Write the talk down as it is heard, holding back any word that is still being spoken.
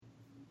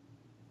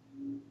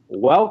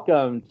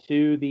Welcome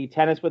to the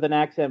Tennis with an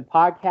Accent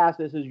podcast.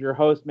 This is your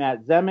host,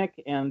 Matt Zemek.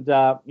 And,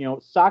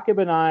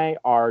 Sakib and I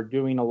are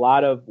doing a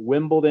lot of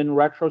Wimbledon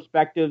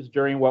retrospectives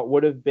during what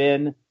would have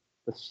been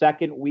the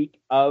second week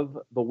of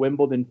the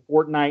Wimbledon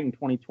fortnight in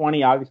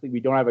 2020. Obviously,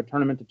 we don't have a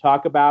tournament to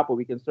talk about, but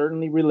we can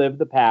certainly relive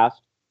the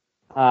past.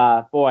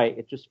 Boy,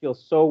 it just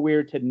feels so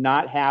weird to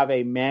not have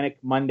a Manic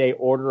Monday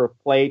order of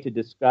play to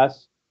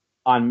discuss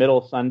on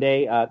Middle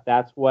Sunday.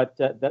 That's what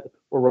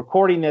we're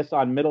recording this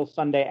on Middle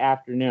Sunday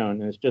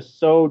afternoon, and it's just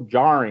so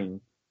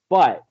jarring.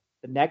 But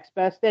the next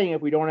best thing,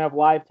 if we don't have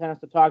live tennis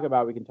to talk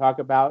about, we can talk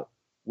about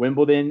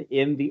Wimbledon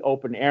in the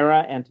Open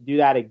era. And to do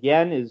that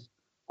again is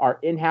our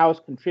in-house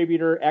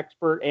contributor,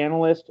 expert,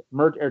 analyst,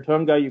 Mert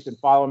Ertunga. You can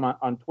follow him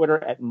on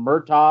Twitter at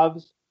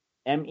Mertovs,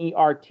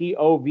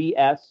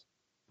 Mertovs,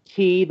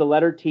 T, the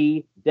letter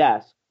T,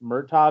 desk,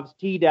 Mertovs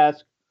T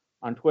desk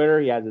on Twitter.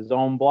 He has his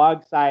own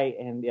blog site,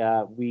 and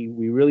we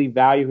really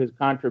value his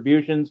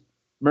contributions.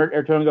 Mert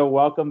Ertunga,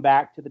 welcome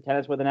back to the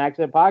Tennis with an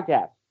Accent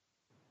podcast.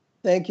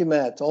 Thank you,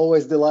 Matt.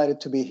 Always delighted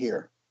to be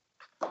here.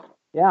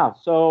 Yeah,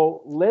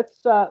 so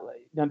let's now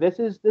this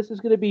is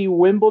going to be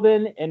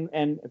Wimbledon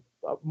and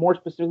more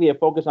specifically a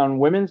focus on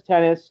women's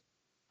tennis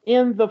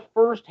in the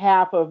first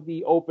half of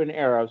the Open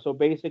era. So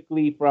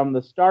basically from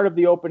the start of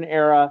the Open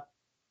era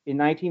in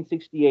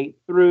 1968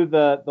 through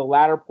the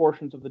latter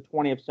portions of the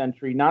 20th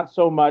century, not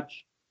so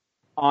much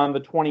on the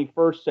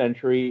 21st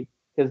century,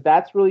 because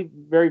that's really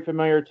very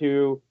familiar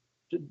to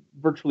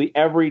virtually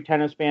every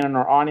tennis fan in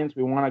our audience.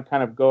 We want to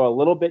kind of go a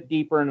little bit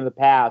deeper into the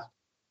past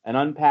and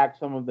unpack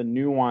some of the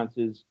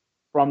nuances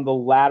from the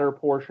latter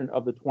portion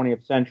of the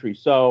 20th century.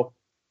 So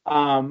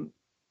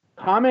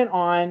comment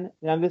on,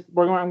 now this,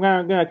 I'm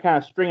going to kind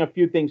of string a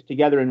few things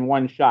together in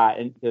one shot,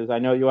 and because I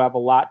know you'll have a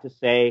lot to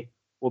say.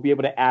 We'll be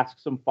able to ask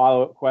some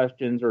follow-up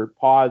questions or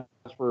pause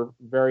for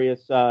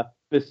various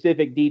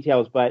specific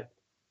details. But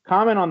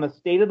comment on the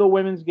state of the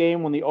women's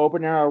game when the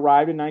Open era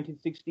arrived in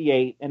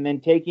 1968, and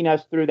then taking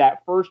us through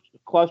that first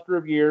cluster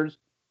of years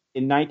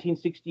in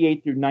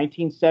 1968 through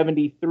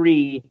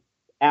 1973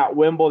 at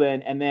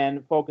Wimbledon, and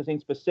then focusing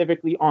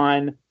specifically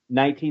on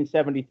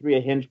 1973,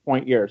 a hinge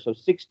point year. So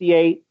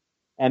 68,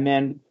 and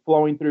then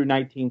flowing through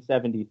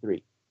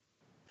 1973.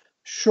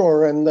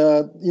 Sure, and in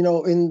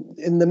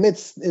the mid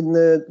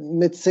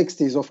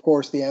 '60s, of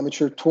course, the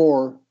amateur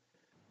tour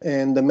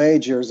and the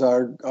majors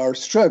are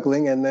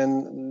struggling, and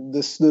then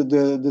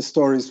the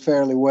story is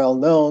fairly well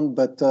known.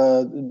 But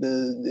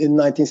in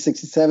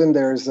 1967,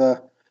 there's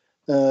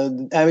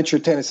amateur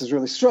tennis is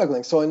really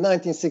struggling. So in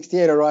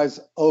 1968 arrives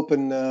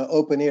open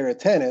era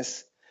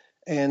tennis,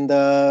 and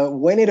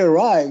when it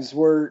arrives,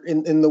 we're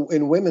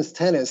in women's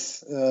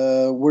tennis,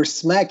 we're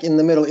smack in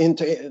the middle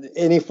and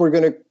if we're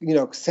going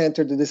to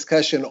center the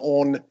discussion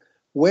on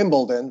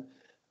Wimbledon,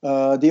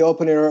 the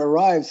Open era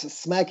arrives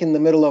smack in the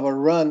middle of a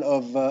run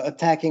of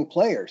attacking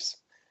players,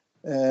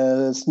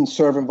 some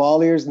serve and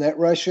volleyers, net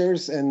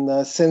rushers,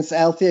 and since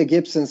Althea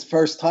Gibson's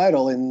first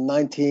title in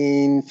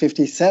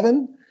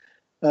 1957.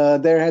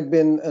 There had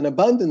been an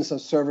abundance of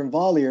serve and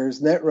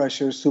volleyers, net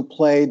rushers who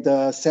played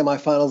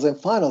semifinals and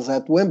finals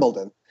at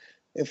Wimbledon.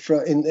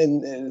 From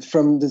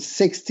the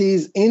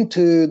 60s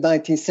into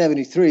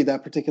 1973,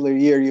 that particular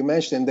year you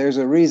mentioned, there's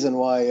a reason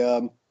why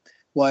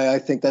I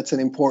think that's an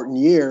important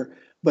year.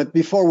 But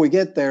before we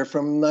get there,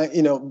 throughout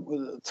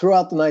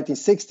the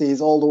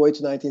 1960s all the way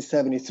to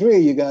 1973,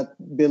 you got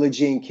Billie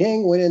Jean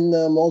King winning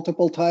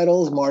multiple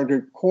titles,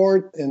 Margaret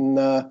Court and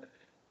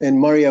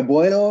Maria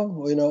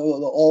Bueno,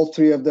 all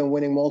three of them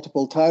winning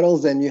multiple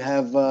titles. Then you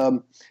have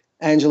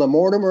Angela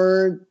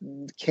Mortimer,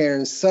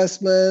 Karen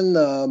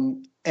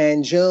Sussman,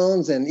 Ann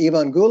Jones, and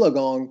Ivan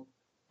Gulagon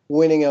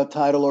winning a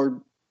title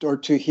or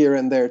two here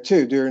and there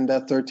too during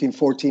that 13,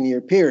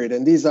 14-year period.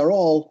 And these are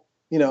all,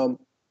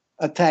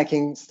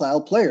 attacking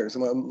style players,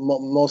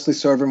 mostly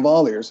serve and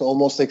volleyers,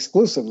 almost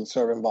exclusively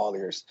serve and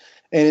volleyers.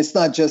 And it's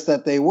not just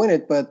that they win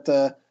it, but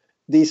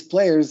these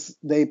players,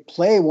 they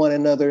play one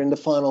another in the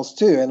finals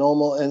too, and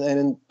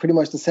in pretty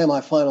much the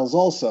semifinals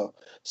also.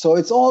 So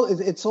it's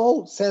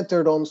all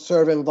centered on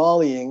serve and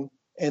volleying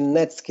and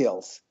net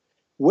skills.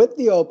 With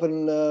the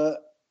Open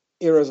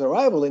era's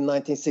arrival in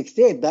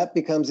 1968, that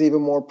becomes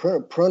even more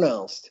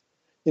pronounced.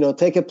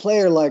 Take a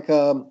player like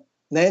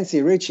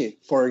Nancy Ritchie,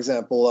 for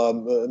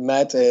example,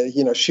 Matt.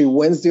 She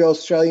wins the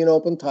Australian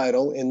Open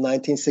title in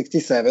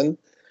 1967.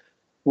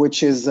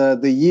 Which is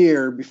the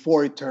year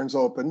before it turns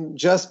open,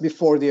 just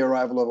before the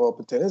arrival of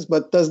open tennis,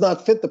 but does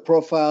not fit the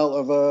profile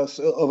of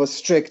a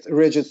strict,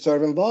 rigid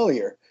serve and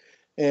volleyer.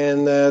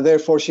 And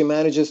therefore, she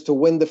manages to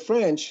win the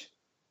French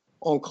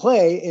on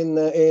clay in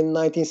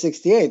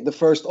 1968, the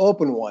first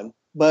open one.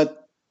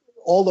 But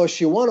although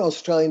she won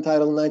Australian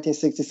title in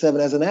 1967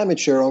 as an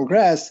amateur on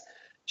grass,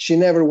 she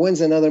never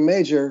wins another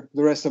major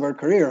the rest of her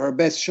career. Her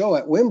best show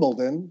at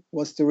Wimbledon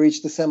was to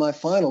reach the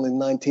semifinal in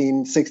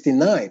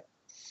 1969.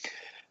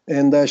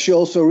 And she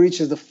also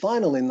reaches the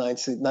final in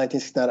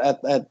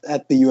 1969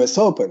 at the U.S.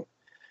 Open.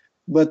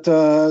 But,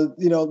 of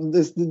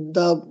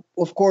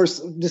course,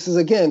 this is,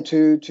 again,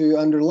 to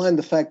underline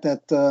the fact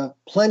that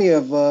plenty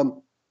of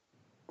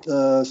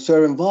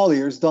serve and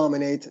volleyers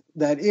dominate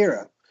that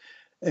era.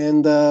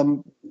 And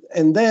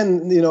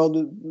then,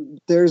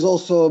 there's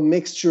also a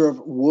mixture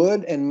of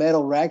wood and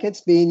metal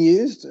rackets being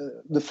used.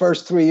 The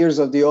first 3 years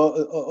of the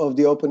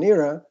Open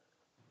era,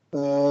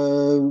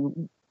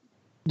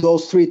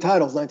 those three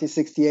titles,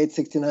 1968,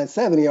 69,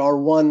 70, are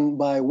won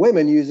by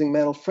women using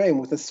metal frame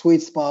with a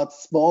sweet spot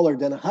smaller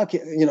than a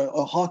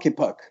hockey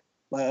puck.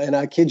 And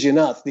I kid you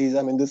not,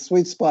 the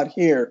sweet spot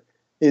here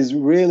is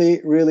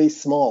really, really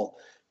small.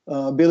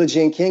 Billie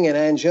Jean King and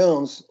Ann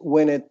Jones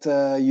win it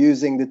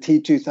using the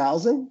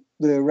T2000,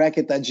 the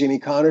racket that Jimmy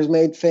Connors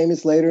made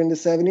famous later in the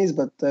 70s,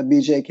 but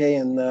BJK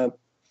and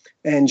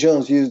Ann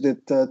Jones used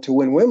it to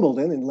win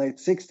Wimbledon in the late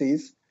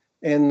 60s.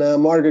 And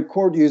Margaret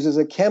Court uses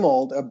a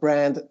Chemold, a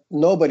brand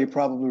nobody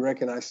probably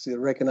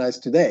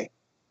recognized today.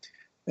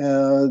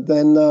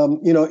 Then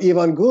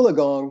Ivan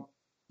Goolagong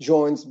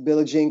joins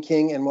Billie Jean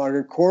King and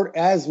Margaret Court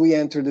as we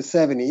enter the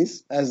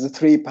 70s, as the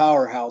three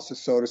powerhouses,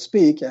 so to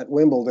speak, at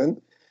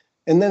Wimbledon.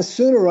 And then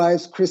soon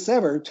arrives Chris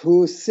Evert,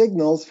 who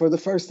signals for the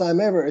first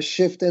time ever a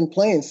shift in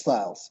playing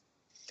styles.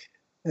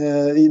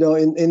 In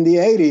the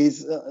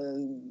 80s,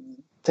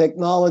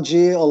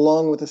 technology,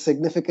 along with a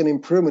significant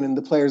improvement in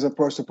the players'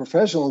 approach to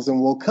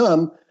professionalism, will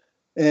come,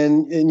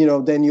 and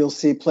then you'll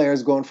see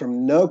players going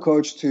from no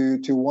coach to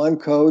one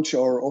coach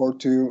or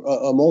to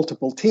a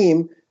multiple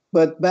team.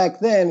 But back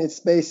then, it's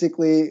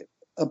basically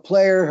a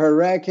player, her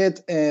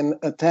racket, and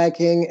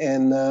attacking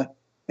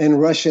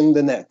and rushing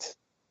the net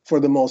for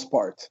the most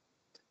part.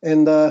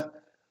 And and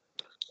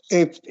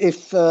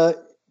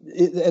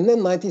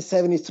then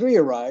 1973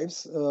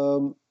 arrives,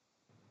 and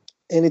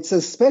it's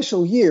a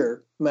special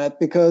year, Matt,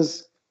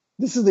 because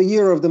this is the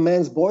year of the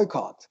men's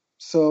boycott.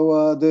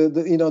 So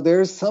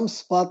there's some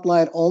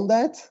spotlight on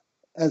that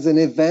as an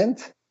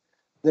event.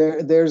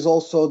 There's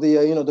also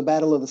the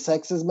Battle of the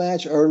Sexes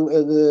match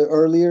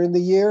earlier in the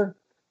year,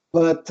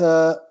 but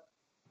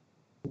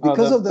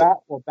because of the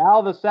Battle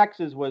of the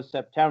Sexes was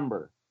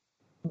September.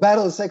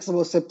 Battle of the Sexes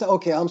was September.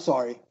 Okay, I'm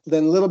sorry.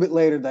 Then a little bit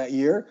later that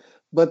year.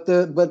 But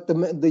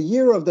the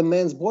year of the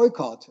men's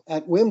boycott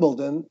at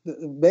Wimbledon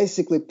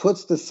basically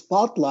puts the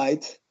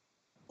spotlight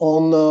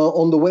on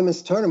the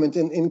women's tournament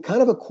in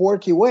kind of a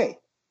quirky way,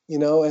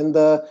 and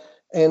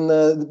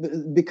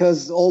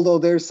because although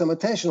there's some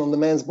attention on the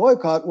men's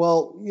boycott,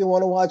 well, you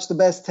want to watch the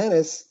best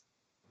tennis.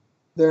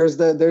 There's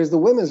the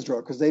women's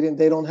draw because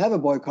they don't have a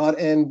boycott,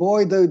 and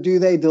boy do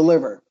they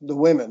deliver. The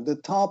women, the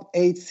top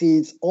 8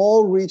 seeds,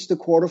 all reach the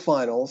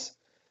quarterfinals.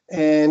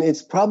 And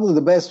it's probably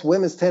the best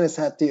women's tennis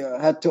had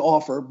to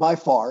offer by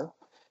far.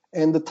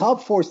 And the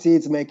top 4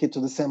 seeds make it to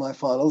the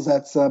semifinals.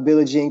 That's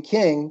Billie Jean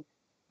King,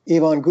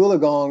 Ivan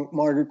Goolagong,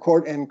 Margaret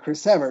Court, and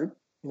Chris Evert,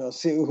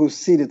 who's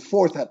seeded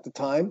 4th at the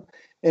time.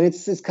 And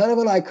it's kind of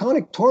an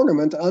iconic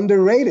tournament,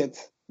 underrated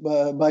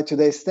by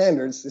today's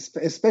standards,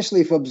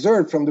 especially if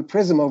observed from the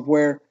prism of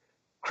where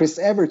Chris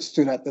Evert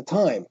stood at the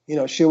time.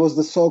 She was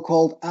the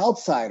so-called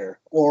outsider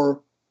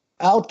or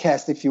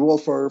outcast, if you will,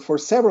 for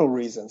several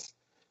reasons.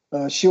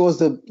 She was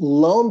the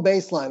lone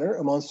baseliner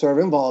among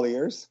serving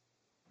volleyers.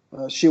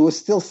 She was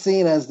still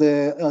seen as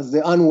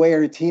the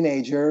unwary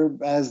teenager,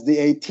 as the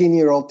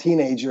 18-year-old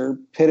teenager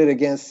pitted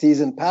against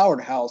seasoned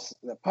powerhouses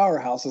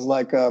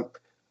like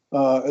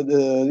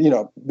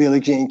Billie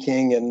Jean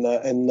King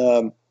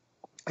and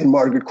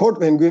Margaret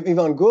Court. And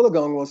Ivan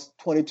Goolagong was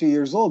 22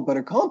 years old, but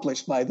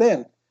accomplished by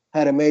then.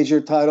 Had a major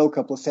title, a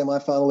couple of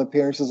semifinal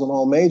appearances on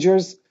all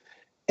majors.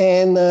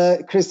 And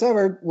Chris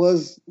Evert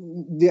was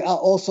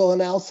also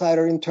an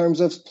outsider in terms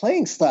of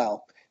playing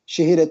style.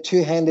 She hit a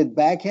two-handed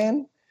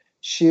backhand.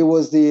 She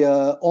was the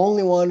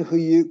only one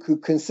who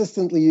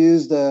consistently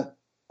used a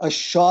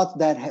shot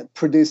that had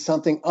produced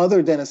something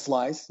other than a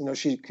slice.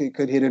 She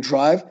could hit a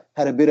drive,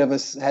 had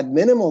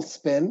minimal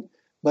spin,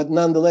 but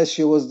nonetheless,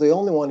 she was the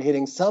only one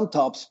hitting some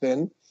top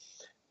spin.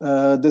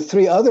 The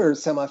 3 other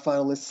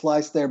semifinalists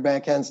sliced their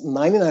backhands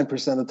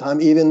 99% of the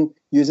time, even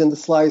using the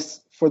slice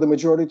for the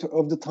majority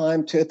of the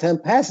time to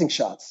attempt passing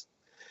shots.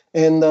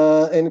 And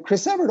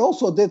Chris Evert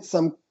also did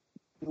some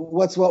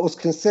what was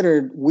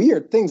considered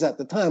weird things at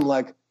the time,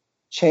 like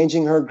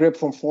changing her grip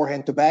from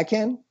forehand to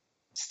backhand,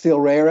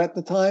 still rare at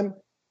the time.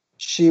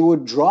 She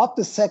would drop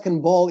the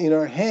second ball in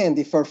her hand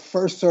if her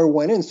first serve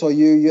went in. So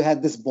you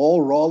had this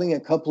ball rolling a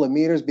couple of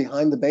meters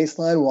behind the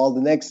baseline while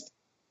the next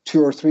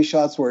 2 or 3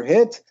 shots were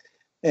hit.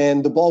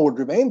 And the ball would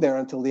remain there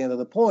until the end of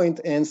the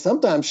point. And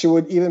sometimes she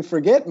would even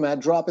forget,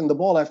 Matt, dropping the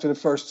ball after the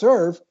first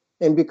serve.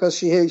 And because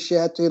she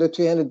had to hit a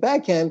two-handed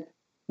backhand,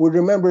 would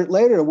remember it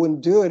later,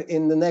 wouldn't do it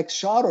in the next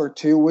shot or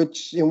two,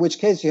 in which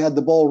case you had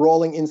the ball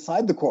rolling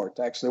inside the court,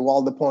 actually,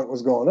 while the point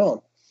was going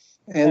on.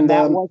 And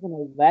that wasn't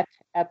a let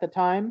at the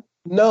time?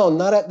 No,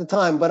 not at the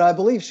time. But I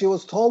believe she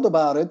was told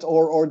about it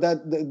or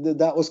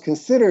that was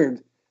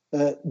considered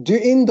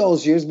in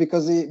those years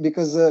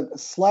because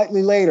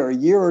slightly later, a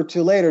year or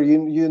two later,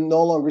 you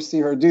no longer see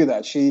her do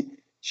that. She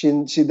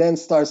then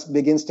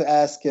begins to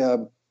ask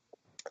the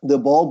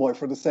ball boy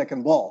for the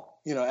second ball.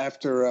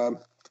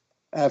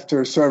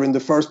 After serving the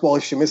first ball,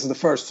 if she misses the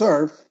first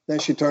serve, then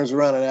she turns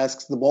around and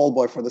asks the ball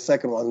boy for the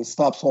second one and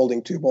stops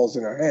holding 2 balls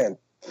in her hand.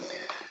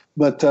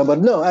 But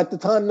no, at the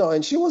time, no.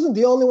 And she wasn't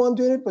the only one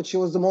doing it, but she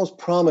was the most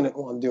prominent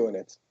one doing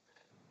it.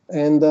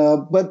 And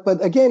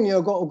but again,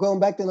 going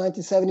back to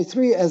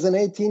 1973, as an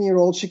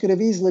 18-year-old, she could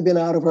have easily been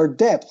out of her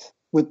depth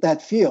with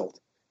that field.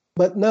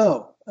 But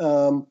no,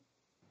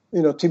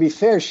 to be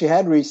fair, she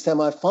had reached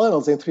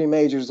semifinals in 3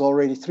 majors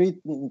already, 3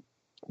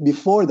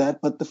 before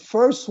that. But the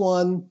first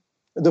one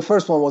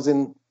was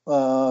in,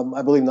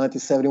 I believe,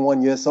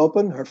 1971 U.S.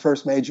 Open, her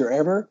first major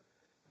ever.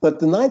 But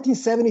the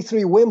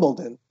 1973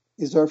 Wimbledon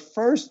is her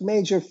first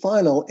major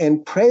final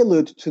and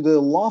prelude to the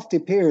lofty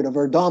period of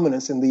her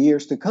dominance in the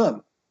years to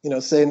come.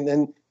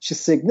 And she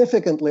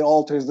significantly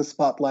alters the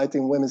spotlight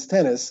in women's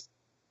tennis,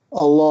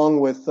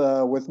 along with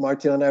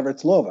Martina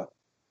Navratilova.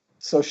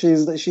 So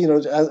she's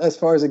as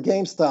far as the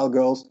game style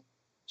goes,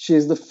 she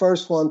is the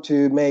first one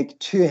to make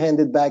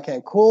 2-handed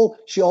backhand cool.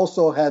 She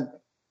also had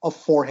a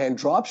forehand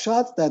drop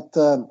shot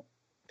that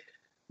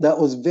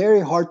was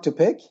very hard to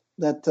pick.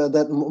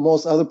 That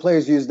most other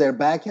players use their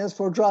backhands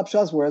for drop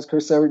shots, whereas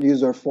Chris Evert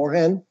used her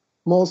forehand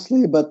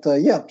mostly. But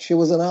she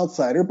was an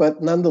outsider,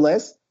 but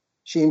nonetheless,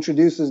 she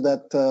introduces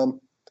that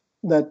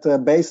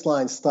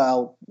baseline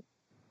style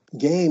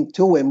game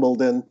to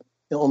Wimbledon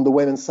on the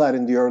women's side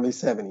in the early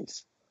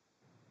 70s.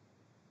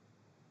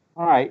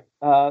 All right.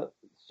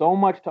 So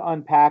much to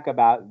unpack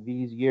about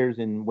these years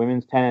in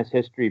women's tennis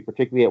history,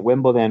 particularly at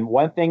Wimbledon.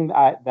 One thing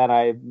that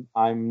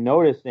I'm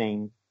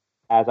noticing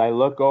as I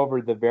look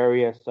over the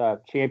various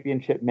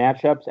championship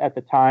matchups at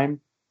the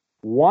time,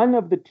 one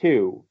of the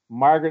two,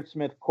 Margaret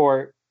Smith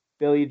Court,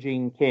 Billie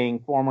Jean King,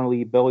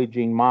 formerly Billie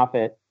Jean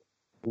Moffitt,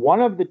 one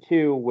of the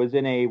two was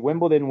in a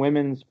Wimbledon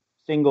women's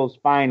singles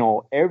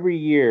final every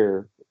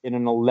year in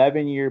an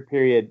 11-year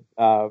period,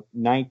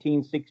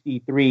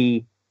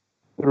 1963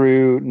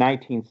 through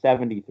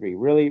 1973.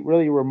 Really,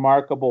 really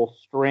remarkable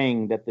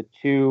string that the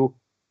two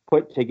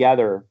put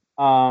together.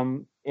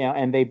 And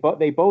they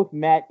both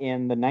met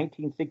in the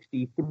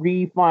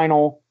 1963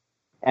 final,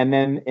 and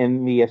then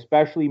in the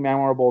especially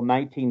memorable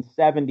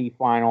 1970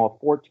 final,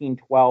 a 14-12,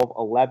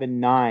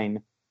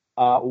 11-9.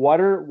 What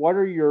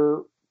are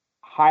your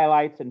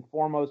highlights and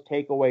foremost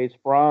takeaways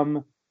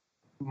from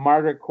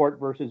Margaret Court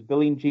versus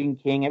Billie Jean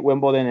King at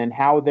Wimbledon, and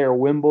how their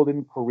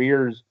Wimbledon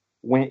careers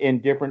went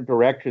in different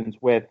directions,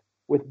 with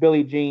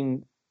Billie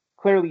Jean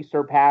clearly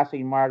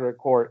surpassing Margaret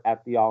Court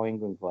at the All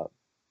England Club?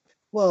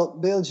 Well,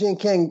 Billie Jean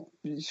King,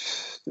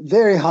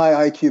 very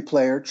high IQ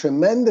player,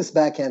 tremendous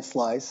backhand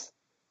slice,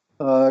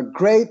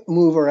 great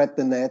mover at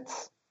the net.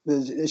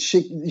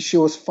 She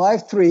was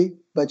 5'3",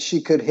 but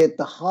she could hit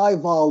the high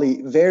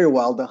volley very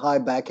well, the high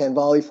backhand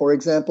volley, for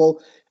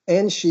example.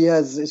 And she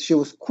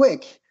was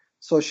quick,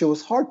 so she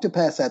was hard to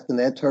pass at the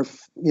net. Her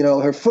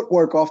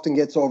footwork often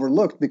gets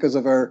overlooked because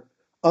of her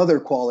other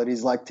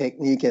qualities like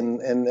technique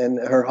and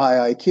her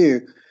high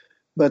IQ.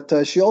 But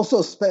she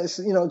also,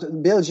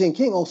 Billie Jean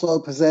King also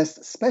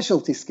possessed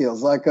specialty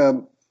skills like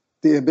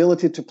the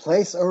ability to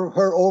place her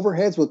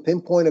overheads with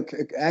pinpoint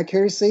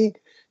accuracy.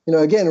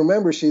 Again,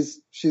 remember,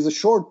 she's a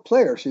short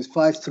player. She's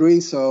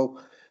 5'3",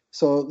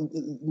 so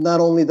not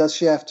only does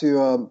she have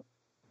to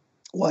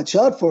watch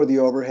out for the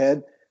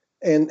overhead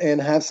and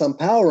have some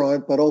power on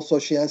it, but also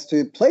she has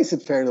to place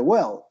it fairly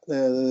well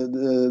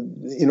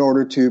in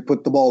order to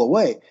put the ball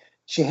away.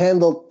 She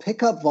handled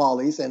pickup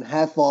volleys and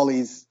half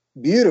volleys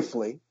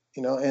beautifully,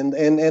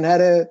 and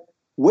had a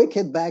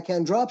wicked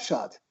backhand drop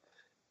shot.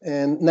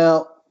 And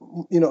now,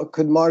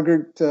 could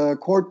Margaret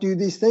Court do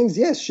these things?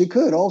 Yes, she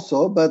could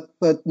also, but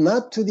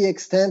not to the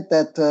extent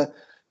that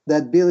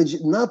Billie,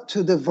 not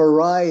to the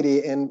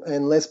variety.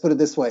 And let's put it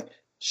this way: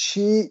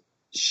 she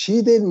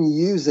didn't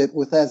use it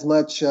with as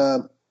much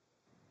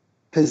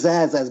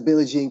pizzazz as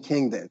Billie Jean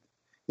King did.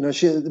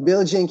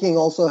 Billie Jean King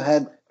also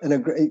had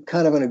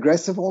kind of an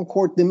aggressive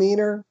on-court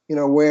demeanor,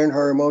 wearing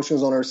her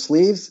emotions on her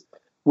sleeves,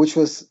 which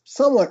was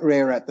somewhat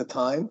rare at the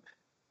time.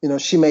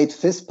 She made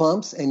fist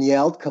pumps and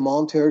yelled "come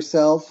on" to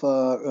herself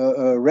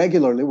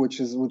regularly, which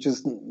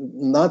is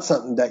not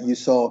something that you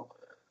saw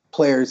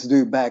players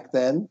do back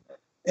then.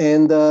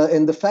 And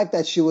the fact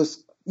that she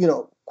was,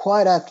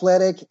 quite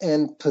athletic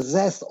and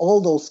possessed all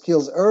those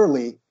skills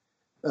early,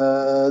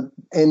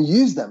 and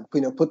used them,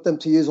 put them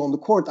to use on the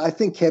court, I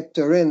think kept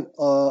her in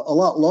a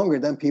lot longer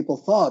than people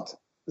thought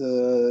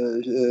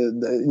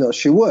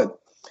she would.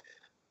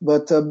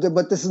 But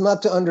this is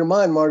not to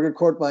undermine Margaret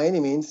Court by any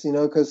means,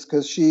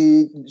 because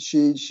she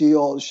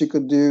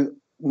could do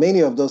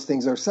many of those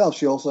things herself.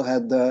 She also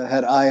had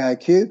high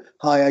IQ.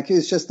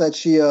 It's just that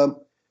she,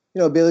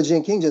 Billie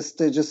Jean King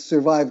just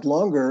survived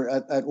longer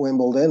at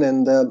Wimbledon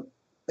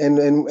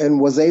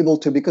and was able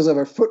to, because of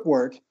her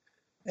footwork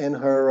and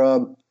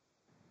her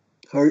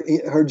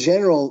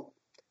general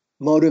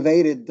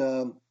motivated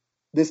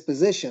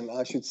disposition,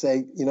 I should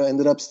say,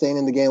 ended up staying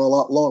in the game a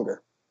lot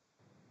longer.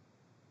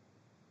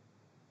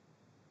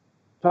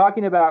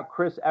 Talking about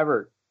Chris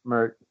Evert,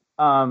 Mert,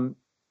 now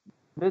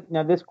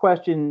this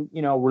question,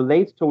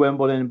 relates to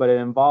Wimbledon, but it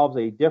involves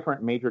a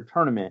different major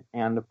tournament.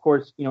 And of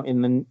course,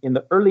 in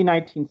the early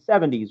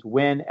 1970s,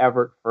 when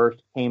Evert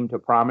first came to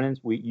prominence,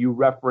 you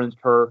referenced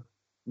her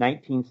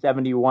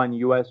 1971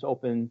 U.S.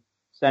 Open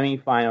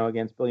semifinal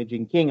against Billie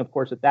Jean King. Of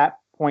course, at that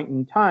point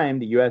in time,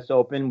 the U.S.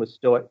 Open was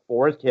still at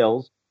Forest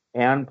Hills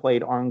and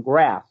played on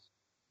grass.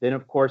 Then,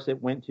 of course,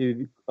 it went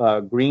to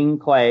green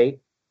clay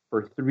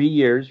for 3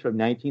 years from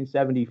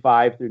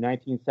 1975 through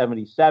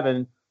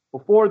 1977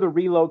 before the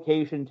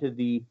relocation to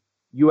the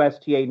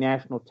USTA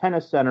National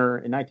Tennis Center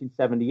in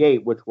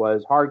 1978, which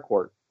was hard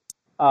court.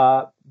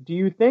 Do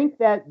you think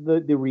that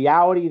the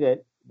reality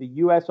that the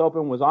U.S.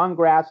 Open was on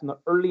grass in the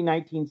early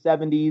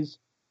 1970s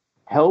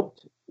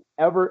helped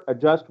Evert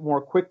adjust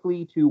more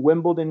quickly to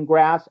Wimbledon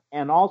grass?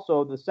 And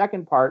also, the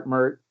second part,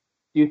 Mert,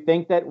 do you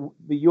think that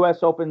the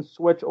U.S. Open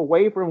switch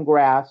away from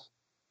grass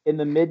in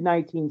the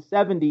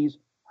mid-1970s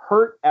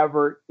hurt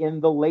Evert in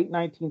the late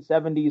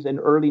 1970s and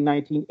early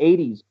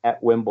 1980s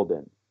at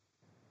Wimbledon?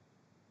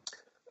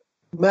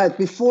 Matt,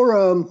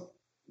 before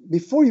we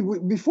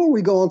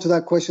go on to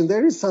that question,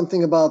 there is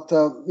something about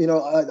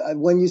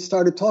when you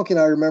started talking,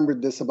 I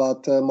remembered this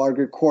about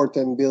Margaret Court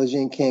and Billie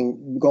Jean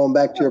King. Going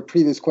back to your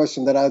previous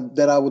question, that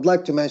I would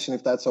like to mention,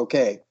 if that's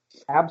okay.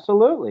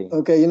 Absolutely.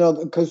 Okay,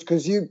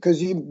 because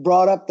you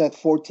brought up that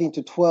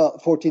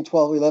 14-12,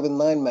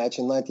 11-9 match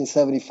in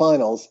 1970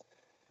 finals,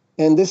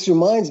 and this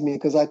reminds me,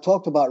 because I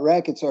talked about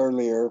rackets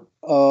earlier.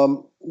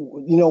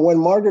 When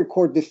Margaret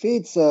Court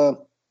defeats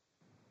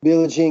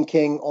Billie Jean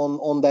King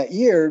on that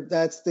year,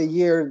 that's the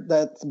year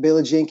that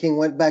Billie Jean King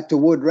went back to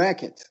wood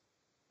racket,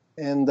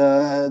 and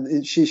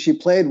she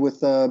played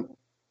with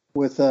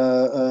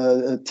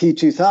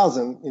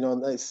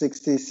T2000,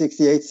 60,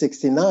 68,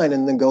 69,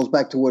 and then goes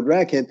back to wood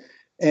racket.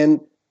 And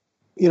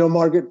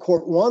Margaret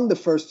Court won the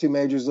first two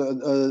majors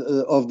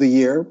of the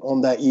year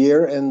on that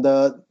year, and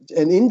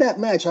in that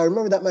match, I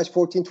remember that match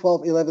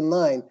 14-12,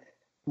 11-9.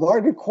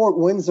 Margaret Court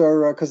wins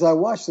her, because I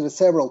watched it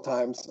several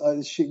times.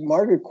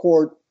 Margaret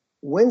Court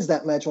wins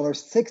that match on her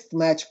sixth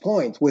match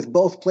point with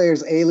both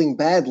players ailing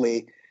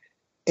badly,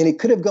 and it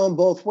could have gone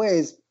both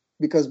ways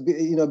because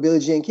Billie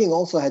Jean King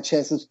also had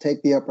chances to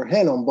take the upper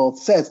hand on both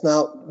sets.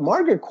 Now,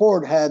 Margaret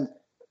Court had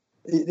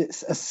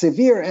a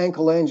severe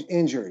ankle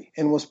injury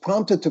and was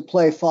prompted to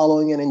play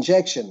following an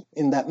injection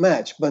in that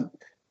match, but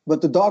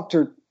the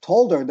doctor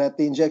told her that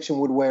the injection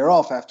would wear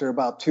off after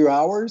about 2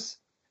 hours.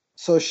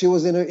 So she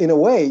was in a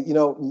way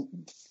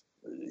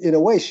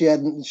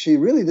she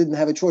really didn't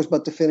have a choice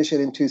but to finish it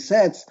in 2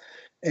 sets.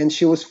 And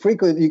she was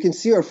you can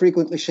see her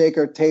frequently shake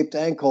her taped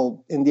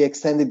ankle in the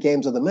extended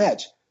games of the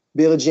match.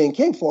 Billie Jean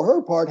King, for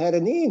her part, had a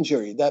knee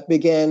injury that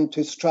began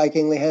to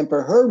strikingly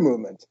hamper her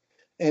movement.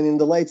 And in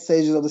the late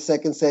stages of the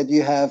second set,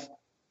 you have,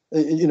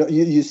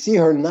 you see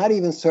her not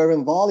even serve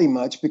and volley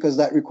much because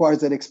that requires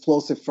that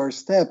explosive first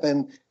step.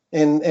 And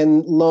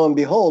lo and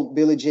behold,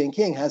 Billie Jean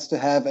King has to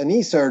have a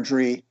knee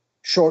surgery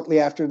shortly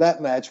after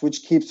that match,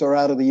 which keeps her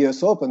out of the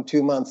U.S. Open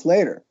 2 months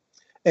later.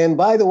 And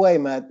by the way,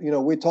 Matt,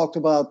 we talked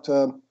about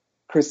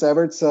Chris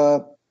Evert's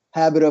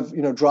habit of,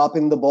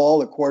 dropping the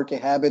ball, a quirky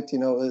habit,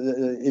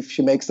 if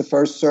she makes the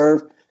first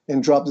serve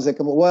and drop the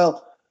second ball.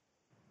 Well,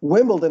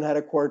 Wimbledon had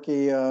a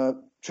quirky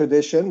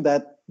tradition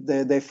that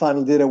they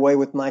finally did away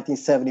with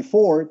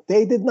 1974.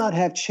 They did not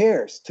have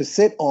chairs to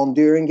sit on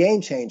during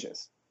game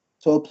changes.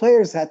 So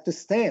players had to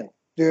stand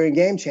during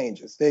game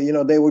changes.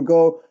 They would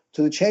go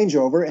to the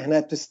changeover and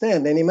had to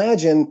stand. And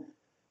imagine,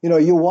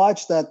 you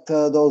watch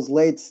those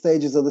late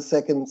stages of the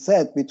second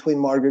set between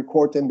Margaret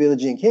Court and Billie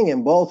Jean King,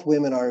 and both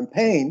women are in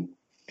pain,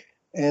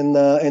 and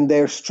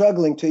they're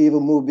struggling to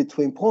even move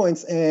between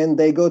points, and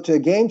they go to a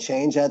game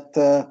change at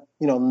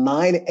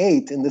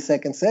 9-8 in the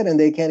second set, and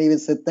they can't even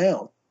sit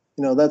down.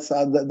 That's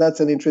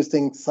an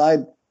interesting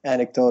side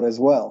anecdote as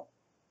well.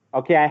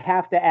 Okay, I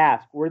have to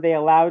ask, were they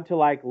allowed to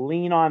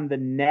lean on the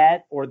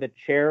net or the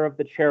chair of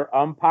the chair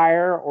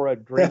umpire or a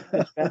drink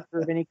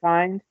dispenser of any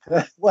kind?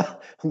 Well,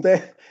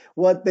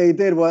 what they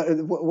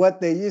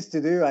used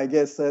to do, I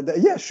guess,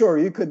 yeah, sure,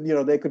 you could,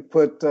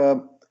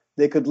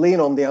 they could lean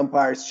on the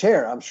umpire's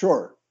chair, I'm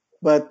sure,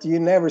 but you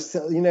never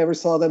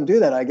saw them do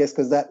that, I guess,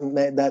 because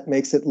that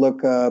makes it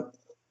look,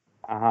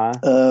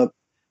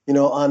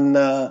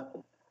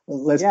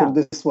 let's put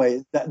it this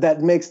way,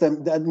 that makes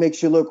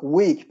you look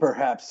weak,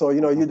 perhaps. So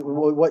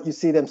what you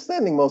see them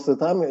standing most of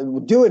the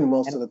time, doing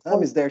most of the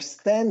time, is they're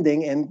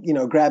standing and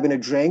grabbing a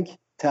drink,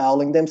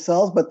 toweling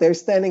themselves, but they're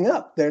standing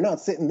up. They're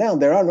not sitting down.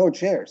 There are no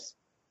chairs.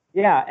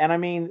 Yeah, and I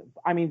mean,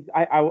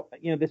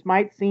 this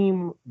might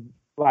seem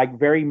like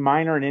very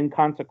minor and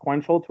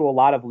inconsequential to a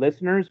lot of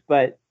listeners,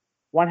 but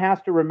one has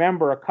to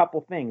remember a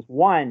couple things.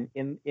 One,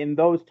 in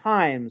those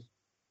times,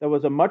 there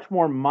was a much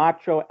more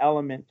macho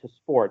element to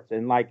sports,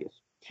 and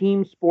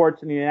team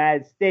sports in the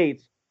United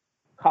States,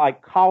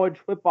 college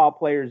football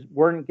players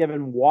weren't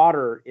given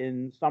water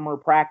in summer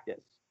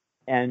practice,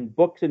 and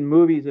books and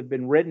movies have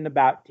been written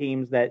about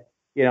teams that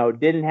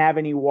didn't have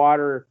any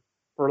water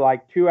for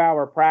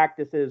 2-hour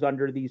practices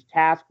under these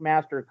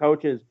taskmaster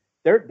coaches.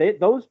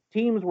 Those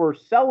teams were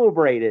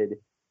celebrated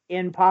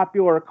in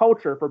popular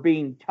culture for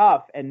being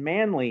tough and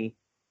manly.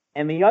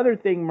 And the other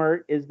thing,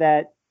 Mert, is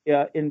that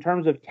in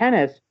terms of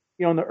tennis,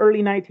 in the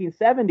early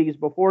 1970s,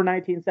 before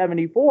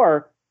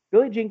 1974,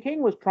 Billie Jean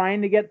King was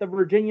trying to get the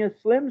Virginia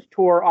Slims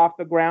tour off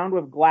the ground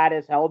with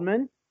Gladys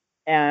Heldman.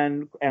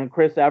 and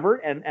Chris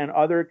Evert and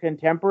other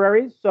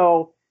contemporaries.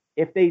 So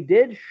if they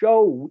did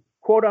show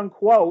quote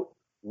unquote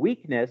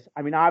weakness,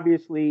 I mean,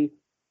 obviously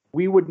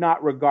we would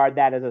not regard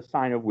that as a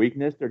sign of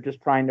weakness. They're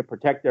just trying to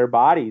protect their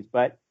bodies.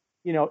 But,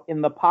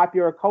 in the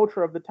popular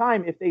culture of the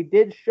time, if they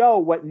did show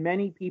what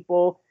many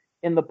people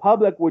in the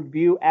public would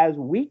view as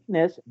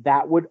weakness,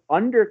 that would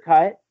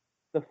undercut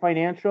the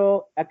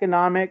financial,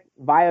 economic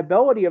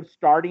viability of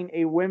starting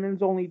a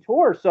women's only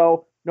tour.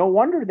 So no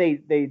wonder they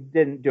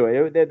didn't do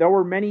it. There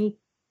were many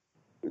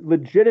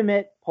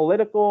legitimate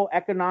political,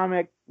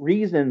 economic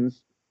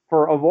reasons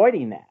for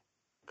avoiding that.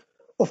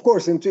 Of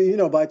course, and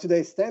by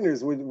today's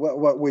standards,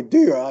 what we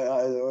do,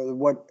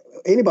 what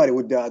anybody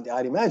would do,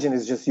 I'd imagine,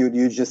 is just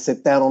you just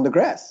sit down on the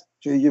grass.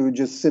 You would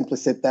just simply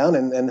sit down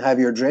and have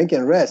your drink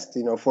and rest,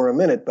 for a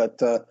minute. But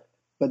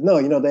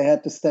no, they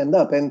had to stand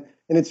up, and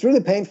it's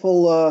really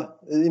painful.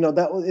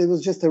 It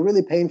was just a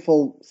really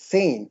painful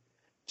scene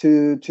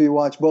to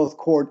watch both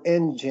Court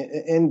and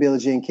Billie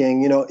Jean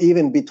King.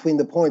 Even between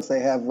the points,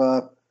 they have.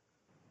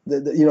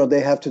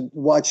 They have to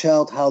watch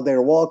out how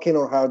they're walking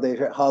or how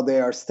they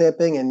are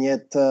stepping, and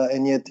yet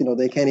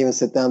they can't even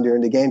sit down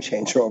during the game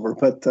changeover.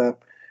 But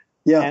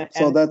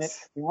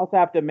that's. We also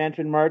have to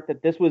mention, Mert,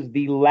 that this was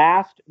the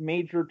last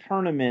major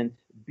tournament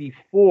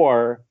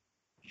before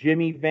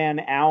Jimmy Van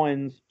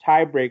Allen's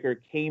tiebreaker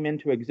came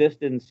into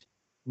existence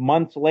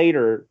months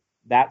later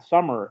that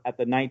summer at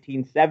the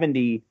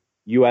 1970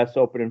 U.S.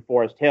 Open in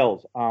Forest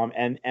Hills,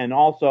 and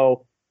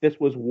also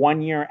this was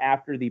 1 year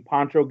after the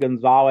Pancho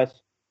Gonzalez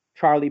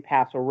Charlie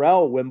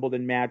Pasarell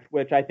Wimbledon match,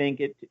 which I think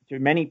to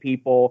many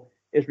people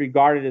is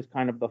regarded as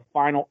kind of the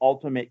final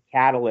ultimate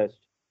catalyst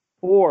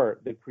for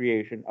the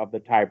creation of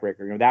the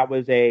tiebreaker. That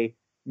was a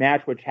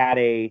match which had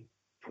a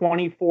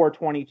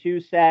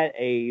 24-22 set,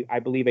 I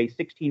believe a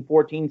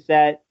 16-14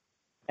 set,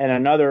 and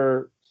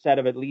another set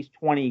of at least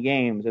 20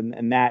 games,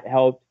 and that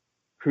helped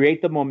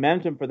create the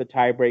momentum for the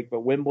tiebreak,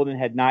 but Wimbledon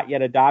had not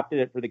yet adopted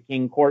it for the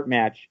King Court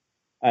match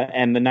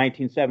and the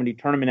 1970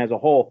 tournament as a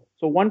whole.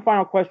 So one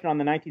final question on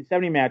the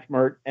 1970 match,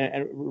 Mert,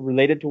 and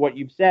related to what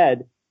you've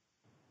said.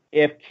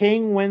 If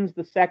King wins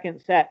the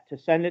second set to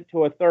send it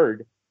to a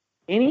third,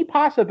 any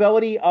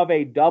possibility of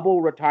a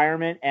double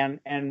retirement?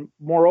 And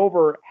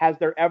moreover, has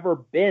there ever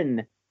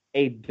been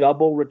a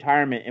double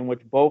retirement in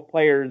which both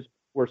players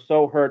were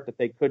so hurt that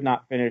they could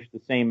not finish the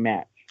same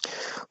match?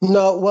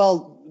 No,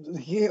 well,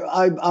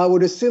 I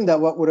would assume that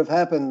what would have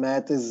happened,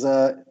 Matt, is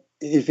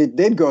if it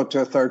did go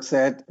to a third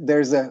set,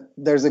 there's a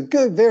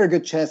very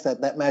good chance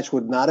that match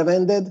would not have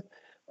ended.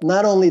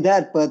 Not only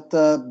that, but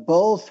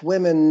both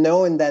women,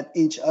 knowing that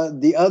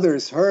the other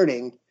is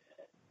hurting,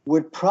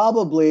 would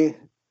probably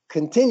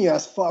continue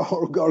as far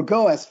or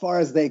go as far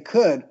as they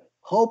could,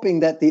 hoping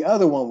that the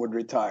other one would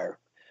retire.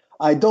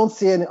 I don't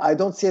see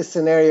a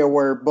scenario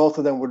where both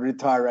of them would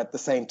retire at the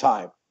same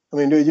time. I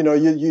mean,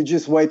 you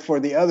just wait for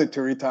the other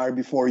to retire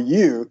before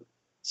you,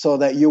 so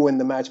that you win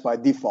the match by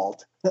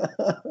default.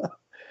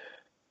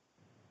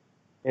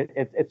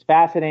 It's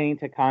fascinating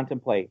to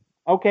contemplate.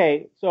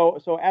 Okay, so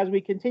as we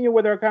continue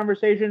with our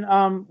conversation,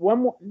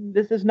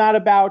 this is not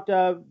about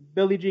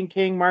Billie Jean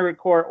King, Margaret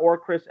Court, or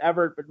Chris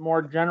Evert, but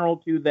more general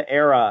to the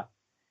era,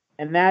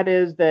 and that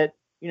is that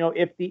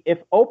if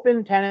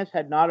Open tennis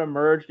had not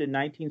emerged in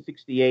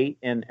 1968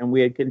 and we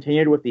had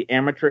continued with the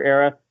amateur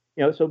era,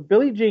 so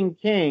Billie Jean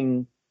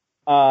King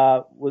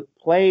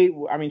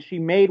she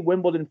made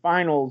Wimbledon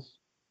finals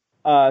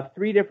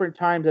 3 different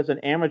times as an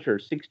amateur,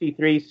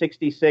 63,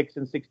 66,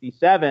 and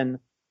 67,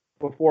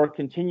 before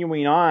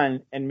continuing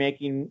on and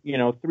making,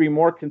 3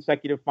 more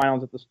consecutive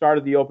finals at the start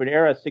of the Open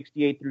era,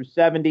 68 through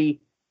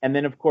 70, and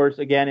then, of course,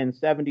 again in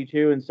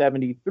 72 and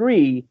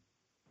 73,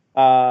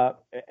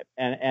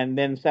 and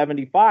then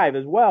 75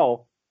 as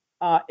well.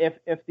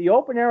 If the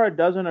Open era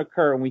doesn't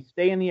occur and we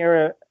stay in the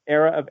era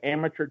of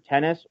amateur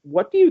tennis,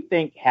 what do you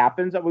think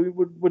happens?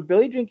 Would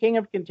Billie Jean King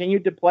have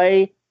continued to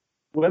play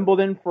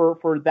Wimbledon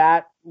for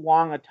that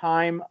long a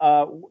time?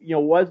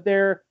 Was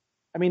there?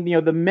 I mean,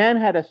 the men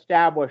had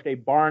established a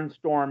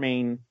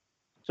barnstorming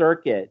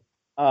circuit.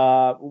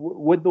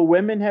 Would the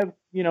women have,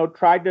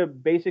 tried to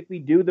basically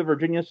do the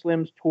Virginia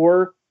Slims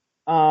tour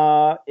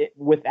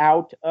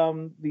without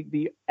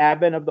the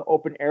advent of the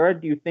Open era?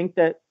 Do you think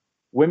that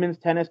women's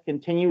tennis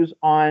continues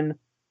on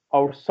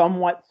a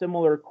somewhat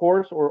similar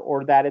course,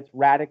 or that it's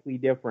radically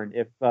different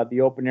if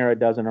the Open era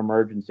doesn't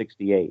emerge in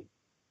 68?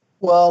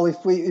 Well,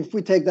 if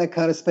we take that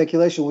kind of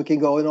speculation, we can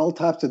go in all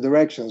types of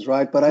directions,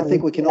 right? But I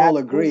think we can all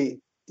agree.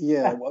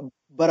 Yeah,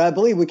 but I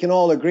believe we can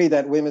all agree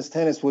that women's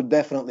tennis would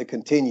definitely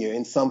continue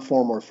in some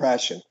form or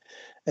fashion,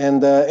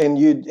 and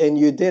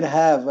you did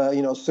have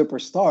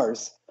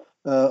superstars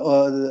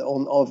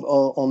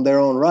on their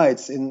own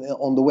rights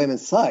on the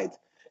women's side,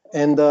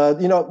 and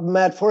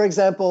Matt, for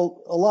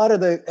example, a lot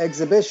of the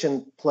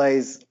exhibition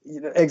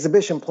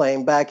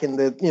playing back in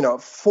the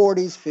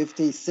 40s,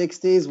 50s,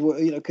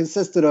 60s,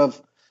 consisted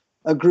of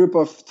a group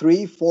of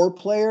 3, 4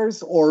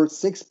 players or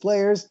 6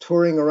 players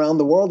touring around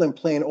the world and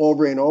playing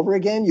over and over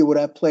again. You would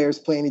have players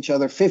playing each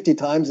other 50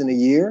 times in a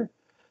year.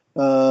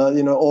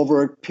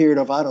 over a period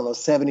of, I don't know,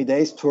 70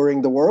 days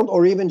touring the world,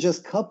 or even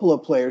just a couple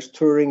of players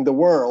touring the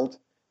world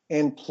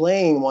and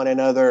playing one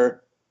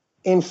another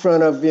in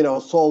front of,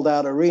 sold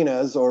out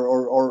arenas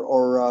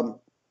or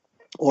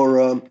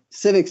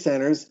civic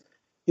centers,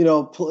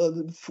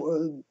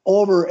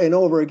 over and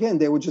over again.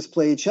 They would just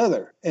play each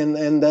other,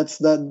 and that's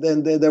that.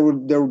 Then there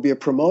would be a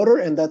promoter,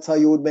 and that's how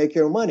you would make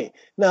your money.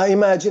 Now,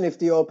 imagine if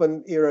the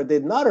Open era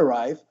did not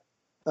arrive,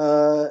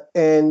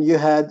 and you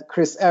had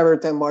Chris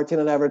Evert and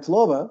Martina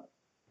Navratilova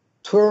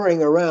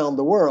touring around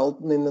the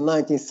world in the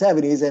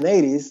 1970s and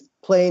 80s,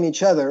 playing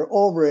each other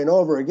over and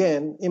over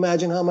again.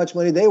 Imagine how much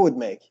money they would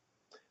make.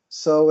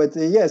 So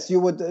yes, you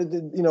would,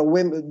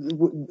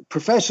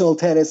 professional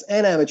tennis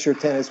and amateur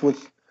tennis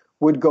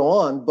would go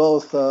on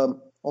both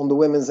on the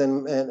women's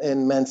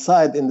and men's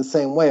side in the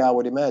same way, I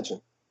would imagine.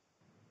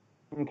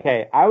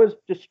 Okay, I was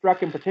just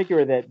struck in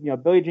particular that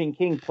Billie Jean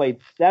King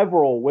played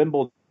several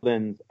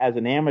Wimbledons as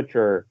an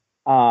amateur,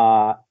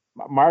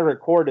 Margaret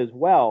Court as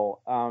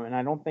well, and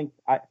I don't think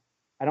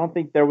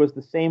there was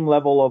the same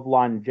level of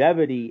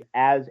longevity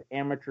as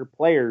amateur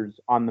players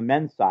on the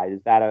men's side.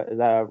 Is that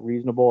a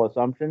reasonable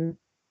assumption?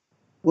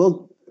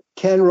 Well,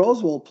 Ken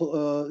Rosewall,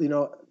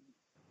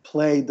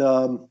 played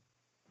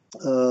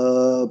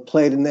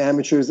in the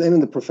amateurs and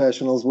in the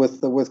professionals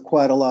with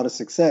quite a lot of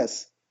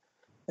success,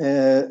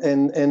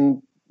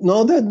 and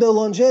no,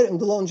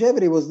 the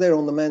longevity was there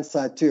on the men's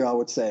side too. I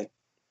would say,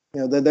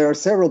 there are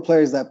several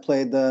players that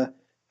played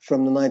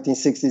from the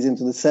 1960s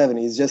into the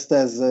 70s, just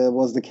as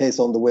was the case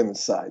on the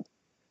women's side.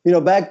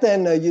 Back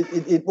then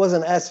it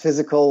wasn't as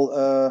physically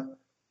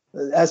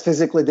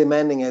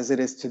demanding as it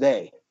is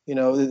today.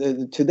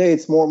 Today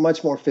it's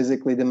much more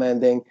physically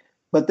demanding.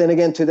 But then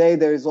again, today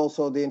there is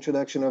also the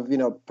introduction of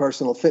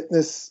personal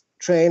fitness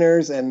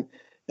trainers and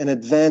an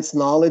advanced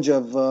knowledge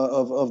of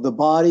the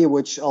body,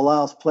 which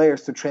allows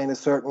players to train a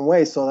certain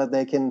way so that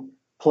they can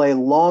play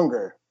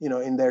longer,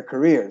 in their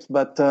careers.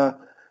 But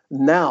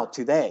now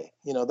today,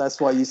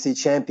 that's why you see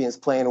champions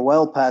playing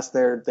well past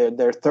their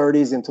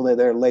 30s into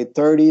their late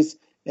 30s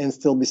and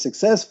still be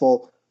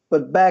successful.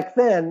 But back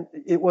then,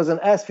 it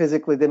wasn't as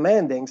physically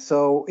demanding.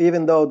 So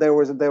even though there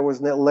was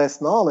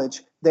less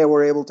knowledge, they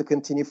were able to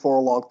continue for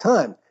a long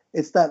time.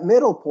 It's that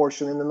middle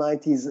portion in the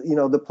 90s,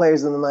 the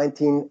players in the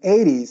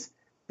 1980s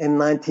and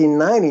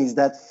 1990s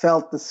that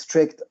felt the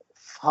strict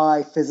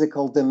high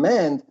physical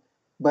demand,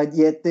 but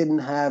yet didn't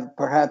have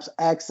perhaps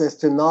access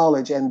to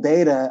knowledge and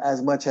data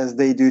as much as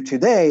they do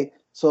today.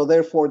 So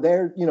therefore,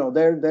 their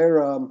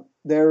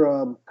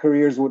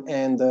careers would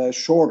end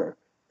shorter.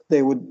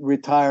 They would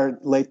retire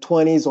late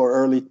 20s or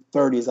early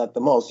 30s at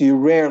the most. You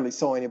rarely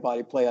saw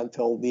anybody play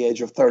until the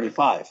age of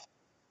 35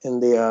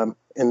 in the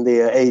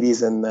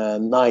 80s and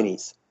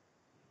 90s.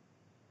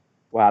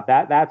 Wow,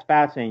 that's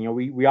fascinating.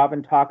 We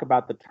often talk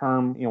about the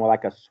term,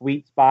 like a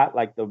sweet spot,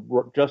 like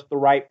just the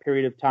right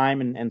period of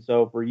time, and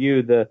so for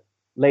you, the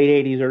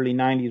late 80s, early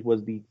 90s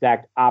was the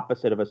exact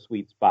opposite of a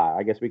sweet spot.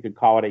 I guess we could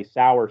call it a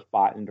sour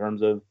spot in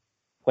terms of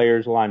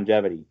players'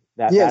 longevity.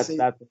 That's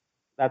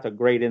a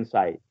great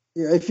insight.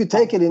 Yeah, if you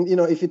take it in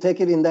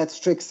that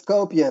strict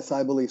scope, yes,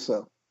 I believe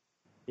so.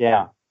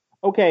 Yeah.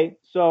 Okay.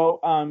 So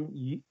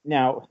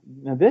now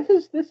this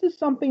is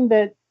something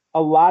that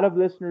a lot of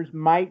listeners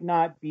might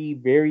not be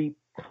very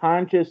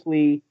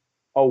consciously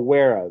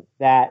aware of.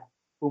 That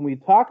when we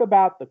talk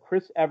about the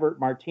Chris Evert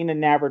Martina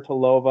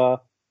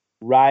Navratilova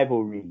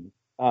rivalry,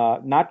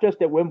 not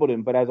just at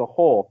Wimbledon but as a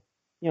whole,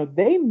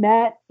 they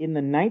met in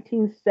the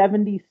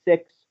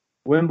 1976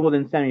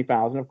 Wimbledon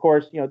semifinals. And of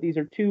course, these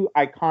are two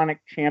iconic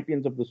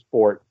champions of the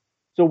sport.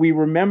 So we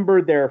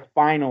remember their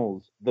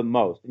finals the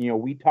most.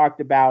 We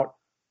talked about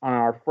on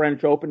our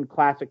French Open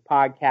Classic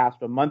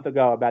podcast a month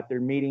ago about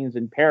their meetings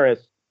in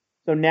Paris.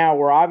 So now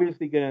we're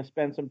obviously going to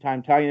spend some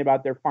time talking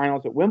about their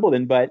finals at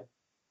Wimbledon. But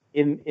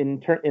in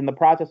the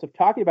process of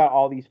talking about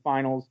all these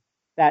finals,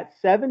 that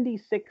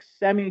 76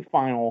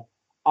 semifinal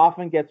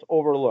often gets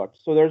overlooked.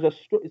 So the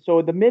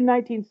mid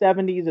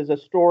 1970s is a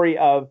story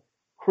of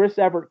Chris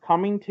Evert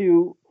coming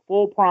to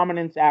full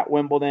prominence at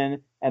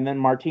Wimbledon, and then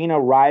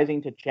Martina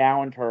rising to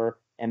challenge her,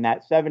 and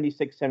that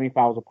 76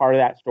 semifinal is a part of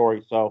that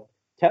story. So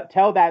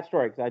tell that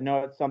story, because I know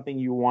it's something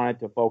you wanted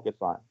to focus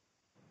on.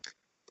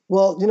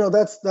 Well,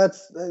 that's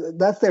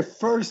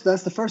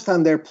the first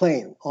time they're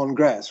playing on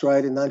grass,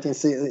 right? In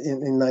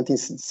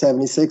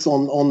 1976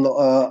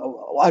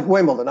 at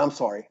Wimbledon. I'm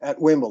sorry,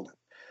 at Wimbledon,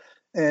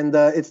 and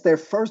it's their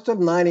first of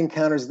 9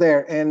 encounters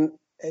there, and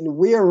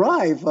we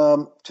arrive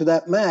to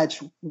that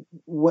match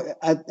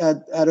at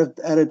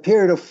a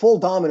period of full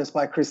dominance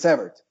by Chris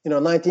Evert.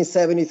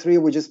 1973,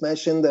 we just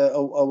mentioned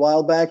a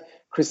while back,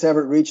 Chris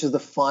Evert reaches the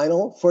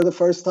final for the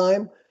first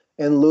time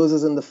and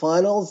loses in the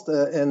finals.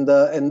 And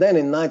then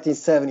in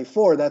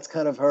 1974, that's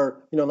kind of her,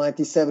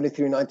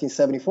 1973,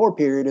 1974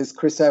 period is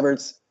Chris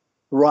Evert's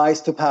rise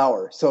to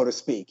power, so to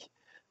speak.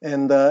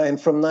 And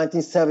from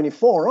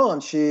 1974 on,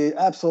 she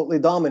absolutely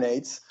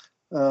dominates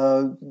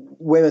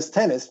women's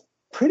tennis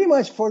pretty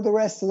much for the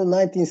rest of the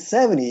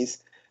 1970s.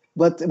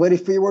 But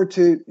if we were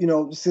to,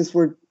 since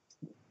we're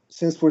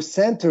we're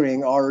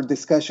centering our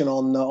discussion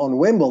on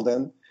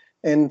Wimbledon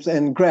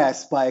and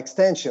grass by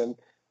extension,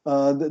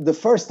 the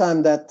first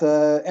time that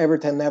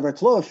Evert and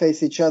Navratilova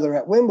face each other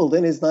at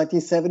Wimbledon is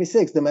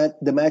 1976,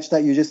 the match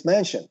that you just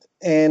mentioned.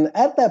 And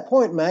at that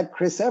point, Matt,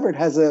 Chris Evert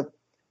has a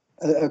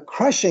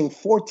crushing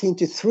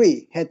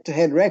 14-3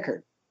 head-to-head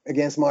record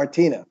against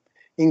Martina,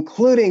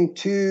 including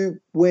 2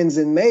 wins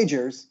in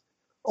majors.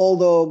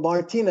 Although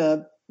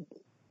Martina,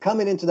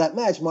 coming into that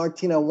match,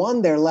 Martina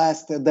won their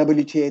last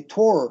WTA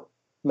Tour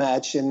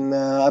match in,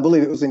 I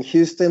believe it was in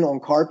Houston on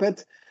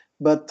carpet.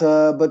 But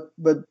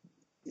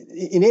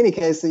in any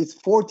case, it's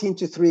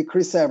 14-3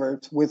 Chris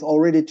Evert with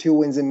already 2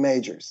 wins in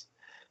majors.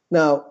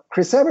 Now,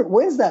 Chris Evert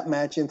wins that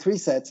match in 3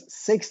 sets,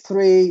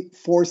 6-3,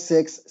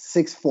 4-6,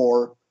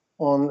 6-4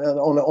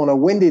 on a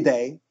windy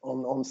day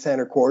on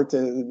center court.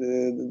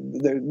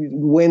 The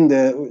wind,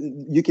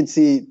 you can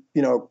see,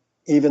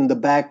 even the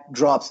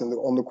backdrops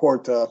on the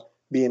court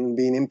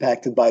being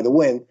impacted by the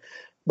wind.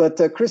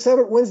 But Chris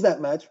Evert wins that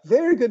match.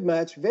 Very good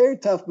match, very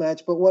tough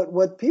match. But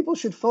what people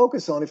should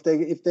focus on if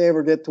they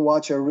ever get to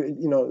watch or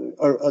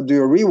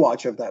do a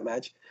rewatch of that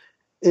match,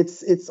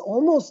 it's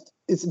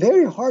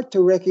very hard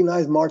to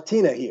recognize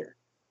Martina here,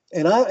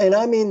 and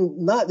I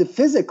mean not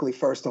physically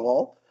first of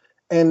all,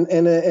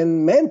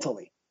 and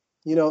mentally,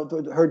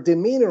 her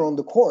demeanor on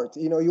the court.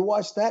 You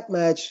watch that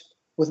match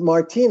with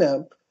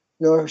Martina.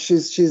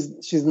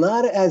 She's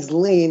not as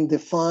lean,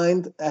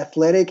 defined,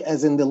 athletic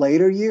as in the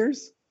later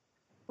years.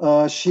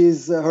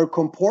 Her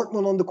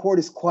comportment on the court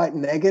is quite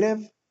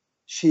negative.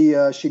 She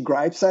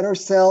gripes at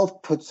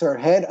herself, puts her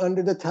head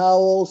under the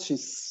towel.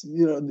 She's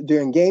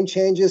during game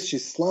changes, she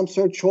slumps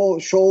her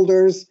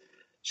shoulders.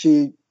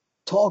 She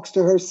talks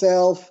to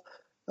herself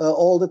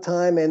all the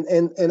time,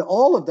 and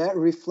all of that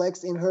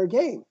reflects in her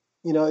game.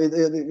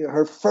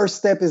 Her first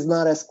step is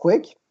not as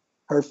quick.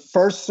 Her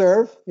first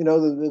serve,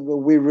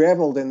 we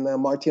reveled in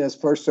Martina's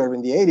first serve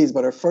in the 80s,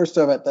 but her first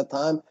serve at that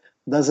time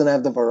doesn't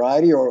have the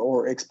variety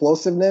or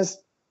explosiveness.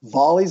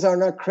 Volleys are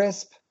not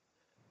crisp,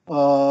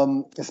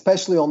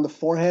 especially on the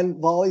forehand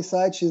volley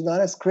side. She's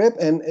not as crisp,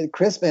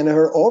 and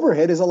her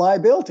overhead is a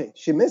liability.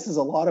 She misses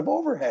a lot of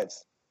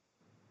overheads.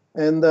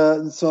 And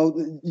so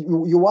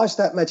you watch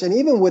that match, and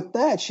even with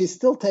that, she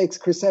still takes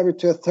Chris Evert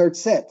to a third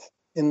set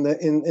in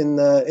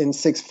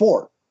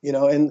 6-4.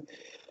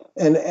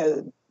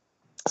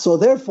 So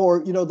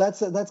therefore,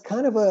 that's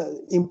kind of a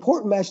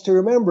important match to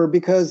remember,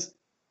 because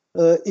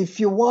if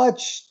you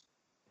watch,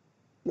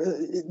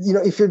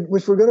 if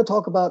we're going to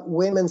talk about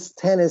women's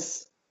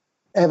tennis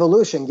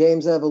evolution,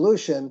 games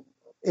evolution,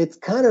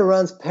 it kind of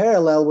runs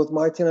parallel with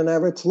Martina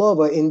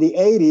Navratilova in the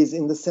 80s,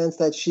 in the sense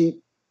that she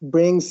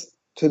brings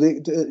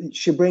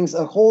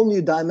a whole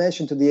new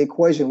dimension to the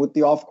equation with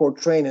the off-court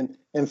training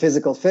and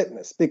physical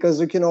fitness, because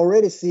you can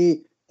already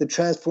see the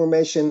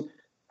transformation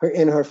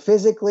in her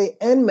physically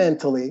and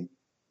mentally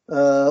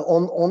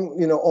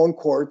on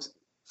court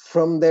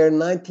from their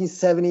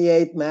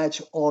 1978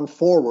 match on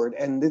forward.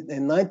 And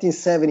in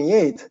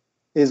 1978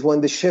 is when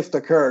the shift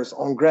occurs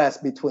on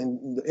grass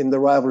in the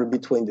rivalry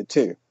between the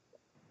two.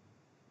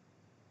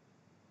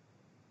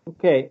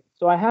 Okay,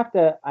 so I have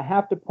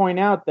to point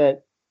out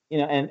that,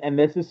 and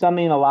this is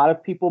something a lot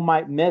of people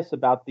might miss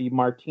about the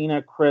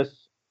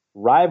Martina-Chris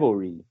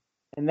rivalry,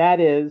 and that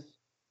is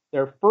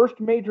their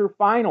first major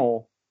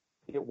final.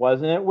 It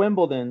wasn't at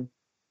Wimbledon.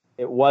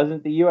 It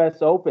wasn't the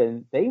U.S.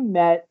 Open. They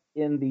met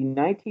in the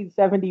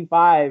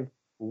 1975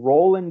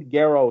 Roland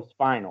Garros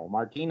final.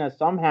 Martina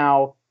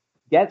somehow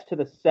gets to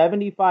the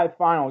 75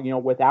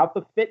 final, without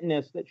the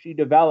fitness that she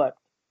developed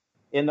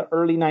in the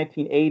early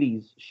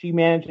 1980s. She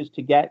manages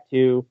to get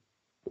to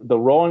the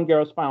Roland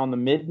Garros final in the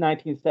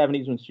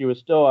mid-1970s, when she was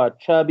still a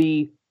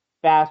chubby,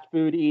 fast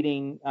food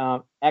eating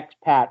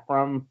expat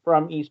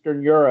from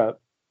Eastern Europe.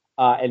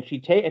 And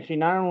she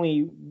not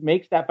only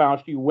makes that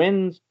final, she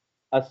wins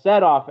a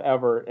set off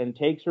Evert and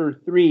takes her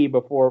 3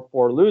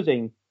 before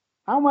losing.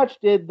 How much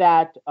did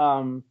that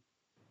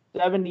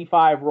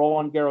 75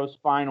 Roland Garros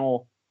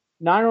final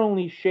not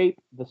only shape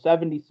the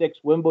 76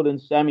 Wimbledon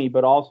semi,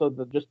 but also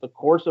just the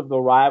course of the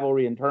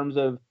rivalry in terms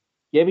of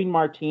giving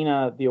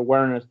Martina the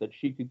awareness that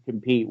she could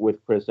compete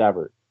with Chris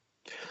Evert?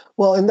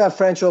 Well, in that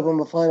French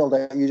Open final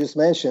that you just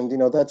mentioned,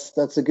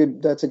 that's a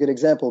good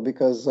example,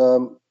 because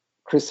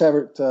Chris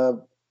Evert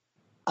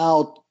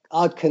out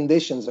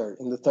conditions her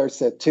in the third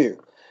set too.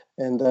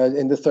 And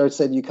in the third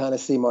set, you kind of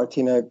see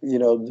Martina,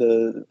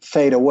 the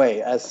fade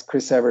away as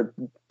Chris Evert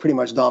pretty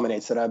much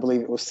dominates it. I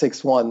believe it was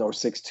 6-1 or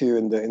 6-2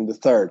 in the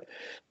third.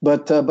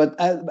 But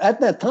at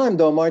that time,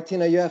 though,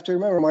 Martina, you have to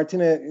remember,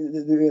 Martina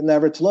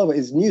Navratilova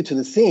is new to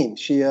the scene.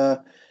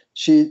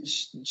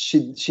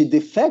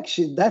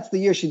 That's the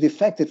year she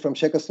defected from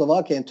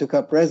Czechoslovakia and took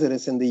up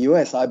residence in the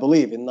U.S., I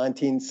believe, in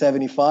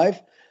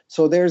 1975.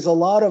 So there's a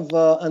lot of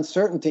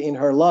uncertainty in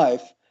her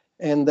life.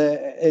 And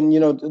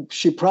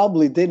she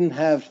probably didn't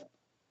have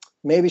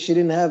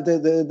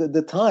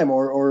the time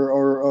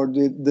or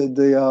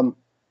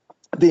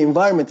the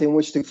environment in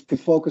which to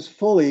focus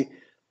fully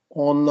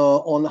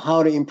on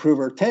how to improve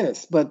her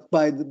tennis. But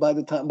by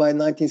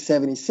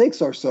 1976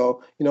 or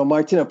so,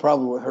 Martina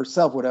probably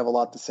herself would have a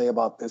lot to say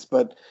about this.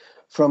 But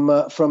from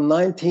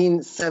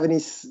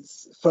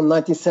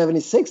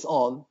 1976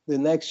 on, the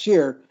next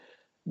year,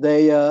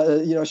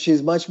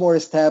 she's much more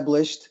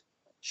established.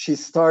 She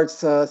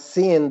starts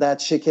seeing that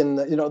she can,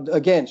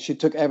 again, she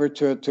took Evert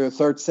to a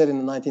third set in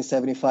the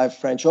 1975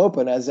 French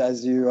Open,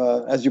 as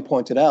you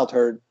pointed out,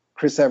 her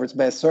Chris Evert's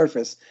best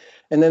surface.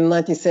 And then in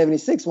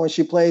 1976, when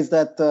she plays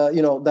that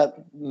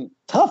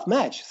tough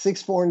match,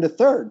 6-4 in the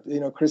third,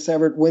 Chris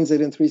Evert wins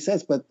it in 3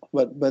 sets, but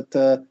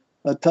a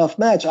tough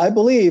match. I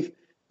believe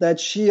that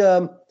she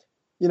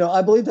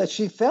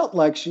felt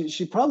like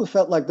she probably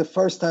felt like the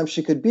first time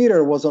she could beat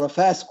her was on a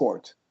fast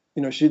court.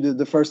 She did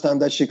the first time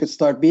that she could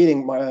start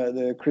beating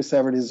the Chris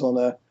Evert is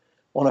on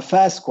a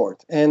fast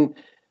court, and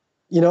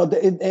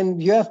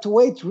and you have to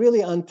wait really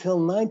until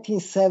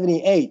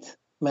 1978,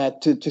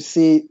 Matt, to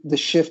see the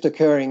shift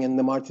occurring in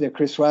the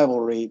Martina-Chris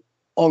rivalry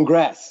on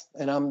grass.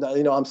 And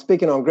I'm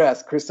speaking on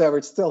grass. Chris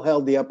Evert still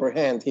held the upper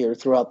hand here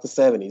throughout the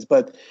 70s,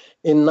 but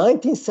in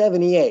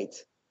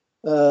 1978,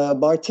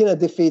 Martina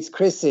defeats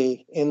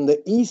Chrissy in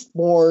the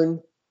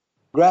Eastbourne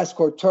grass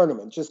court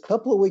tournament, just a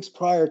couple of weeks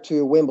prior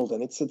to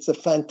Wimbledon. It's a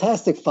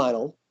fantastic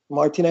final.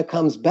 Martina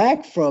comes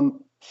back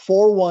from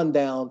 4-1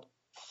 down,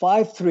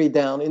 5-3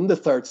 down in the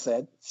third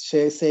set,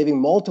 saving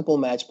multiple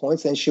match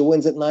points, and she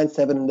wins at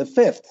 9-7 in the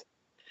fifth.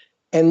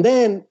 And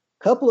then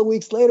a couple of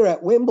weeks later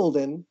at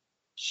Wimbledon,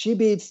 she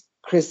beats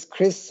Chris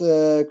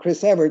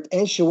Evert,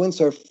 and she wins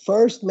her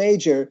first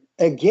major,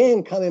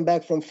 again coming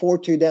back from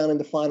 4-2 down in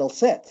the final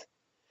set.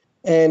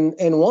 And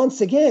once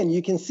again,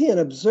 you can see an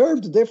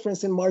observed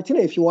difference in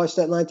Martina if you watch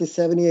that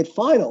 1978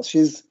 final.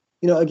 She's,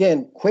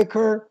 again,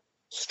 quicker,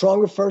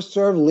 stronger first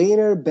serve,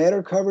 leaner,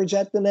 better coverage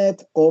at the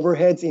net,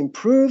 overheads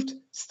improved,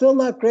 still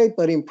not great,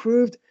 but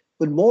improved.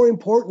 But more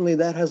importantly,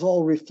 that has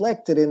all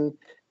reflected in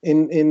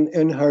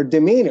her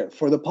demeanor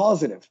for the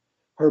positive.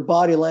 Her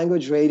body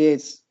language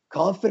radiates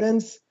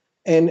confidence,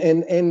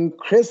 and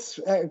Chris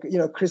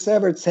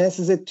Evert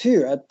senses it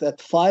too. At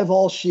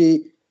 5-all,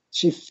 she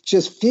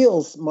just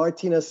feels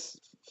Martina's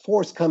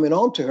force coming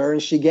onto her,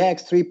 and she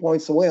gags 3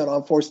 points away on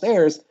unforced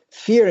errors,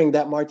 fearing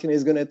that Martina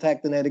is going to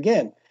attack the net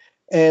again.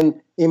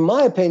 And in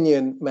my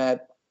opinion,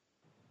 Matt,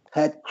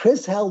 had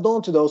Chris held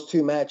on to those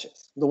 2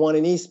 matches, the one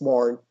in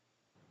Eastbourne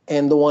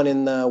and the one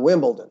in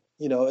Wimbledon,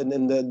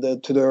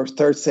 and to their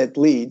third set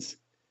leads,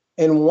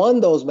 and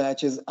won those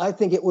matches, I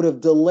think it would have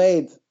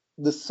delayed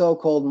the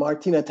so-called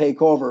Martina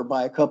takeover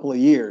by a couple of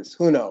years.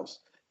 Who knows?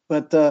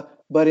 But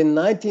in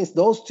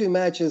those 2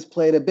 matches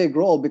played a big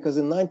role, because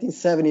in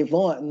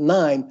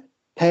 1979,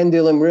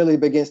 pendulum really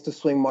begins to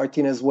swing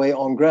Martina's way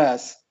on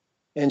grass,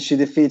 and she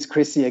defeats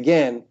Chrissy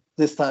again,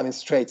 this time in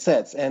straight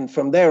sets. And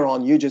from there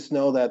on, you just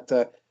know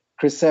that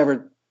Chris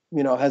Evert,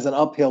 has an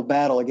uphill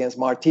battle against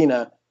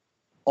Martina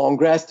on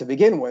grass to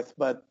begin with,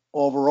 but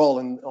overall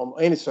on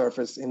any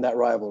surface in that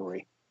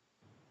rivalry.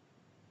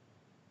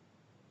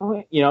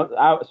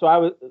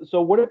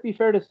 So would it be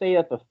fair to say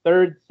that the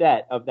third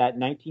set of that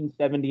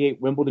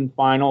 1978 Wimbledon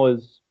final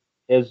is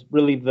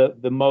really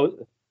the most,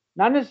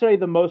 not necessarily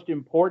the most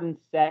important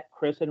set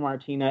Chris and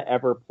Martina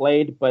ever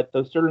played, but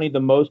certainly the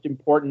most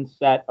important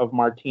set of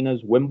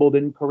Martina's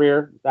Wimbledon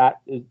career?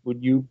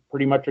 Would you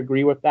pretty much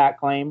agree with that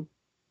claim?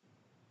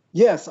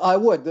 Yes, I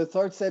would. The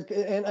third set,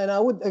 and I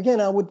would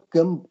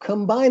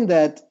combine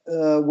that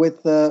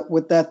with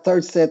that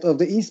third set of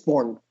the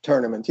Eastbourne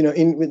tournament.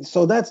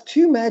 So that's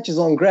 2 matches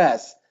on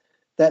grass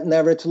that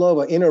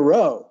Navratilova in a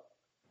row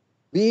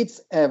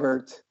beats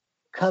Evert,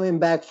 coming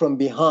back from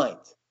behind.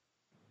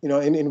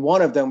 In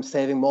one of them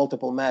saving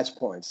multiple match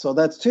points. So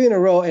that's 2 in a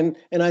row, and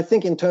I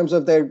think in terms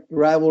of their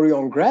rivalry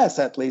on grass,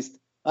 at least,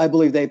 I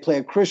believe they play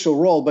a crucial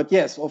role. But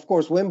yes, of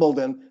course,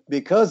 Wimbledon,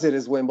 because it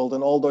is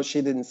Wimbledon, although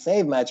she didn't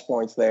save match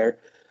points there,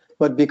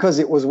 but because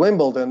it was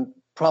Wimbledon,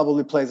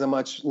 probably plays a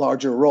much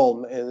larger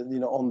role,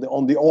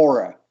 on the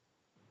aura.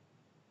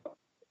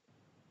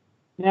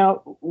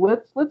 Now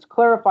let's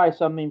clarify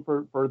something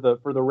for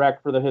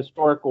the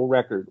historical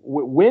record.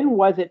 When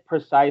was it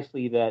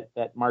precisely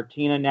that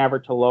Martina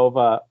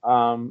Navratilova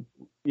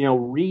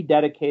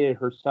rededicated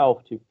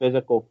herself to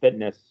physical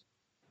fitness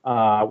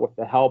with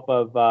the help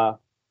of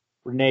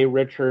Renee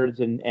Richards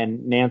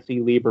and Nancy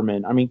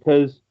Lieberman? I mean,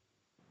 because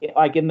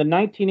like in the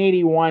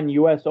 1981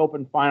 U.S.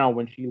 Open final,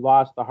 when she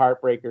lost the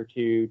heartbreaker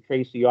to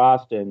Tracy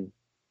Austin,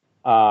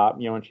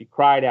 and she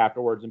cried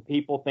afterwards, and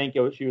people think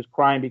she was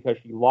crying because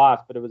she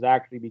lost, but it was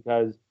actually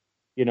because,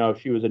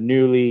 she was a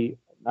newly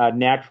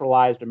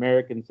naturalized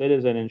American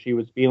citizen, and she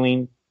was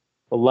feeling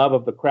the love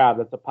of the crowd.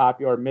 That's a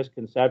popular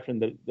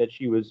misconception that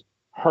she was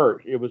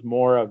hurt. It was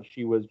more of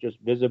she was just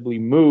visibly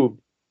moved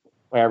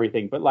by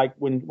everything. But like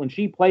when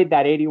she played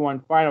that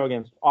 81 final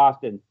against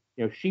Austin,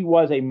 she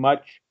was a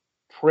much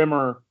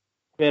trimmer,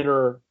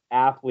 fitter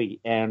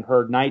athlete, and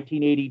her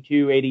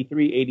 1982,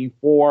 83,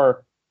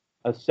 84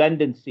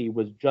 ascendancy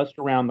was just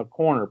around the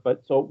corner.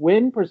 But so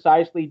when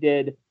precisely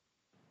did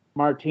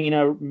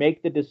Martina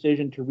make the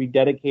decision to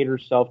rededicate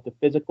herself to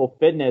physical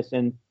fitness?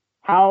 And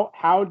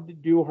how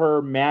do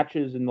her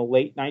matches in the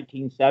late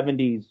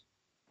 1970s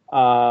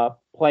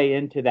play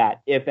into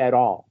that, if at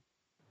all?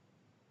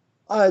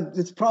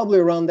 It's probably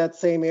around that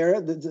same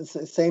era, the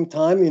same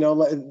time.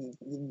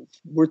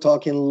 We're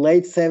talking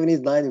late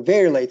 70s,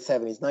 very late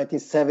 70s,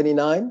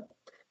 1979,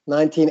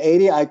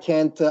 1980. I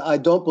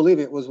don't believe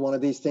it was one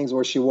of these things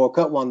where she woke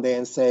up one day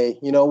and say,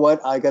 you know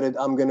what, I'm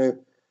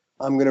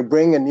gonna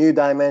bring a new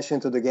dimension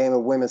to the game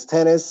of women's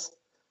tennis,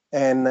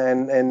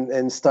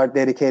 and start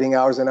dedicating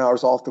hours and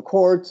hours off the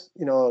court,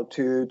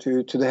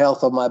 to the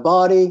health of my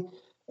body,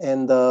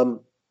 and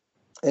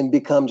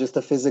become just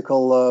a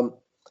physical.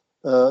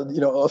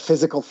 A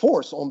physical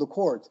force on the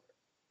court.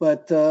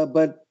 But I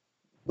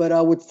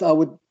would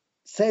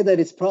say that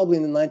it's probably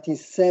in the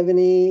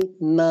 1979,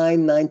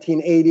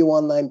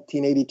 1981,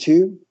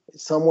 1982,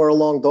 somewhere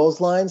along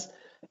those lines.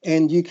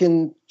 And you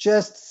can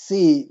just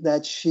see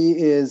that she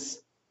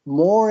is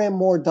more and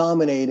more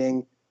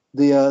dominating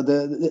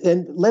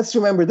and let's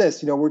remember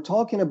this, we're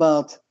talking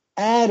about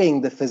adding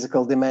the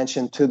physical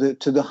dimension to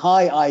the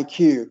high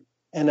IQ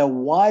and a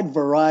wide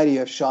variety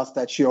of shots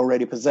that she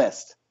already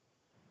possessed.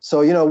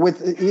 So,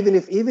 even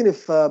if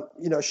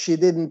she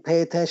didn't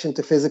pay attention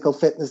to physical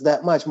fitness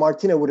that much,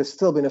 Martina would have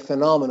still been a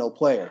phenomenal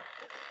player.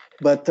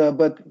 But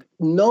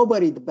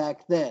nobody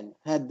back then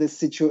had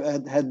this had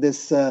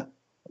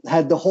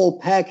the whole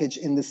package,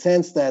 in the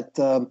sense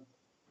that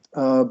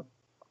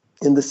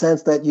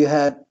you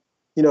had,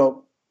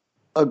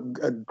 a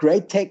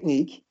great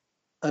technique,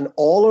 an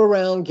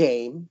all-around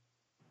game,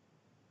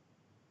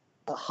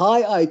 a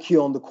high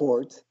IQ on the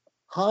court,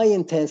 high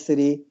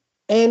intensity,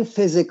 and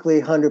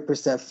physically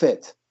 100%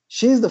 fit.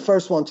 She's the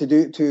first one to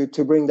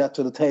bring that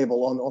to the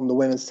table on the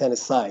women's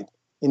tennis side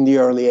in the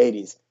early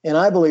 80s. And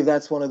I believe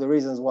that's one of the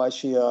reasons why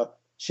she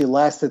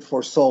lasted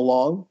for so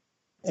long,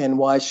 and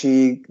why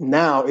she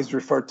now is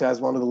referred to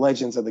as one of the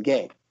legends of the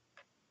game.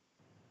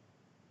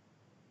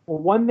 Well,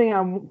 one thing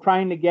I'm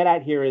trying to get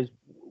at here is,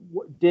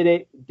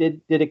 did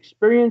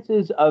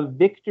experiences of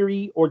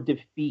victory or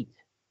defeat,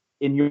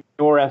 in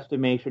your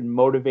estimation,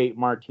 motivate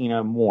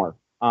Martina more?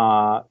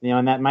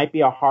 And that might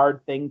be a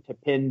hard thing to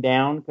pin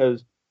down,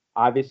 because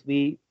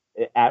obviously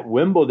at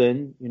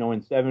Wimbledon,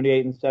 in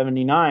 78 and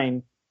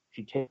 79,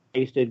 she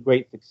tasted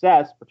great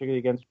success, particularly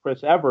against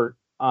Chris Evert.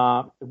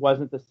 It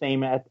wasn't the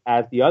same as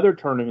the other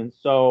tournaments.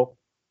 So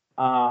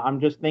I'm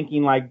just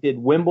thinking, did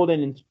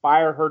Wimbledon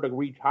inspire her to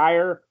reach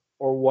higher,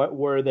 or what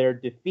were their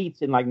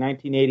defeats in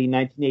 1980,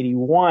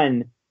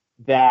 1981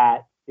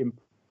 that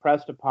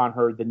impressed upon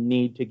her the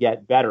need to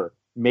get better?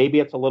 Maybe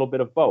it's a little bit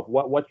of both.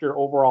 What's your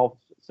overall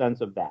sense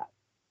of that?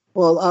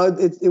 Well,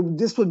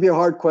 this would be a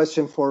hard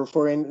question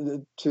for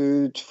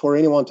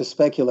anyone to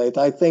speculate.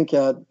 I think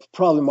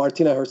probably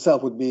Martina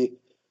herself would be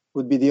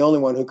the only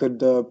one who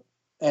could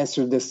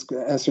answer this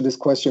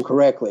question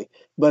correctly.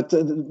 But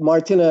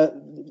Martina,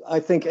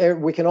 I think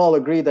we can all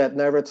agree that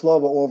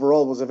Navratilova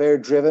overall was a very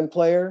driven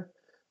player,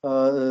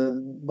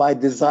 by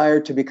desire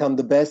to become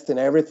the best in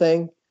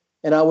everything.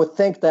 And I would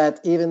think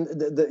that even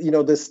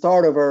the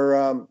start of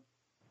her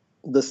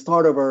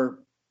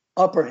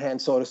upper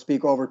hand, so to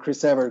speak, over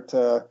Chris Evert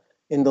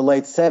in the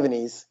late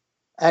 70s,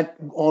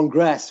 on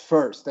grass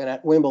first and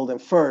at Wimbledon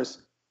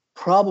first,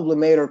 probably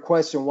made her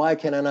question, why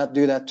can I not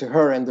do that to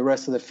her and the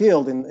rest of the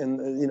field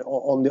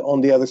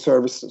on the other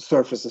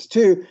surfaces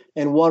too,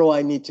 and what do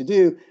I need to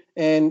do?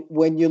 And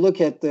when you look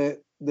at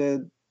the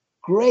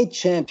great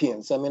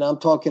champions, I'm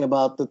talking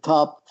about the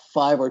top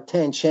 5 or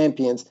 10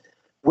 champions,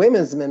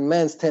 women's and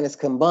men's tennis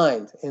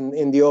combined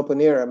in the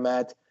open era,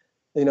 Matt.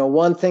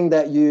 One thing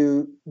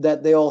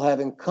that they all have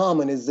in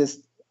common is this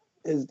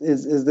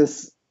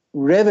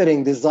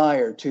riveting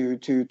desire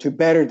to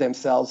better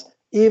themselves,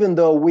 even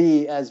though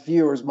we as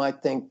viewers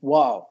might think,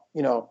 wow,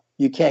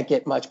 you can't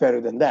get much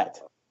better than that.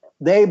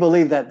 They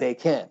believe that they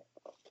can.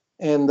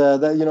 And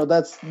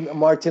that's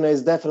Martina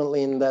is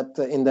definitely in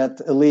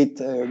that elite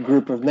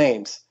group of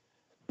names.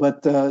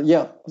 But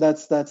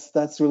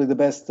that's really the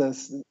best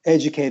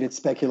educated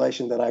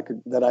speculation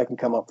that I can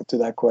come up with to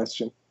that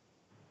question.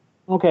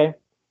 Okay.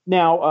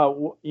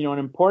 Now, an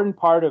important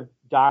part of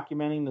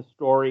documenting the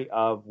story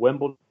of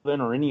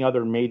Wimbledon or any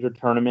other major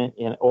tournament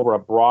over a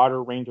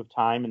broader range of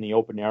time in the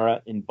open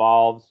era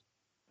involves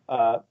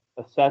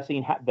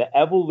assessing the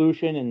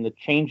evolution and the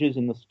changes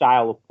in the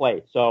style of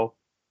play. So,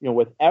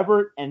 with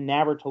Evert and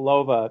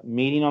Navratilova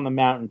meeting on the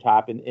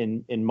mountaintop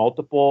in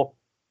multiple,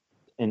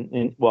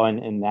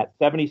 in that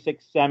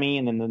 76 semi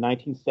and then the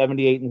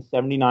 1978 and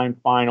 79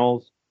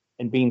 finals,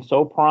 and being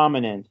so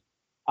prominent,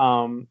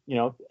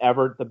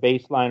 Evert, the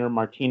baseliner,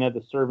 Martina,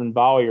 the serve and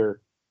volleyer,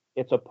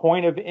 it's a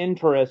point of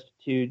interest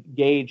to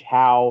gauge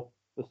how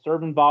the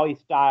serve and volley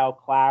style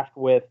clashed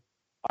with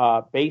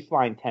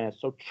baseline tennis.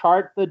 So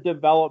chart the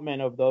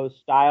development of those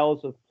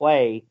styles of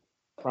play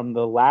from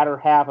the latter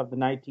half of the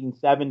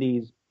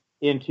 1970s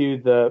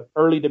into the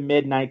early to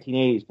mid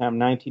 1980s, kind of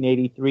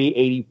 1983,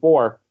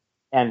 84,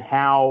 and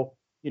how,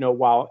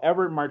 while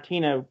Evert and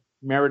Martina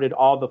merited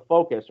all the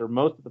focus or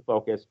most of the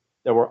focus,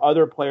 there were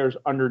other players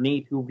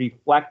underneath who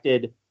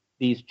reflected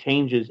these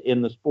changes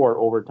in the sport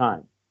over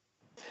time.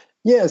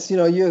 Yes, in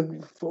the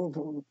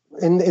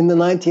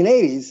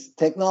 1980s,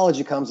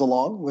 technology comes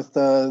along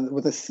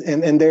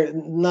and there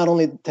not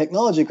only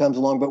technology comes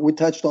along, but we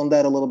touched on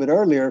that a little bit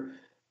earlier.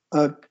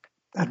 Uh,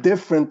 a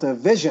different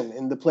vision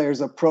in the player's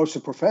approach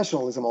to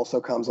professionalism also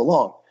comes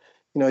along.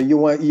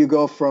 You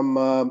go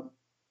from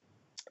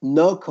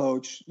no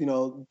coach,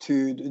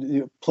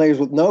 to players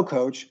with no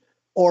coach,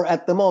 or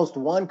at the most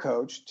one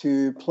coach,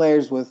 to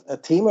players with a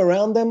team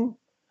around them.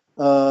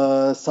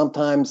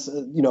 Sometimes,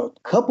 a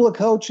couple of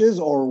coaches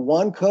or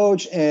one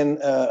coach and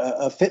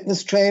a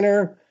fitness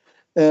trainer.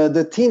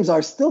 The teams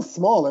are still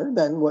smaller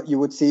than what you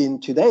would see in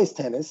today's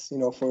tennis,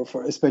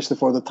 for especially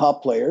for the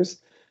top players.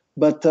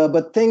 But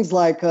things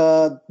like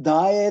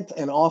diet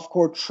and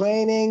off-court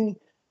training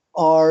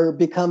are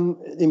become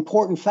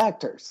important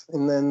factors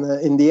in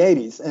the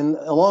 80s. And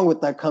along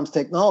with that comes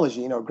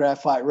technology,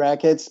 graphite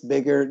rackets,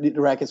 bigger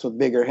rackets with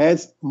bigger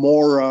heads,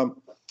 more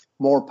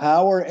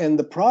power. And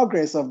the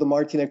progress of the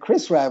Martina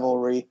Chris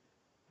rivalry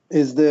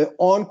is the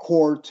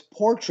on-court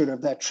portrait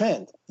of that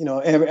trend.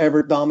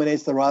 Evert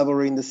dominates the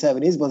rivalry in the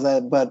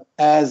 70s, but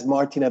as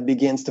Martina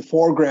begins to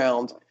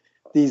foreground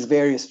these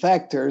various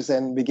factors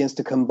and begins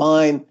to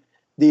combine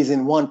these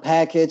in one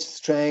package,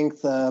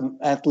 strength,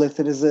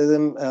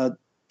 athleticism,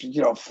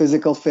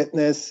 physical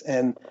fitness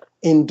and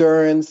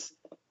endurance,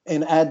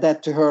 and add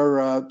that to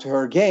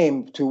her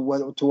game, to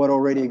what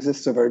already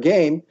exists of her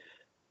game.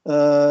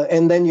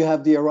 And then you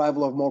have the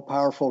arrival of more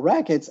powerful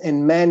rackets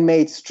and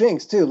man-made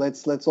strings too.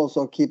 Let's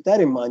also keep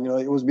that in mind.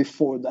 It was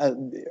before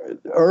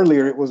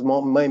earlier it was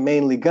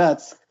mainly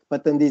guts,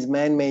 but then these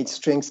man-made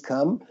strings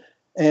come,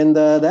 and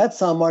that's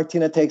how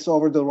Martina takes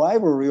over the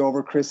rivalry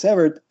over Chris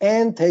Evert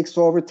and takes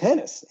over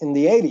tennis in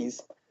the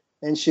 80s.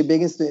 And she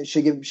begins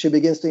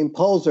to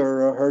impose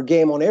her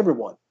game on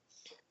everyone.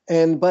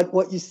 But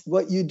what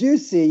you do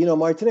see,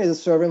 Martina is a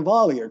serve and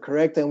volleyer,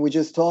 correct? And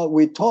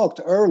we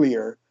talked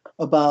earlier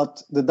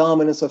about the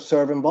dominance of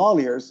serve and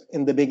volleyers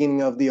in the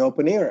beginning of the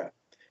Open era.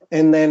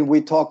 And then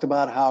we talked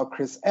about how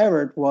Chris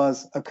Evert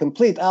was a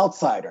complete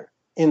outsider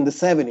in the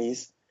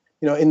 70s,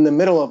 in the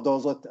middle of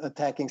those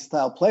attacking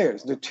style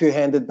players. The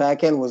two-handed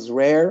backhand was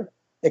rare,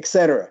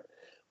 etc.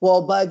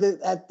 Well,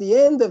 at the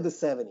end of the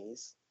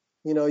 70s,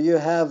 you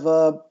have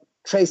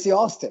Tracy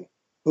Austin,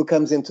 who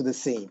comes into the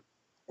scene.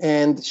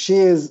 And she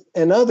is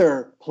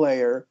another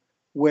player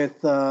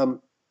with a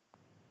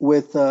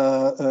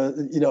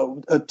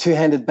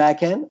two-handed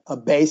backhand, a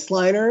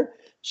baseliner.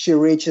 She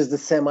reaches the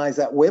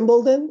semis at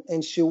Wimbledon,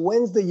 and she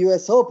wins the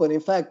U.S. Open. In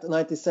fact, in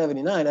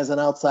 1979, as an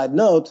outside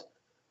note,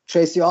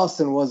 Tracy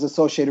Austin was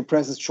Associated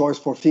Press's choice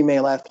for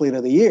Female Athlete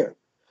of the Year.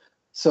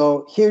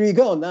 So here you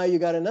go. Now you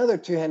got another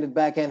two-handed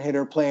backhand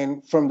hitter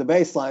playing from the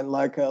baseline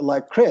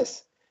like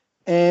Chris.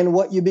 And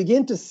what you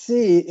begin to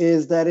see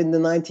is that in the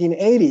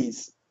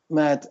 1980s,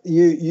 Matt,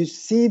 you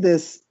see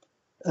this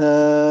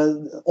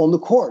on the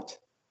court.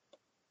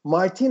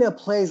 Martina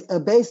plays a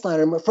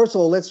baseliner. First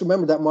of all, let's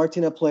remember that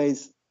Martina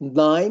plays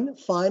 9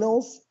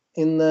 finals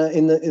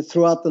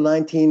throughout the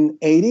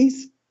 1980s,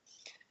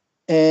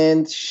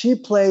 and she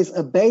plays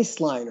a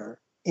baseliner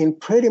in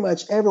pretty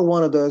much every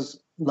one of those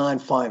 9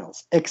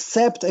 finals,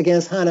 except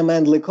against Hana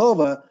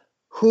Mandlikova,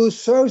 who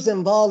serves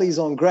and volleys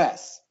on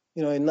grass.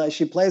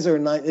 She plays her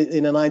in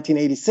a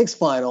 1986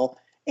 final.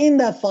 In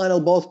that final,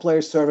 both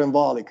players serve and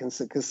volley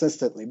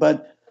consistently.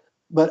 But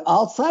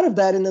outside of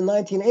that, in the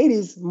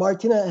 1980s,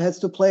 Martina has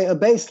to play a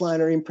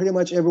baseliner in pretty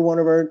much every one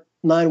of her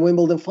 9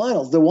 Wimbledon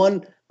finals. The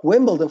one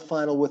Wimbledon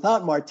final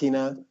without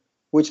Martina,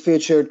 which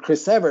featured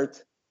Chris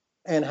Evert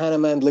and Hana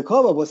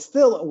Mandlikova, was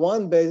still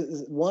one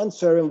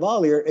serve and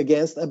volleyer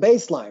against a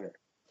baseliner.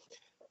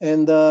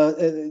 And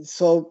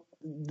so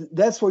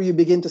that's where you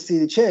begin to see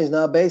the change.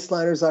 Now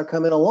baseliners are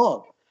coming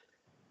along.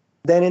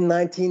 Then in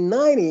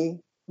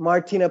 1990,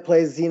 Martina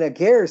plays Zina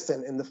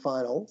Garrison in the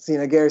final.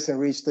 Zina Garrison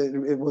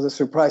it was a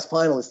surprise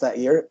finalist that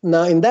year.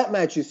 Now, in that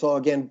match, you saw,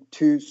 again,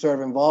 2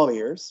 serve and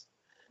volleyers.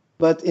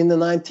 But in the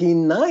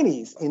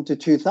 1990s into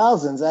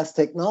 2000s, as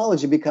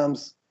technology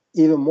becomes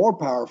even more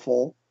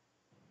powerful,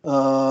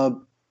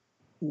 then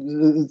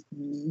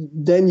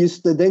you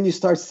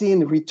start seeing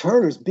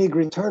big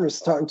returners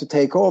starting to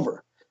take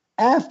over.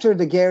 After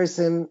the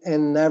Garrison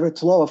and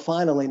Navratilova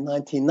final in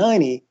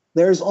 1990,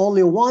 there's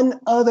only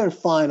one other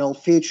final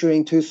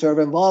featuring 2 serve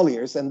and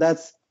volleyers, and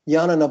that's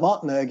Yana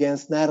Novotna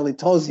against Natalie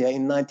Tozia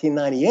in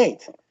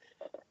 1998.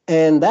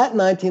 And that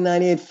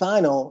 1998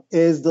 final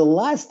is the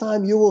last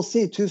time you will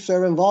see 2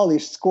 serve and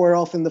volleys square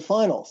off in the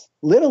finals.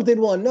 Little did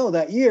one know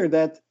that year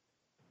that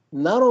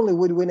not only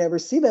would we never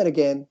see that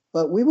again,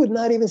 but we would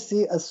not even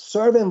see a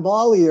serve and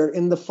volleyer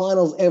in the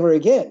finals ever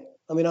again.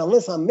 I mean,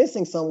 unless I'm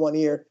missing someone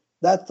here,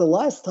 that's the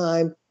last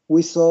time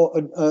we saw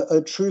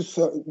 2 true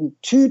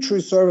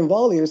serve and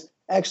volleyers,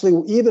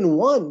 actually even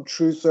 1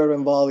 true serve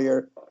and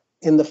volleyer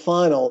in the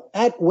final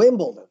at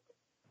Wimbledon.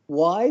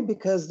 Why?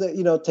 Because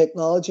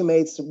technology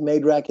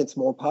made rackets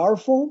more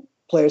powerful.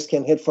 Players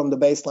can hit from the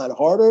baseline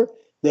harder.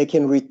 They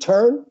can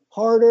return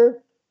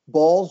harder.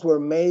 Balls were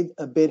made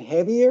a bit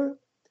heavier.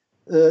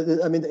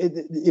 I mean,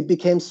 it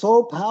became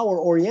so power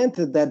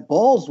oriented that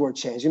balls were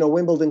changed.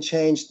 Wimbledon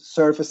changed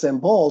surface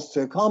and balls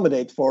to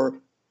accommodate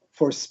for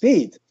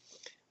speed.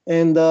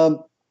 And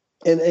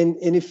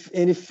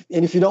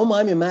if you don't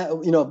mind me,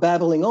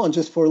 babbling on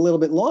just for a little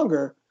bit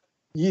longer,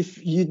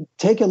 you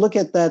take a look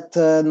at that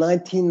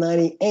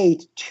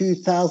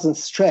 1998-2000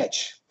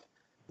 stretch.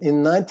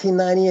 In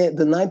 1998,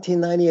 the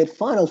 1998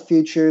 final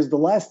features the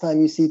last time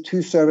you see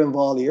two serve and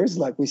volleyers,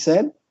 like we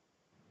said,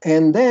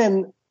 and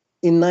then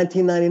in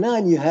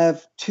 1999 you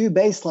have two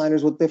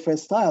baseliners with different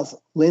styles: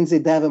 Lindsay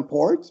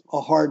Davenport,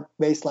 a hard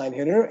baseline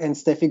hitter, and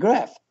Steffi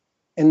Graf.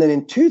 And then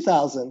in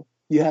 2000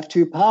 you have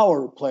two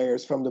power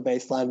players from the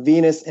baseline,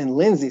 Venus and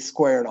Lindsay,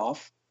 squared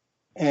off.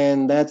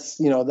 And that's,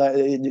 that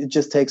it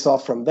just takes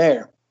off from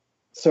there.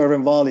 Serve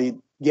and volley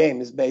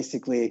game is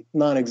basically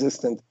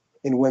non-existent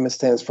in women's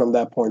tennis from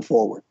that point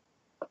forward.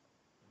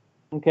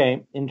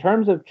 Okay. In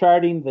terms of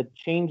charting the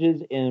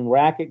changes in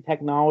racket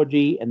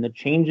technology and the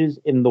changes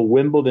in the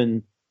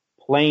Wimbledon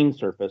playing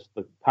surface,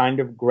 the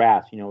kind of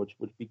grass,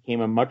 which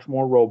became a much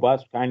more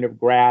robust kind of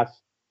grass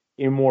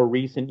in more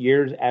recent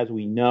years, as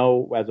we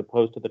know, as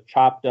opposed to the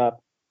chopped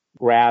up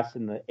grass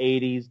in the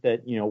 80s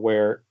that,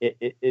 where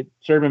it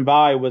serve and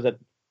volley was a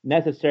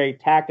necessary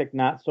tactic,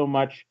 not so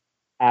much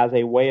as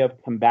a way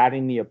of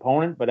combating the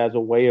opponent, but as a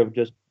way of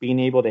just being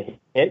able to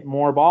hit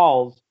more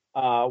balls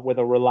with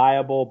a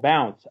reliable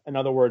bounce. In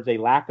other words, a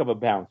lack of a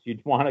bounce.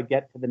 You'd want to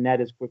get to the net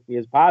as quickly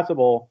as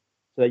possible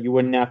so that you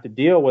wouldn't have to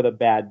deal with a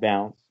bad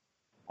bounce.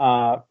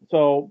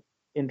 So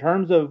in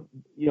terms of,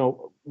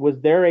 was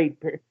there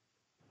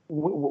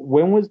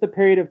when was the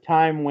period of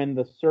time when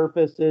the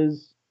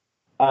surfaces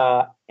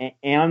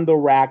and the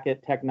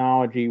racket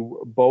technology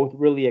both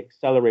really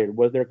accelerated?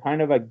 Was there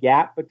kind of a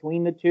gap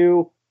between the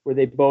two? Were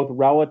they both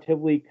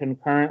relatively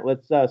concurrent?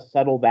 Let's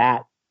settle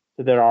that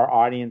so that our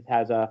audience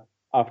has a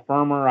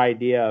firmer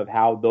idea of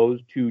how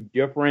those two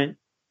different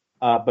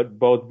but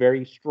both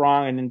very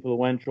strong and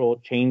influential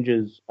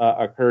changes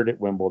occurred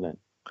at Wimbledon.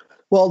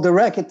 Well, the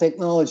racket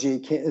technology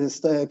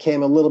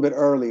came a little bit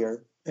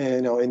earlier.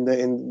 The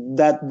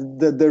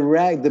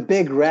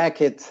big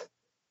racket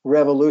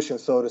revolution,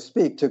 so to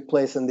speak, took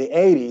place in the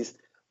 80s.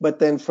 But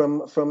then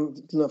from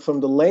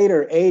the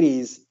later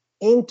 80s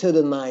into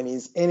the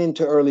 90s and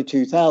into early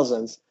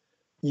 2000s,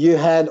 you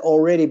had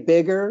already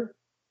bigger,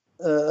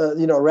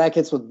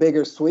 rackets with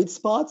bigger sweet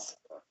spots,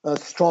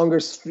 stronger,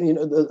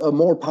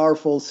 more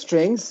powerful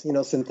strings,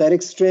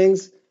 synthetic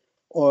strings,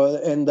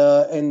 not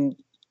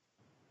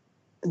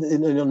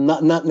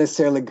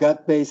necessarily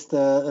gut-based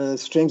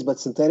strings, but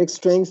synthetic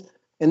strings.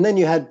 And then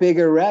you had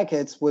bigger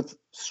rackets with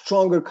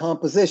stronger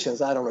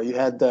compositions. I don't know. You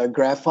had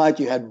graphite,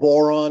 you had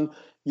boron,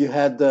 you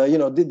had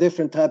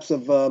different types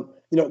of the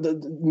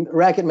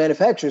racket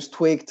manufacturers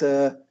tweaked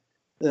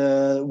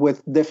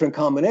with different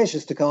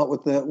combinations to come up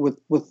with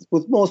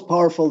most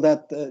powerful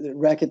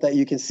racket that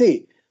you can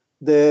see.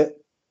 The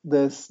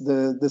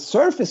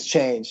surface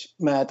change,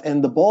 Matt,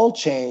 and the ball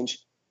change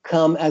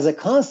come as a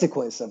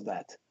consequence of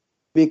that,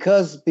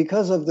 because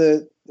of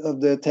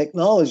the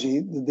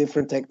technology, the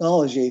different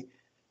technology,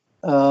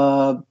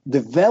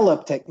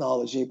 developed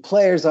technology.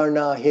 Players are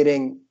now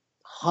hitting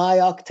high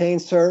octane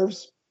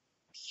serves,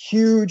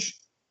 huge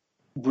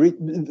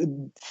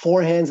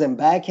forehands and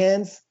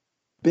backhands,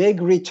 big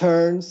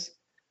returns,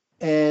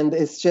 and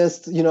it's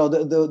just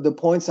the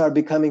points are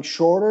becoming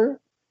shorter,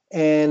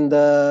 and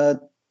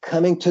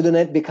coming to the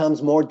net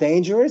becomes more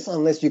dangerous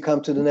unless you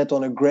come to the net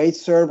on a great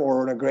serve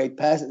or on a great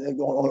pass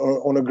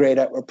or on a great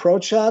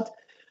approach shot.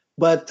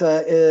 But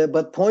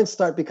points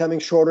start becoming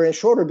shorter and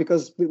shorter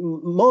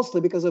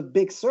mostly because of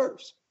big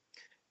serves.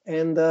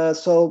 And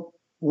so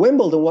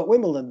what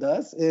Wimbledon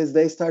does is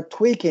they start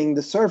tweaking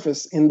the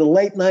surface in the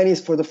late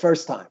 90s for the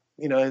first time.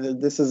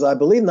 This is, I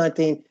believe,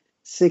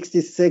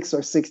 1966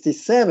 or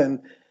 67.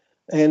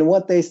 And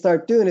what they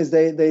start doing is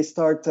they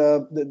start,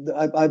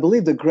 I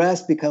believe the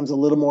grass becomes a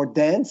little more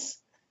dense.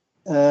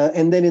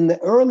 And then in the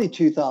early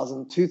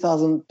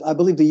 2000, I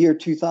believe the year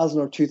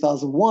 2000 or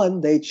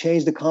 2001, they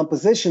changed the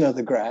composition of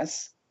the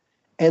grass,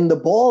 and the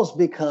balls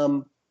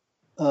become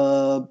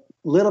a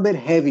little bit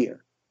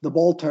heavier. The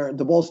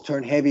balls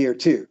turn heavier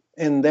too,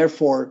 and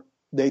therefore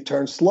they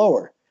turn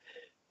slower.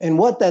 And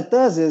what that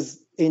does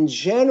is, in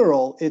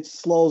general, it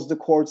slows the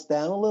courts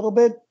down a little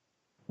bit.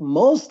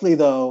 Mostly,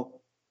 though,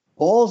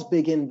 balls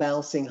begin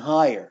bouncing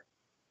higher.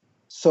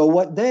 So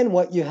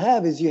what you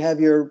have is you have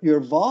your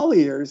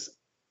volleyers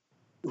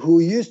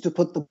who used to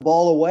put the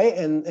ball away,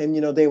 and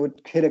they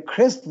would hit a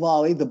crisp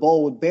volley, the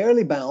ball would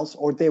barely bounce,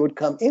 or they would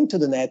come into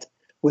the net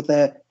with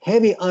a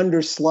heavy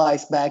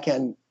underslice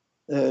backhand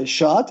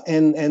shot,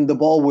 and the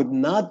ball would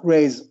not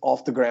raise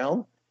off the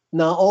ground.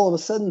 Now all of a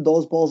sudden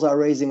those balls are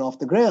raising off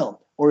the ground.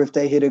 Or if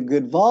they hit a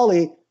good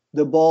volley,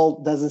 the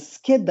ball doesn't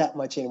skid that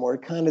much anymore.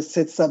 It kind of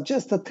sits up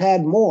just a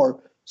tad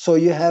more. So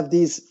you have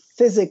these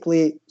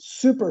physically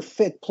super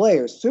fit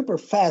players, super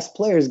fast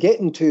players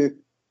getting to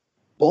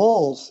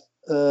balls,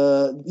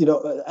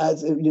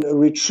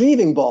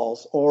 retrieving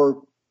balls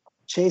or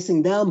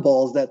chasing down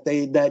balls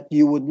that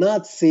you would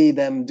not see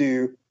them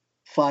do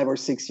 5 or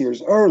 6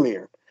 years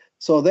earlier.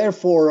 So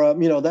therefore,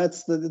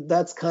 that's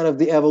kind of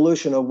the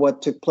evolution of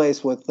what took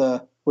place with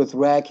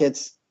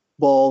rackets,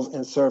 balls,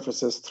 and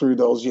surfaces through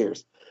those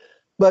years.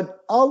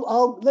 But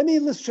let me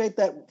illustrate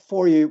that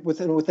for you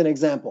with an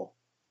example.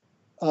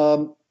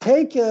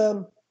 Take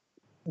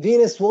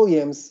Venus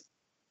Williams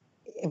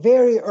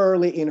very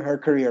early in her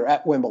career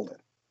at Wimbledon.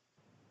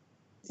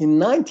 In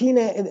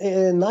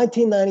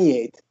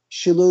 1998,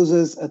 she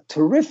loses a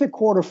terrific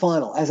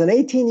quarterfinal. As an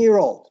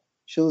 18-year-old,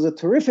 she loses a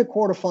terrific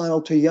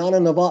quarterfinal to Yana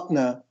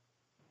Novotná,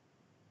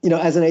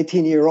 as an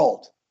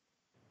 18-year-old.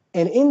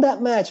 And in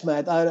that match,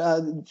 Matt,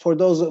 for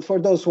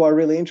those who are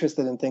really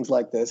interested in things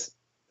like this,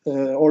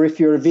 or if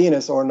you're a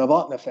Venus or a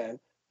Novotná fan,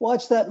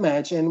 watch that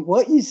match. And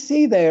what you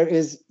see there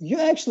is you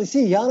actually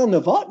see Yana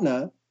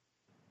Novotná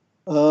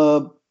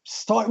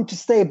starting to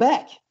stay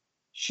back.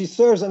 She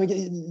serves and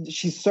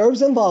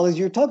volleys.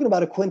 You're talking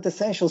about a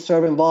quintessential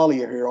serve and volley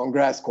here on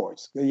grass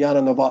courts,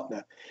 Yana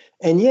Novotná.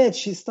 And yet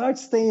she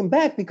starts staying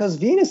back because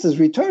Venus's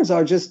returns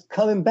are just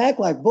coming back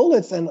like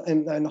bullets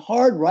and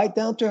hard right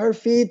down to her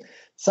feet.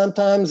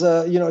 Sometimes,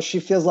 she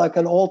feels like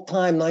an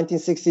old-time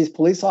 1960s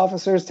police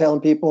officers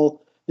telling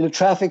people,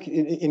 traffic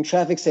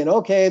saying,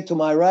 okay, to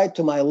my right,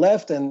 to my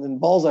left, and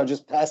balls are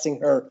just passing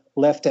her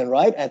left and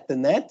right at the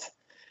net.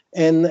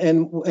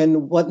 And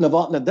what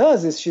Novotná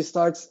does is she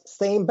starts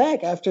staying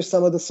back after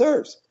some of the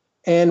serves.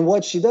 And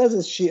what she does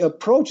is she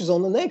approaches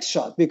on the next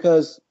shot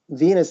because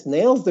Venus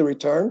nails the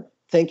return,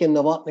 thinking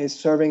Novotná is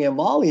serving and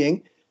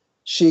volleying.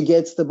 She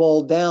gets the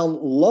ball down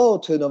low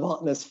to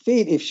Novotná's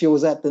feet if she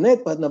was at the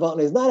net, but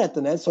Novotná is not at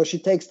the net. So she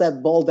takes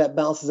that ball that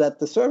bounces at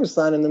the service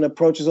line and then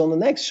approaches on the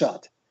next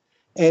shot.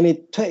 And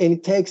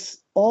it takes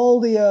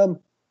all the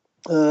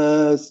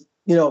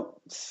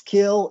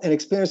skill and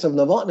experience of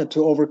Novotná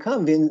to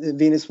overcome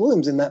Venus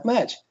Williams in that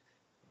match.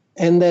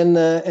 And then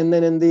in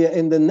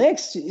the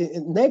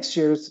next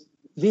years,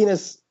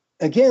 Venus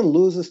again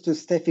loses to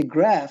Steffi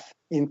Graf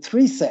in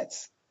 3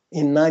 sets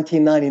in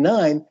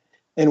 1999.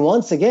 And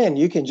once again,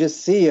 you can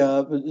just see,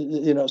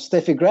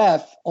 Steffi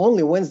Graf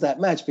only wins that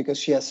match because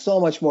she has so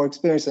much more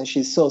experience and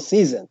she's so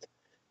seasoned.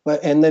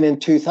 And then in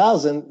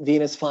 2000,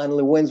 Venus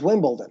finally wins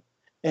Wimbledon.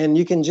 And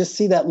you can just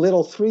see that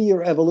little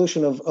 3-year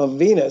evolution of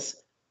Venus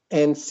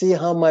and see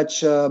how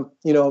much,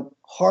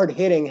 hard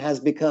hitting has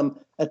become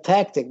a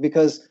tactic.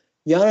 Because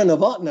Yana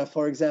Novotná,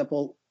 for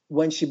example,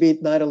 when she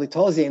beat Natalie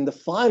Tauzier in the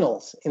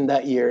finals in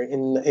that year,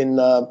 in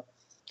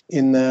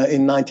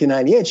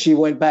 1998, she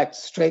went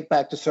straight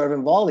back to serve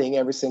and volleying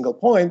every single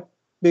point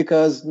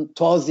because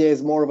Tauzier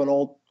is more of an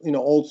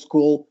old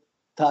school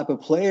type of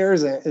player,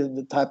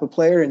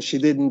 and she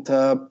didn't.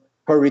 Her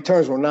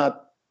returns were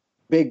not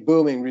big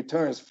booming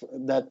returns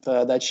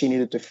that she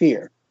needed to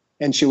fear,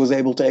 and she was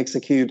able to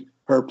execute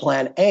her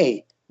plan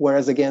A.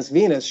 Whereas against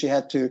Venus, she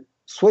had to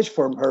switch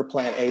from her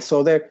plan A.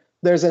 So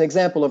there's an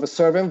example of a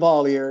serve and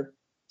volleyer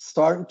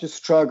starting to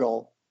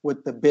struggle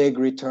with the big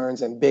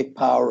returns and big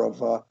power of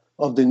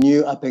the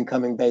new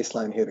up-and-coming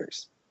baseline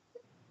hitters.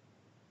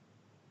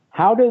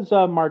 How does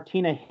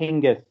Martina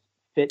Hingis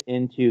fit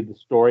into the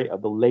story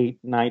of the late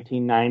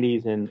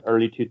 1990s and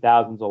early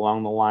 2000s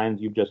along the lines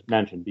you've just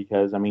mentioned?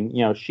 Because,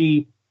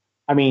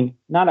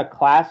 not a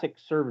classic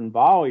serve and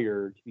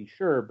volleyer, to be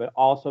sure, but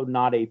also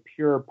not a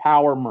pure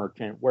power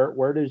merchant.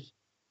 Where does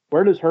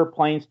her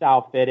playing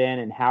style fit in,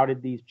 and how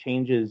did these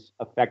changes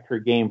affect her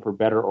game for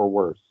better or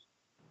worse?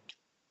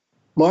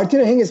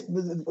 Martina Hingis,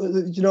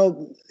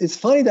 it's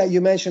funny that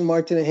you mentioned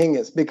Martina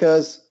Hingis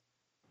because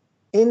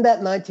in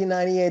that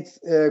 1998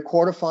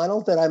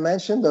 quarterfinal that I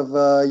mentioned of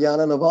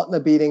Yana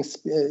Novotná beating,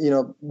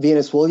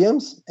 Venus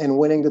Williams and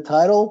winning the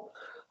title,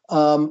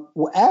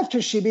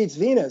 after she beats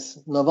Venus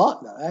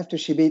Novotná, after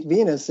she beat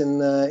Venus in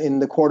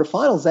the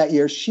quarterfinals that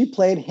year, she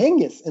played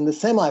Hingis in the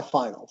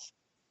semifinals,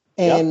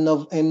 and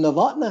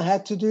Novotná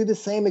had to do the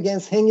same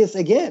against Hingis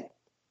again.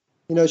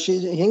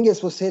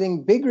 Hingis was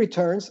hitting big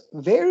returns,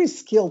 very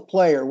skilled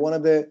player, one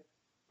of the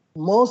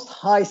most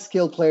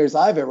high-skilled players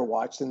I've ever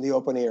watched in the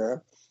Open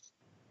era.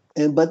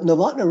 But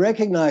Novotná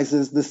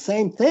recognizes the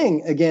same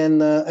thing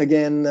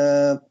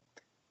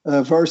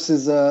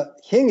versus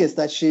Hingis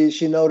that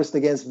she noticed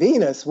against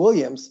Venus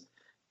Williams,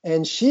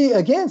 and she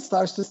again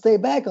starts to stay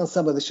back on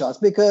some of the shots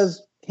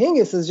because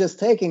Hingis is just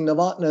taking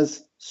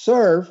Novotná's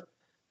serve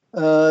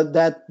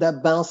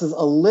that bounces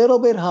a little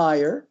bit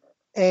higher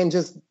and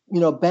just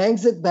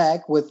bangs it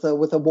back with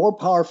a more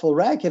powerful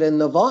racket, and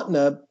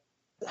Novotná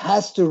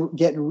has to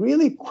get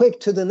really quick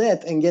to the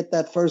net and get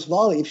that first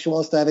volley if she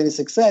wants to have any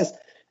success.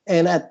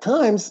 And at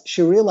times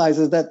she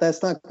realizes that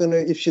that's not going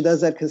to, if she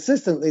does that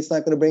consistently, it's not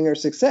going to bring her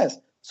success.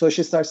 So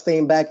she starts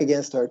staying back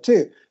against her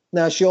too.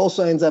 Now she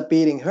also ends up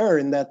beating her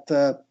in that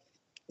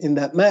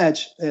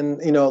match.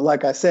 And,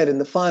 like I said, in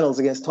the finals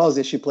against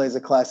Tauzier, she plays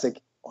a classic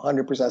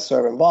 100%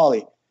 serve and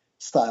volley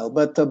style.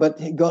 But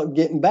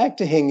getting back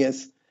to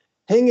Hingis,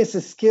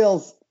 Hingis's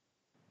skills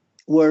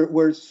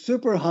were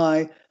super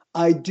high.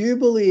 I do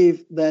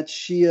believe that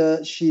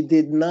she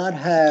did not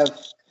have,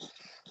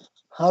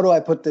 how do I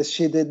put this?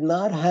 She had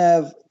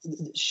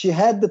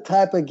the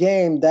type of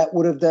game that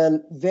would have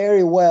done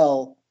very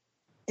well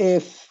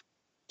if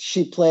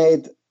she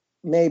played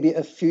maybe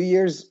a few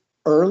years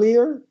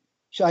earlier,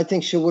 I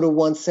think she would have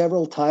won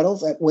several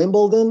titles at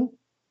Wimbledon,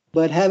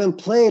 but having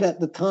played at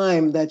the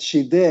time that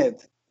she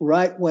did,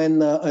 right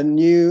when a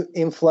new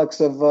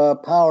influx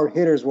of power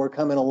hitters were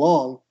coming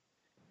along,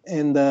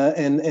 and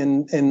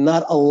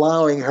not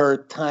allowing her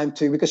time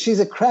to, because she's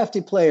a crafty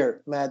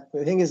player, Matt.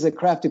 I think is a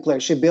crafty player.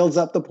 She builds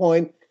up the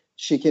point.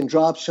 She can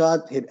drop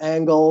shot, hit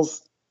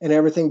angles, and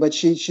everything. But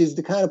she's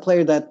the kind of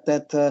player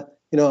that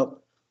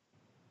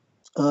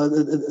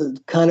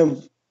kind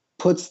of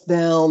puts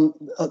down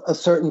a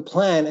certain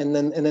plan and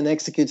then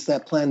executes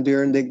that plan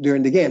during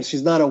the game.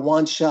 She's not a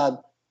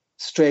one-shot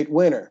straight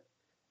winner,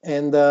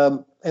 and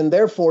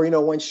therefore,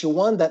 when she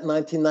won that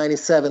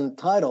 1997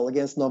 title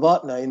against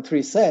Novotná in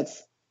 3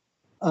 sets,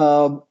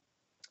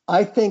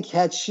 I think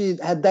had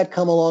that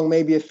come along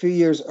maybe a few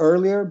years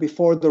earlier,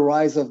 before the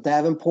rise of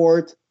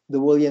Davenport, the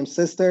Williams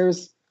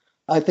sisters,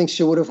 I think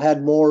she would have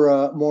had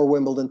more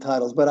Wimbledon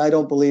titles. But I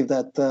don't believe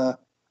that.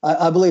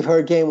 I believe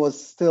her game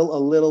was still a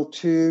little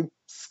too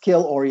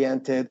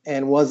skill-oriented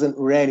and wasn't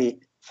ready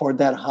for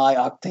that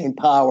high-octane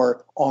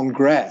power on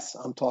grass.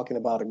 I'm talking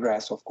about a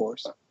grass, of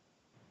course.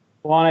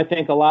 Well, and I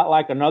think a lot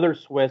like another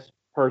Swiss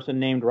person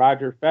named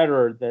Roger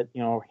Federer, that,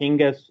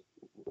 Hingis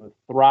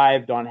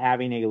thrived on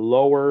having a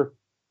lower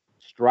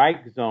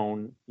strike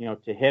zone,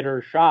 to hit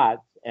her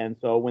shots. And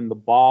so when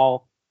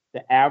the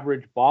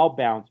average ball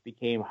bounce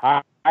became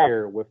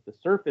higher with the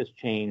surface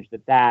change,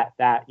 that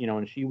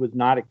and she was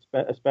not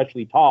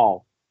especially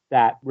tall,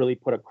 that really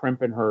put a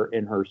crimp in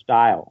her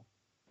style.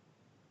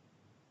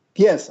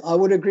 Yes, I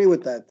would agree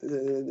with that,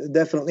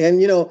 definitely.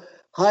 And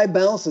high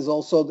bounces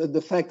also,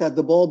 the fact that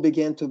the ball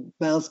began to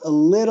bounce a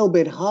little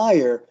bit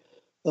higher,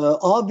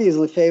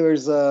 obviously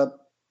favors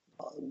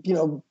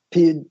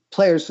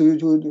players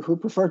who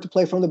prefer to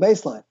play from the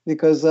baseline,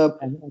 because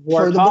and who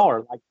are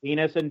taller, like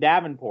Venus and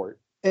Davenport.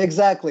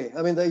 Exactly.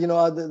 I mean,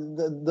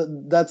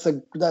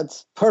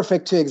 that's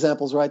perfect 2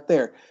 examples right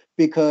there,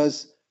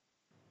 because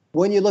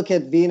when you look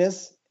at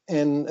Venus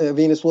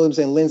Williams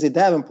and Lindsay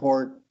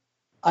Davenport,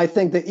 I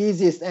think the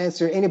easiest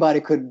answer anybody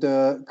could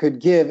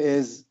give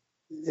is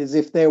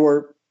if they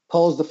were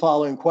posed the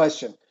following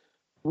question: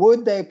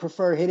 would they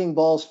prefer hitting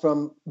balls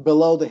from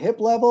below the hip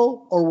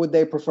level, or would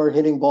they prefer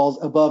hitting balls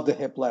above the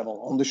hip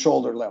level, on the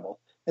shoulder level?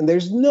 And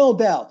there's no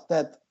doubt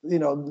that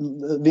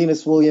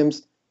Venus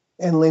Williams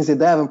and Lindsay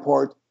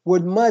Davenport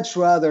would much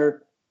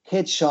rather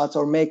hit shots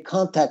or make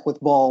contact with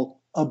ball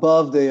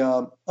above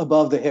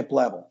the hip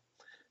level.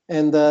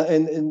 And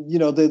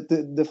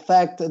the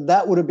fact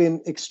that would have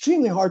been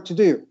extremely hard to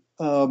do,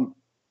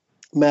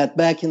 Matt,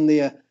 back in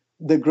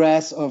the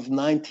grass of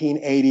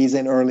 1980s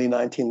and early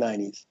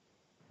 1990s.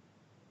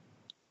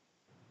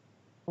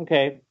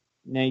 Okay.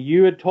 Now,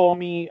 you had told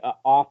me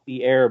off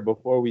the air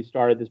before we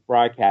started this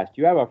broadcast,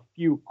 you have a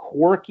few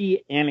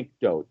quirky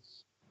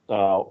anecdotes.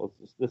 So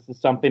this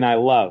is something I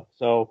love.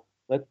 So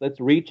let's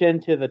reach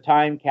into the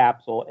time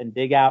capsule and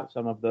dig out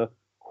some of the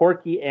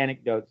quirky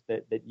anecdotes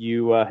that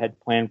you had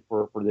planned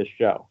for this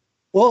show.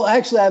 Well,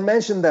 actually, I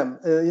mentioned them.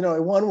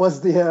 One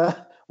was the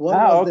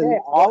all of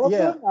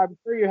them. I'm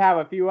sure you have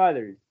a few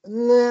others.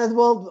 Nah,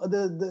 well,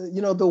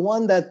 the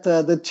one that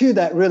the 2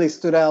 that really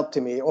stood out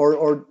to me,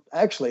 or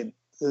actually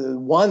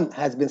one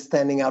has been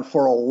standing out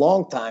for a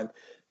long time,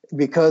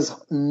 because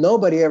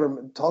nobody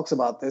ever talks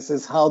about this,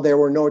 is how there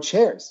were no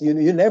chairs.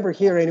 You never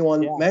hear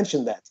anyone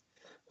mention that.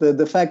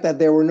 The fact that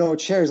there were no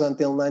chairs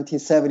until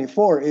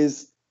 1974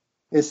 is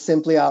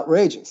simply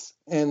outrageous.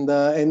 And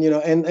I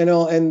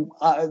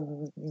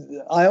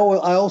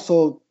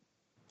also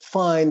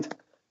find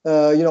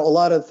a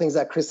lot of things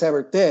that Chris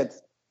Evert did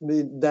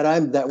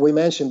that we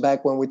mentioned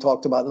back when we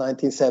talked about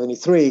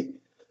 1973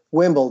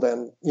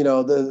 Wimbledon,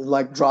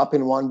 like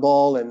dropping one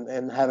ball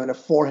and having a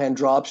forehand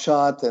drop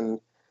shot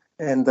and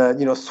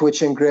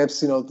switching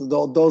grips,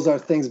 those are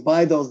things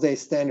by those day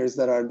standards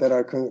that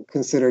are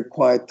considered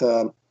quite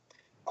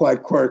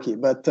quirky.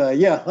 But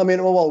I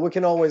mean, well, we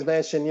can always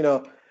mention,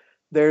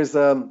 there's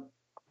I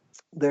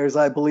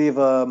believe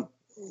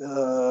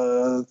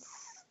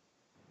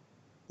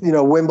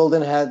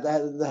Wimbledon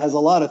has a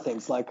lot of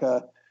things, like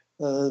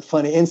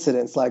funny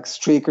incidents, like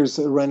streakers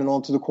running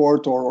onto the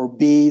court, or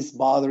bees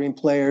bothering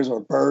players, or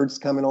birds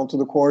coming onto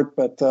the court.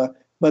 But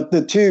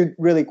the 2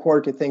 really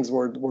quirky things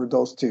were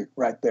those 2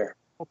 right there.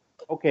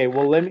 Okay,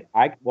 well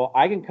I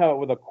can come up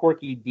with a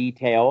quirky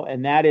detail,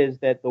 and that is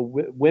that the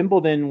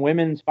Wimbledon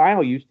women's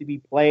final used to be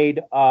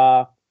played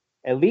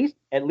at least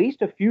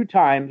a few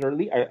times, or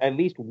at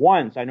least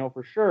once, I know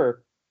for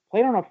sure,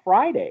 played on a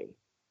Friday.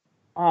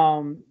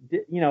 That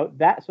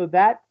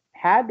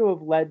had to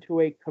have led to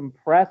a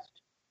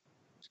compressed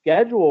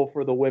schedule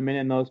for the women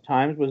in those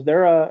times. Was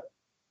there a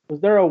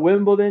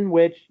Wimbledon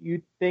which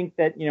you think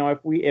that,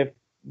 if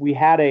we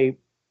had a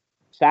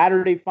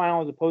Saturday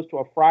final as opposed to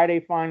a Friday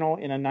final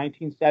in a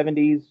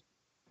 1970s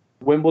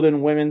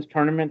Wimbledon women's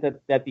tournament,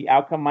 that the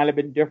outcome might have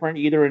been different,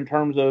 either in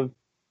terms of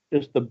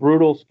just the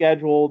brutal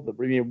schedule,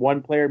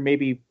 one player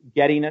maybe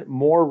getting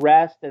more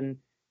rest, and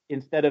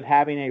instead of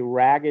having a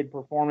ragged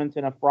performance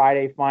in a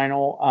Friday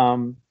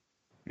final,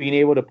 being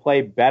able to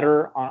play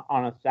better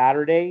on a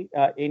Saturday.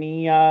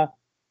 Any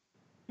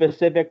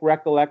specific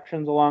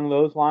recollections along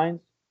those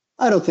lines?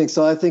 I don't think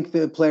so. I think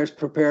the players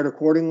prepared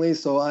accordingly,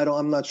 so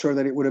I'm not sure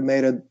that it would have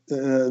made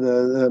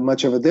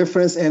much of a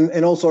difference.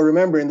 And also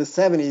remember, in the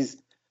 70s,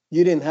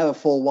 you didn't have a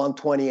full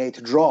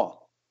 128 draw.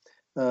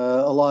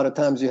 A lot of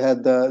times you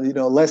had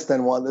less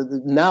than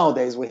one.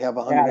 Nowadays we have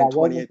 128. Yeah, that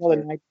wasn't until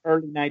the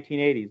early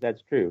 1980s.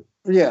 That's true.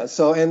 Yeah.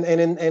 So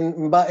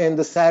and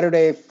the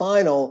Saturday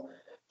final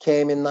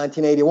came in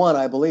 1981,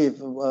 I believe,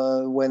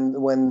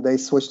 when they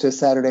switched to a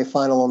Saturday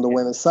final on the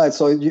women's side.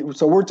 So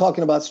we're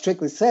talking about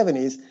strictly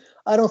 70s.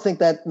 I don't think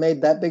that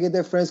made that big a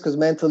difference because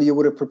mentally you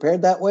would have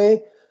prepared that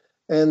way.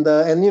 And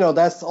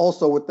that's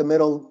also with the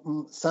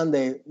middle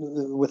Sunday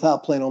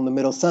without playing on the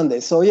middle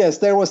Sunday. So yes,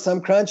 there was some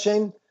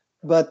crunching,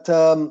 but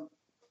I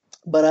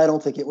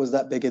don't think it was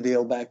that big a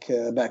deal back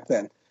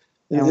then.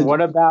 And what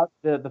about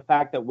the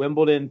fact that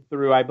Wimbledon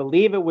through, I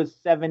believe it was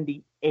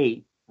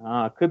 78,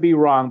 could be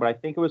wrong, but I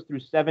think it was through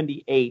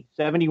 78,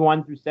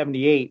 71 through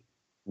 78,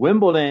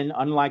 Wimbledon,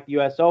 unlike the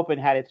U.S. Open,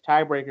 had its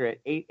tiebreaker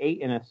at 8-8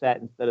 in a set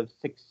instead of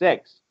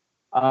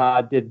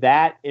 6-6. Did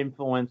that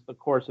influence the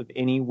course of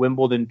any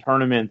Wimbledon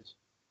tournaments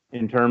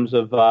in terms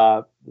of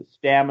the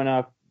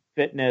stamina,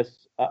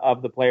 fitness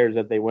of the players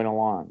as they went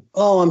along?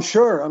 Oh, I'm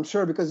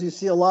sure, because you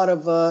see a lot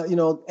of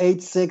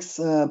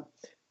 8-6,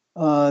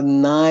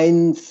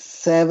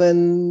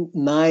 9-7,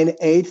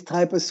 9-8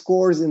 type of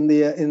scores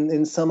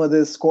in some of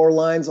the score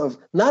lines of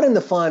not in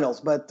the finals,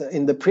 but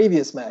in the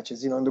previous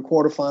matches. In the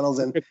quarterfinals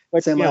and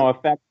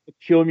affect the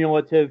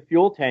cumulative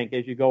fuel tank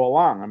as you go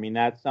along. I mean,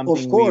 that's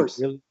something we've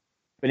really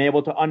been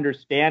able to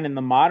understand in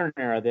the modern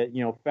era. That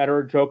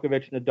Federer,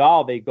 Djokovic,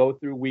 Nadal, they go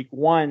through week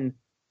one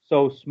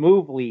so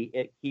smoothly,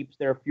 it keeps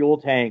their fuel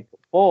tank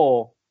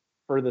full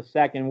for the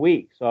second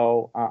week.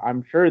 So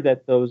I'm sure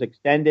that those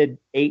extended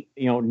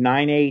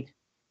 9-8,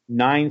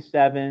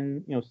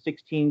 9-7,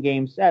 16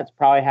 game sets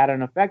probably had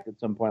an effect at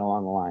some point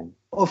along the line.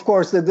 Of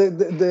course,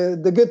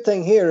 the good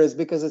thing here is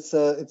because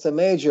it's a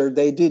major,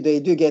 they do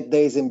get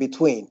days in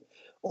between,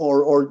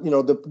 or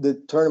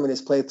the tournament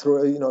is played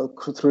through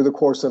through the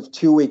course of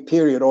 2-week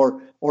period,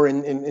 or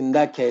in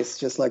that case,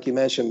 just like you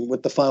mentioned,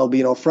 with the final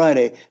being on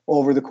Friday,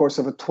 over the course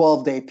of a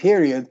 12-day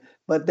period.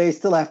 But they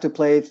still have to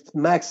play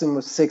maximum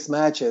of 5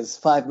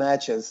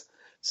 matches.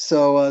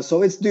 So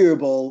it's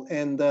doable,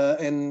 and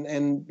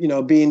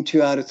being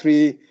 2 out of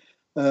 3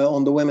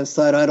 on the women's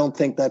side, I don't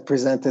think that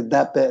presented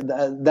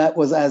that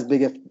was as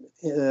big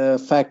a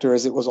factor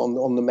as it was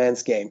on the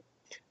men's game.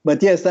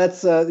 But yes,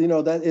 that's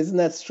that isn't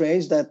that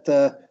strange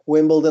that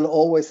Wimbledon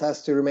always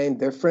has to remain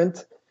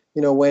different.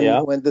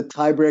 When the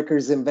tiebreaker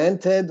is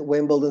invented,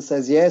 Wimbledon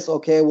says yes,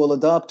 okay, we'll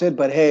adopt it,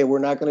 but hey, we're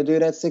not going to do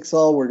it at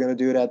 6-all. We're going to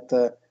do it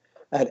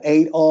at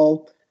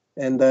 8-all,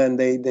 and then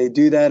they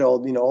do that all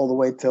the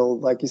way till,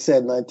 like you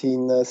said,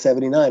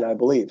 1979, I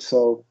believe.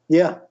 So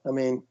yeah, I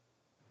mean,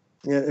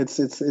 yeah,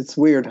 it's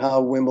weird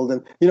how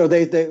Wimbledon,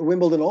 they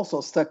Wimbledon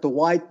also stuck to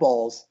white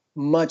balls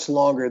much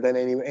longer than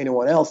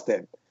anyone else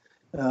did.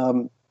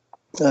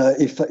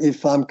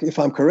 If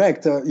I'm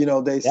correct,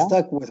 they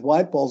stuck with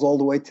white balls all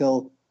the way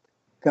till,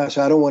 gosh,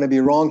 I don't want to be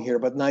wrong here,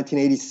 but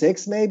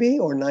 1986 maybe,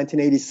 or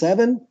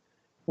 1987,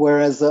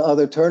 whereas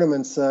other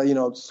tournaments,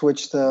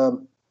 switched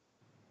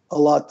a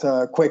lot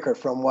quicker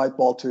from white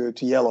ball to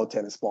yellow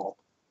tennis ball.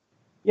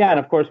 Yeah, and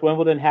of course,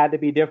 Wimbledon had to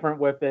be different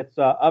with its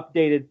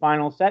updated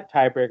final set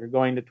tiebreaker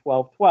going to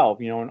 12-12.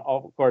 And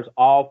of course,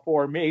 all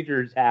 4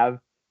 majors have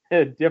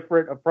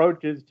different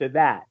approaches to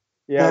that.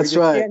 That's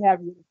you right. Can't have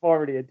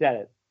uniformity in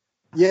tennis.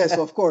 Yes,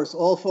 of course.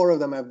 All 4 of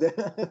them have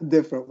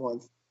different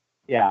ones.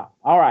 Yeah.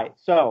 All right.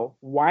 So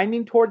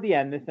winding toward the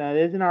end, this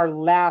isn't our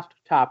last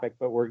topic,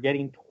 but we're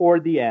getting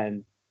toward the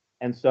end.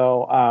 And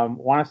so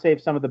want to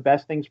save some of the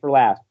best things for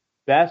last.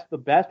 The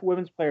best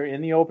women's player in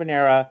the Open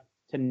era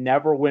to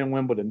never win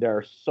Wimbledon. There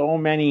are so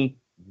many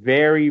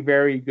very,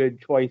 very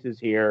good choices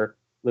here.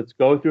 Let's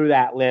go through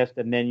that list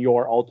and then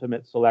your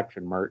ultimate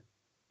selection, Mert.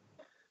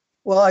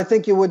 Well, I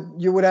think you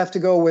would have to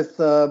go with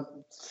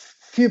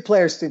few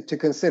players to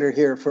consider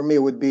here. For me,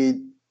 would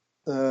be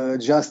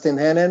Justin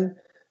Henin,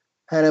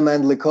 Hannah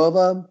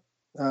Mandlikova,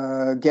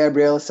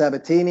 Gabriela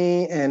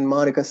Sabatini, and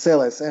Monica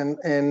Seles.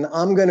 And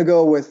I'm going to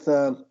go with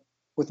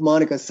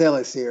Monica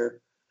Seles here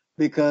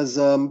because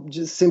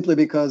just simply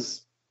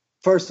because,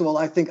 first of all,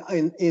 I think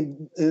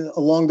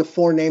along the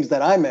 4 names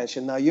that I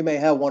mentioned, now you may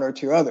have 1 or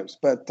 2 others,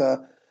 but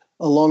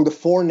along the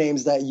 4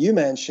 names that you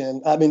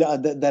mentioned,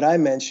 that I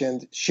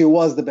mentioned, she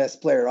was the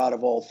best player out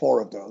of all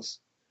 4 of those.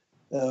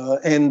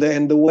 And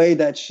the way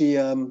that she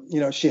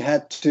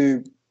had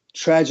to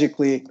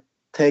tragically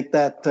take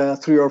that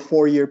 3 or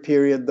 4 year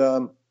period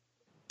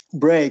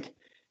break,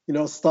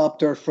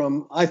 stopped her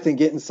from, I think,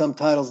 getting some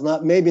titles,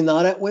 maybe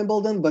not at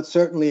Wimbledon, but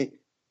certainly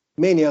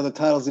many other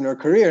titles in her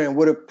career, and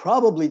would have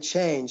probably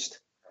changed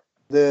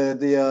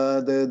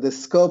the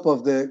scope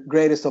of the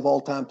greatest of all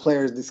time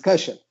players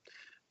discussion.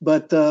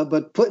 But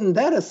putting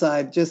that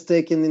aside, just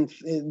taking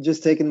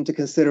into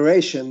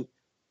consideration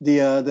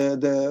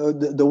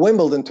the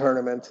Wimbledon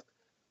tournament,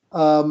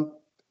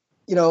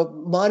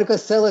 Monica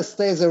Seles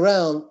stays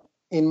around,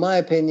 in my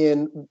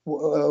opinion,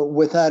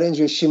 without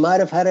injury, she might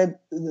have had a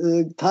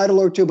title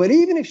or two. But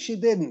even if she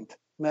didn't,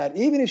 Matt,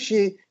 even if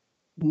she,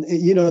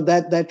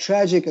 that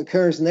tragic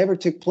occurrence never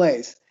took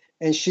place,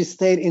 and she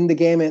stayed in the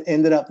game and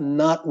ended up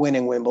not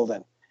winning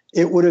Wimbledon,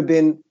 it would have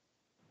been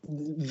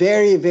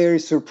very, very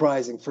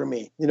surprising for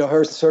me.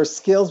 Her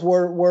skills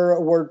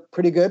were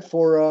pretty good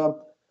for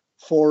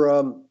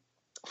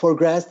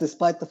grass,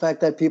 despite the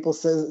fact that people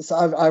say,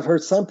 I've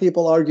heard some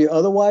people argue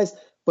otherwise.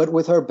 But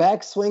with her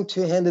backswing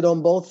two-handed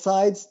on both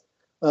sides,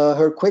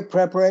 her quick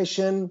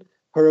preparation,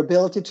 her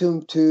ability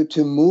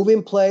to move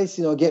in place,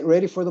 get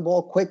ready for the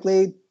ball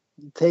quickly,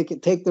 take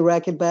the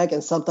racket back,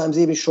 and sometimes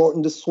even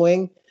shorten the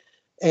swing,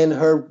 and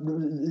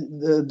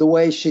the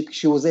way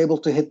she was able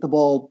to hit the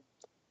ball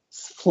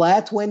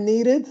flat when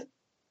needed,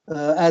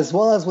 as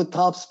well as with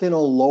topspin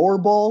on lower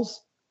balls,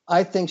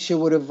 I think she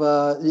would have.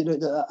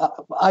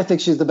 I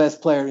think she's the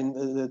best player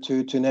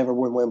to never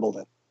win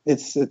Wimbledon.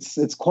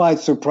 It's quite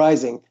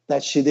surprising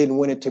that she didn't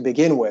win it to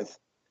begin with,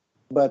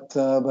 but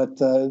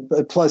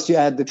plus you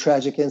add the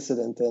tragic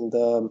incident,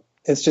 and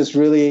it's just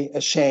really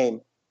a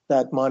shame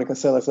that Monica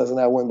Seles doesn't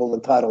have a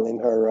Wimbledon title in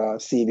her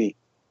CV.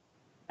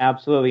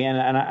 Absolutely,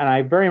 and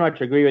I very much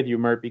agree with you,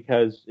 Mert,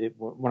 because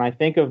when I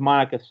think of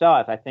Monica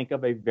Seles, I think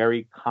of a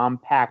very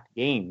compact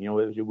game.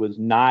 It was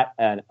not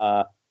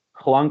a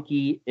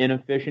clunky,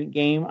 inefficient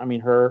game. I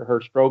mean,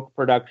 her stroke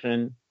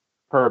production,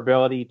 her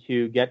ability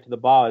to get to the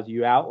ball, as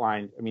you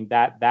outlined, I mean,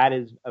 that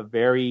is a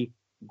very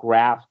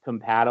grass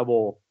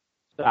compatible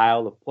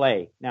style of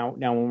play. Now,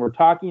 when we're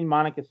talking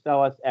Monica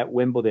Seles at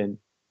Wimbledon,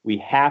 we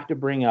have to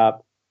bring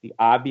up the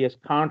obvious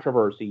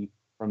controversy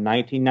from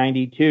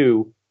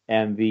 1992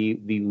 and the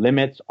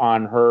limits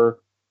on her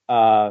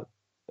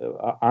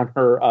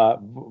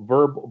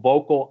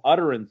vocal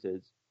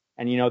utterances.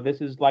 And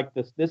this is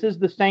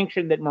the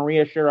sanction that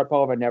Maria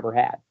Sharapova never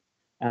had.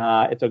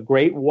 It's a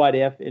great what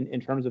if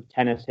in terms of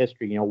tennis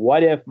history.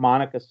 What if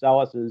Monica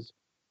Seles's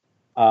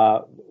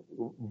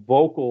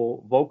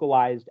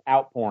vocalized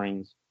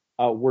outpourings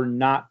were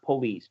not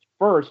policed?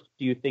 First,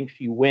 do you think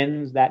she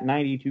wins that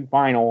 92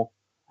 final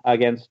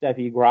against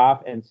Steffi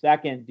Graf? And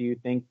second, do you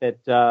think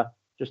that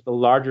just the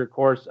larger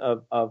course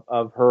of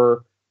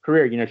her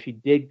career, she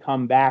did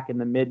come back in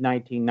the mid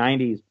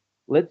 1990s.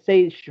 Let's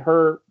say she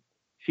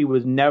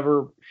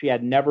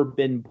had never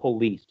been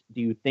policed.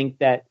 Do you think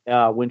that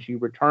when she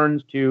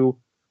returns to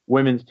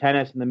women's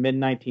tennis in the mid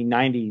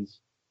 1990s,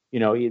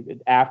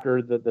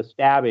 after the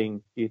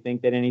stabbing, do you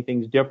think that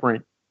anything's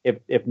different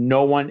if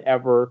no one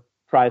ever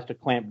tries to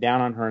clamp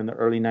down on her in the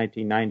early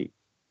 1990s?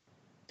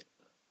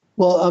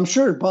 Well, I'm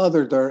sure it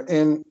bothered her,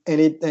 and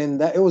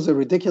that it was a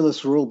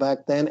ridiculous rule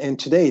back then, and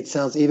today it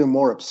sounds even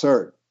more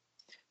absurd.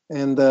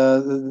 And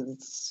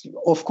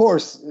of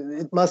course,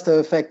 it must have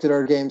affected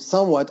our game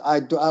somewhat.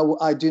 I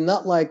do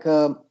not like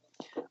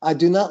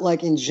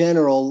in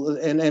general,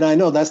 and I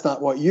know that's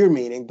not what you're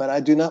meaning, but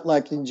I do not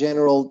like in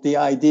general the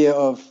idea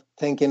of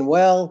thinking,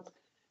 well,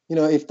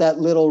 if that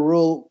little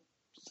rule,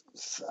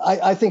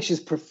 I think she's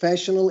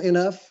professional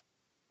enough,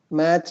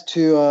 Matt,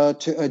 to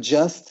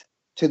adjust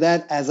to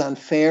that, as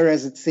unfair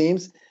as it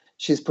seems.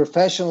 She's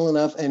professional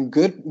enough and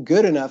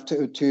good enough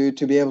to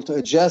be able to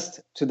adjust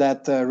to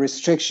that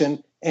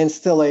restriction and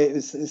still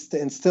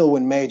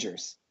win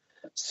majors.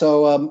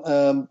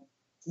 So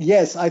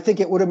yes, I think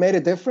it would have made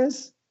a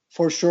difference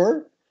for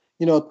sure.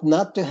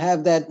 Not to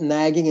have that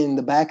nagging in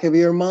the back of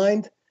your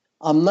mind.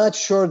 I'm not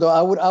sure though.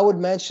 I would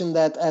mention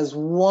that as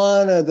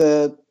one of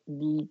the,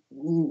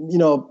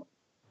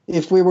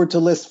 if we were to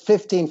list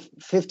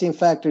 15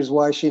 factors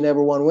why she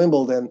never won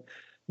Wimbledon,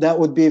 that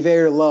would be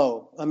very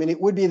low. I mean, it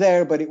would be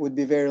there, but it would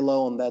be very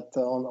low on that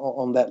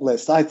on that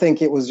list. I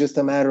think it was just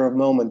a matter of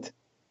moment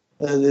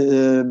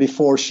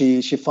before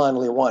she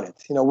finally won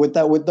it.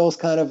 With those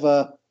kind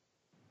of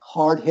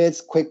hard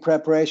hits, quick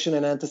preparation,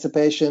 and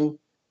anticipation,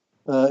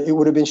 it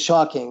would have been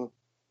shocking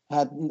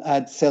had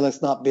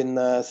Seles not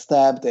been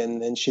stabbed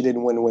and she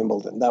didn't win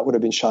Wimbledon. That would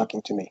have been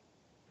shocking to me.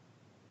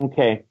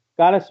 Okay.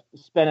 Got to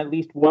spend at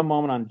least one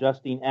moment on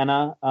Justine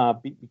Henin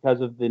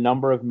because of the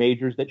number of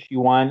majors that she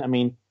won. I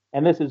mean,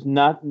 and this is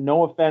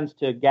no offense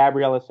to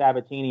Gabriela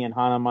Sabatini and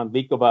Hana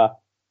Mandlikova,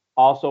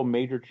 also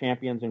major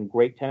champions and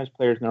great tennis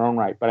players in their own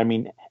right. But I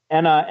mean,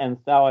 Henin and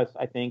Seles,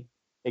 I think,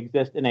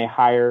 exist in a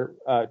higher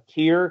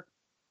tier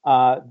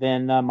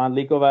than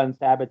Mandlikova and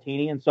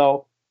Sabatini. And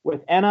so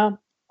with Henin,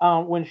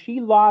 when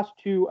she lost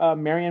to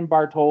Marion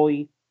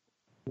Bartoli,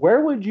 where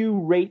would you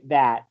rate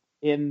that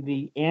in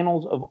the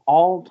annals of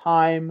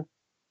all-time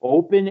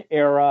open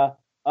era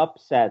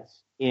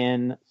upsets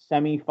in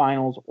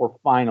semifinals or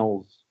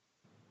finals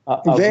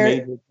of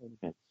major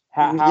tournaments?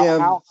 How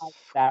high is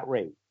that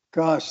rate?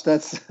 Gosh,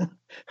 that's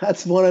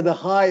one of the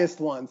highest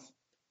ones,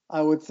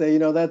 I would say.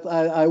 That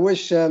I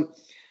wish it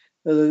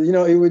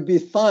would be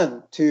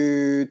fun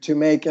to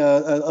make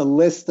a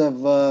list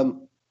of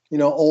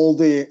all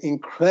the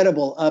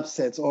incredible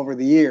upsets over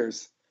the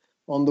years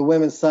on the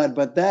women's side,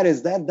 but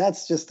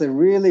that's just a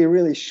really,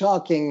 really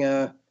shocking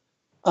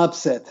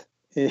upset,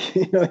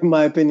 in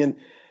my opinion.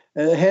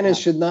 Henin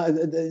should not.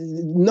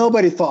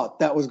 Nobody thought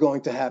that was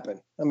going to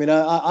happen. I mean,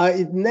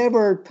 it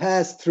never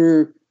passed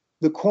through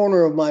the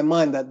corner of my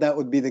mind that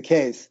would be the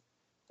case,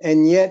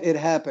 and yet it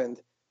happened.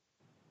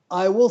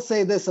 I will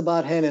say this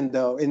about Henin,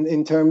 though, if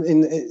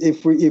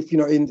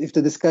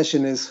the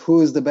discussion is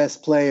who is the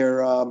best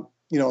player,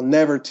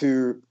 never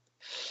to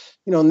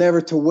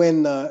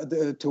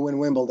win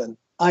Wimbledon.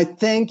 I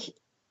think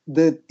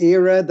the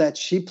era that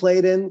she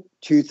played in,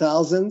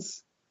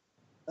 2000s,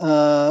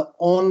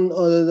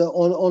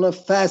 on a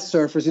fast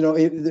surface,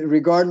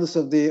 regardless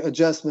of the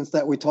adjustments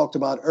that we talked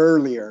about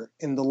earlier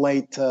in the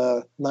late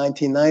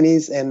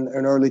 1990s and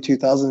early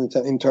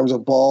 2000s in terms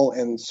of ball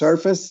and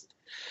surface.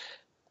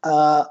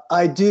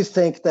 I do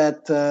think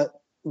that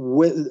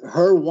with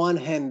her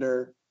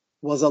one-hander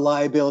was a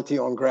liability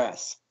on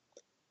grass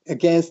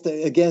against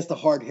the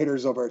hard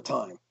hitters of her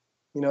time,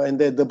 and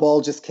the ball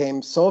just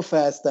came so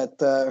fast that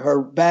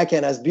her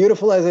backhand, as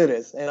beautiful as it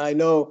is, and I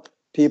know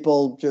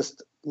people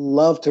just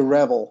love to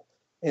revel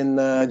in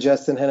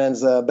Justin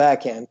Henin's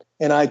backhand,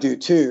 and I do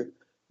too.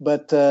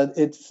 But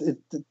it's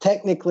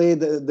technically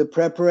the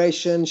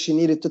preparation she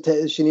needed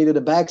she needed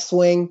a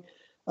backswing.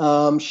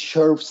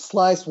 Her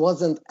slice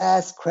wasn't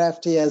as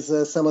crafty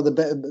as some of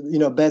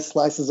the best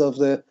slices of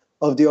the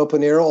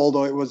open era,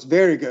 although it was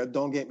very good.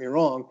 Don't get me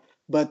wrong.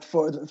 But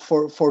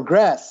for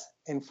grass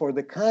and for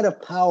the kind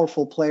of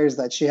powerful players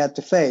that she had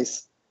to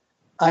face,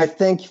 I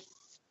think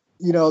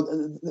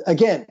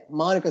again,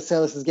 Monica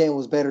Seles' game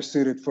was better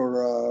suited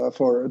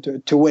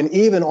to win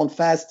even on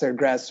faster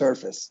grass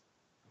surface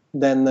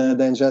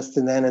than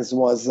Justin Henin's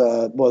was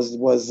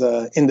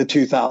in the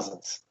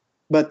 2000s.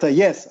 But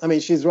yes, I mean,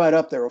 she's right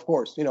up there, of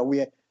course.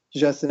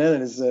 Justin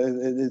Henin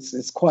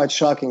it's quite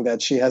shocking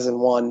that she hasn't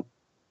won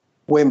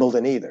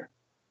Wimbledon either.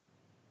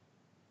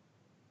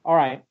 All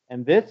right,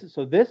 and this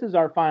is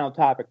our final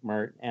topic,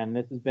 Mert, and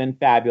this has been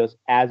fabulous,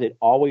 as it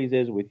always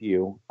is with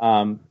you.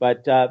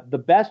 But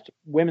the best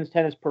women's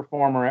tennis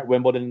performer at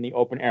Wimbledon in the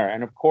Open era,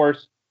 and of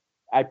course,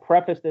 I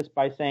preface this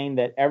by saying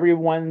that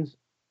everyone's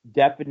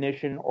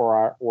definition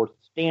or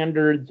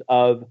standards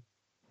of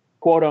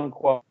quote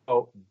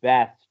unquote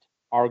best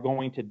are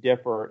going to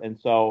differ, and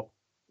so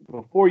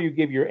before you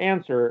give your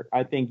answer,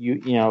 I think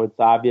it's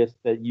obvious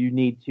that you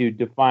need to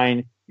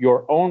define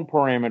your own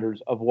parameters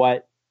of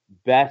what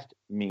best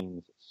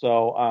means.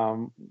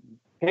 So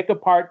pick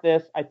apart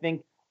this. I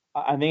think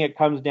it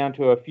comes down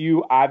to a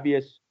few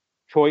obvious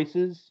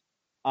choices.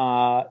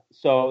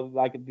 So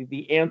like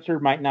the answer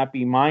might not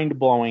be mind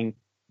blowing.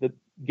 The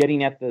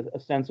getting at a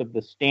sense of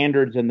the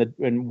standards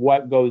and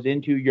what goes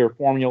into your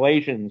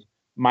formulations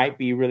might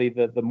be really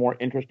the more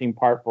interesting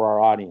part for our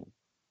audience.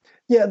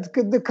 Yeah,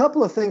 the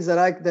couple of things that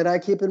I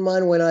keep in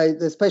mind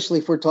especially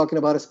if we're talking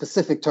about a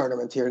specific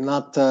tournament here,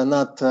 not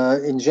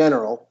in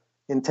general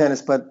in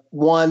tennis, but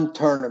one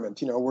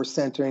tournament. We're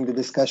centering the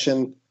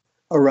discussion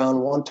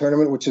around one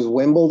tournament, which is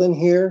Wimbledon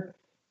here.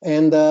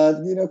 And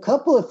a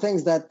couple of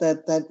things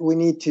that we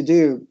need to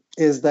do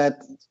is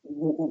that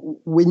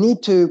we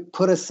need to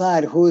put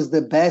aside who is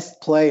the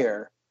best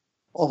player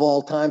of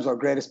all times or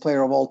greatest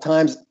player of all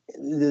times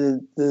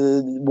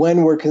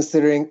when we're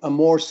considering a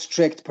more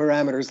strict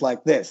parameters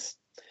like this.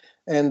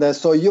 And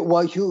so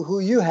who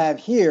you have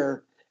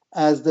here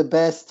as the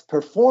best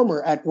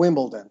performer at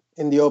Wimbledon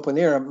in the Open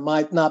era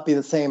might not be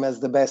the same as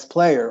the best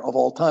player of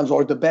all times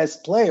or the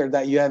best player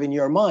that you have in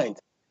your mind,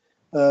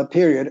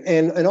 period.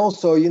 And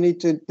also you need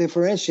to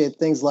differentiate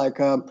things like,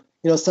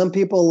 some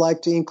people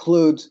like to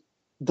include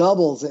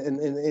doubles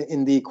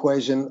in the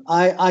equation.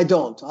 I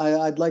don't.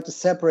 I'd like to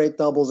separate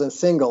doubles and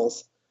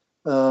singles.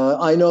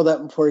 I know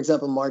that, for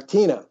example,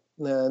 Martina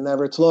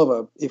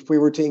Navratilova, if we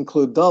were to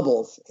include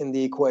doubles in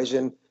the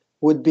equation,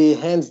 would be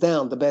hands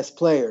down the best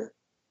player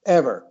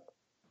ever,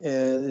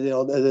 in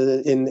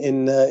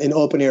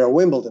Open era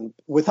Wimbledon,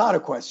 without a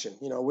question,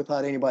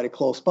 without anybody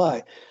close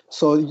by.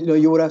 So,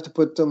 you would have to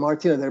put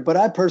Martina there. But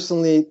I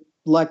personally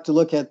like to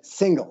look at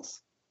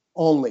singles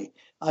only.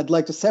 I'd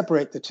like to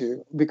separate the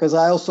two because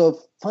I also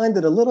find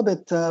it a little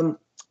bit,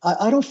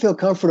 I don't feel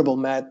comfortable,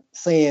 Matt,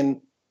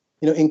 saying,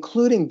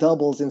 including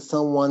doubles in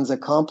someone's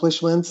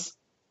accomplishments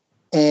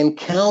and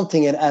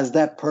counting it as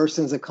that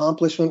person's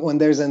accomplishment when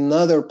there's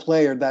another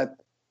player that's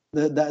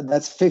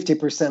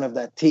 50% of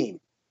that team.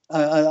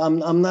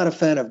 I'm not a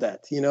fan of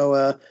that,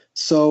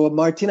 So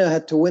Martina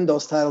had to win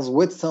those titles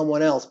with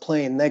someone else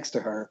playing next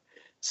to her.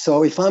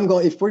 So if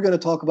we're going to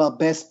talk about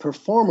best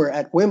performer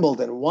at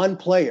Wimbledon, one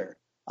player,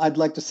 I'd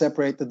like to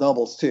separate the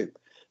doubles too.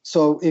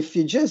 So if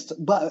you just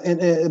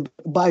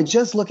by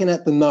just looking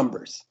at the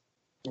numbers,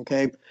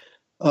 okay.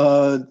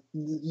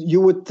 You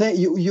would think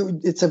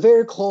it's a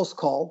very close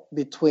call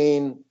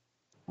between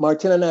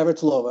Martina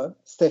Navratilova,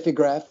 Steffi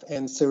Graf,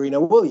 and Serena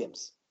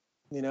Williams,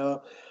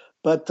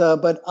 But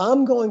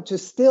I'm going to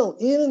still,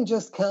 even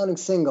just counting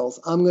singles,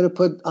 I'm going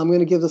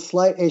to give the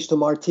slight edge to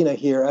Martina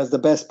here as the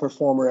best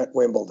performer at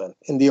Wimbledon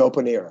in the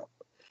Open era.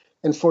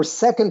 And for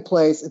second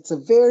place, it's a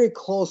very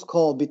close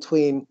call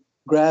between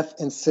Graf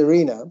and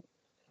Serena.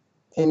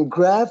 And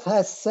Graf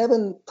has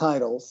 7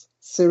 titles.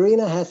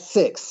 Serena has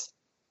 6.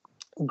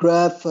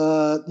 Graf,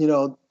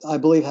 I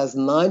believe has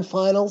 9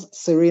 finals.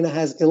 Serena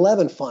has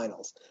 11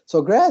 finals.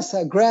 So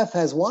Graf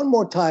has one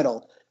more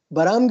title,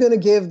 but I'm going to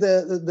give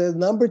the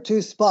number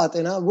 2 spot,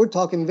 and we're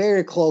talking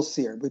very close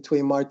here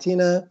between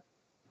Martina,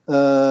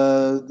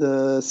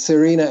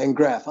 Serena, and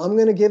Graf. I'm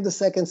going to give the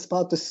second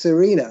spot to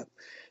Serena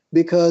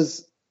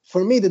because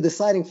for me the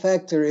deciding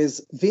factor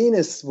is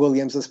Venus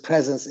Williams'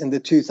 presence in the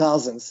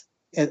 2000s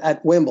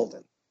at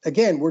Wimbledon.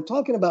 Again, we're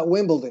talking about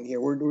Wimbledon here.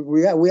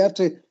 We have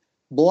to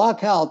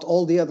block out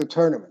all the other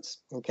tournaments,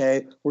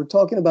 okay? We're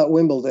talking about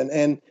Wimbledon.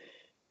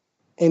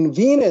 And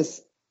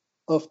Venus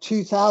of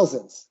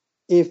 2000s,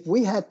 if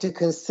we had to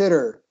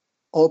consider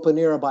open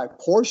era by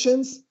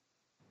portions,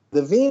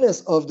 the Venus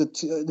of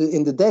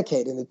in the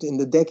decade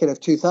of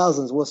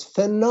 2000s was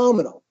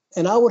phenomenal.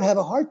 And I would have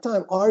a hard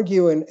time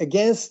arguing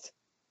against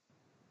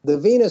the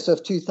Venus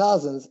of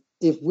 2000s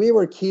if we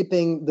were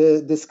keeping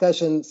the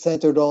discussion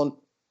centered on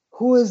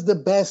who is the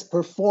best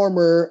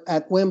performer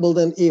at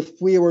Wimbledon if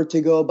we were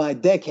to go by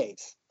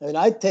decades. I mean,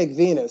 I'd take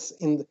Venus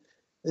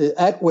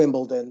at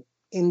Wimbledon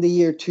in the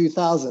year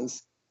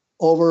 2000s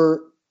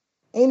over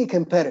any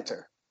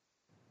competitor,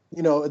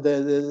 at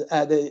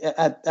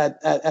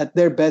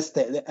their best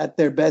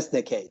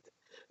decade.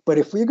 But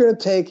if we're going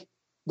to take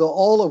the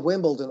all of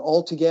Wimbledon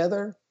all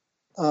together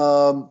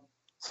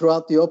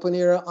throughout the Open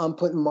era, I'm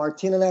putting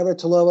Martina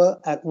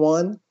Navratilova at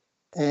 1,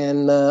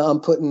 and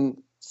I'm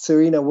putting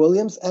Serena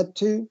Williams at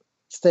 2,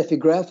 Steffi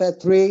Graf at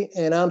 3,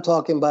 and I'm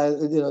talking by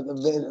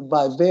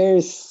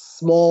very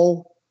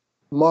small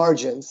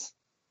margins.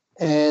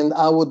 And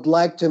I would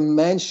like to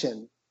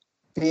mention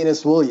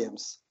Venus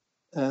Williams,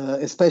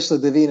 especially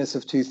the Venus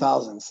of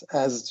 2000s,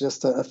 as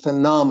just a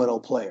phenomenal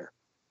player.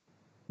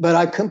 But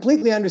I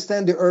completely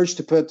understand the urge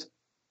to put,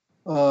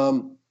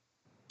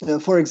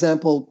 for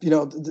example,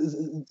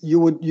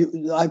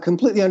 I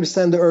completely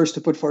understand the urge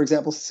to put, for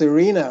example,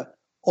 Serena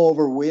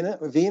over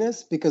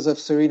Venus because of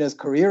Serena's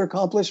career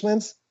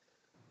accomplishments.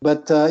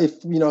 But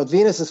if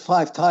Venus's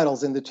 5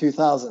 titles in the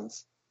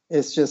 2000s,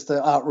 it's just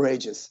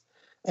outrageous.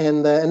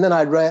 And then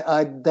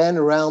I'd then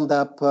round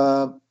up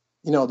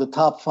the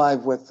top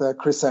 5 with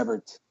Chris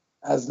Evert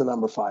as the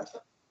number 5.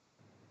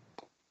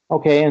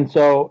 Okay, and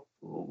so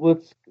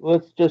let's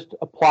just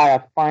apply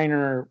a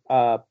finer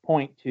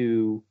point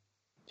to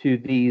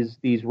these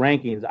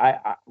rankings.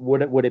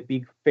 Would it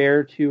be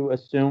fair to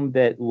assume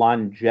that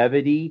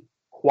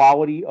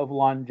quality of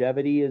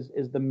longevity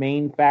is the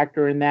main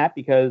factor in that?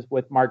 Because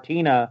with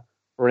Martina,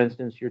 for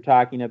instance, you're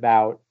talking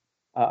about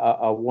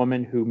a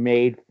woman who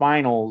made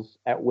finals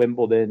at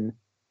Wimbledon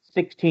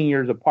 16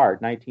 years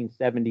apart,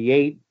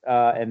 1978,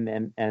 and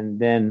then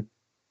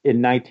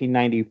in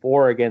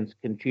 1994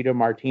 against Conchita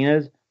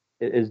Martinez.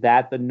 Is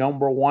that the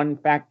number one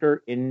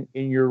factor in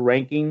your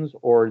rankings,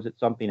 or is it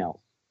something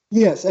else?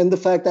 Yes, and the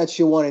fact that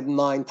she won it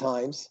 9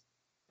 times,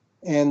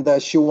 and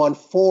she won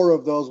 4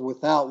 of those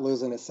without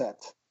losing a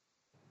set.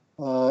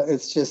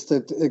 It's just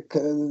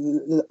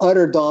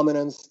utter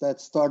dominance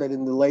that started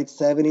in the late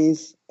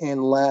 70s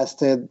and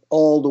lasted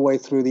all the way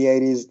through the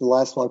 80s, the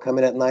last one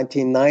coming at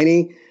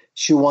 1990.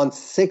 She won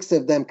 6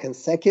 of them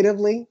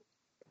consecutively.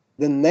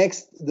 The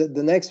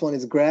next one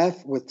is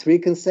Graf with 3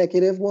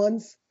 consecutive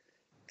ones.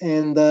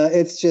 And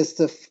it's just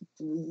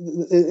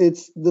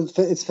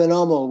it's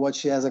phenomenal what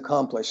she has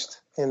accomplished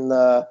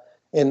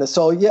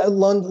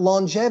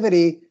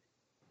longevity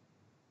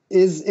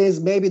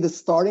is maybe the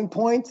starting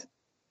point,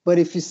 but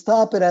if you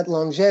stop it at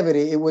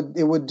longevity, it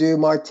would do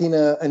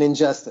Martina an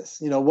injustice.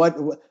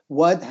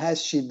 What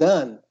has she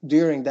done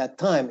during that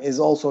time is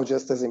also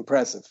just as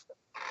impressive.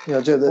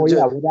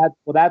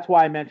 That's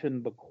why I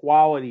mentioned the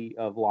quality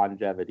of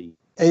longevity.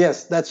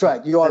 Yes, that's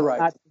right. You are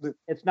right.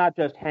 It's not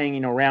just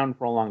hanging around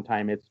for a long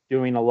time. It's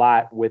doing a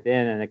lot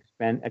within an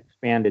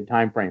expanded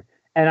time frame.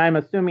 And I'm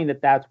assuming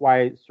that that's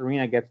why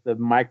Serena gets the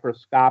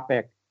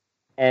microscopic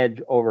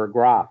edge over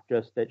Graf,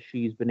 just that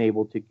she's been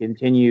able to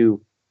continue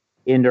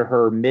into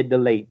her mid to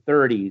late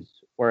 30s,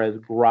 whereas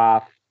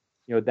Graf,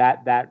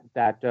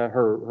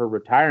 her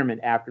retirement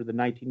after the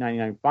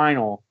 1999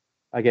 final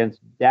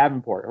against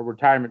Davenport, her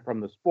retirement from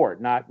the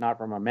sport, not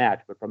from a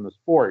match, but from the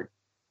sport,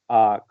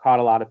 caught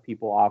a lot of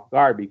people off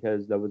guard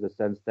because there was a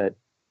sense that,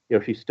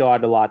 she still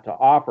had a lot to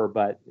offer,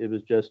 but it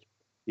was just,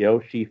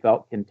 she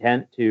felt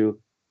content to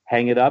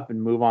hang it up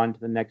and move on to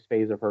the next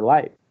phase of her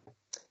life.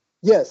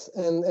 Yes,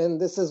 and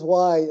this is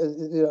why,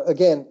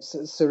 again,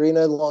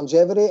 Serena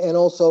longevity, and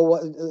also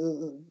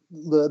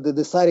the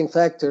deciding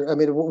factor. I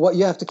mean, what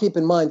you have to keep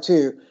in mind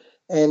too,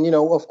 and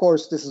of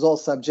course, this is all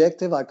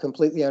subjective. I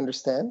completely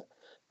understand,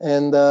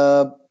 and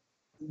the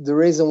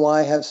reason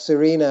why I have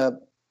Serena,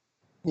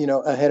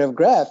 ahead of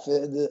Graf,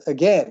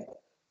 again,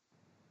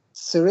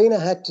 Serena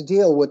had to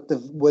deal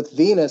with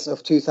Venus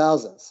of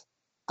 2000s.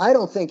 I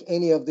don't think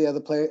any of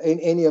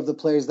the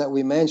players that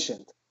we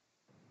mentioned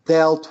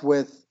dealt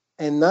with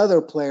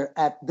another player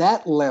at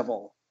that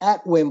level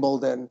at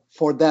Wimbledon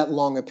for that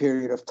long a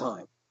period of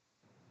time.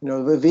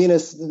 The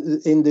Venus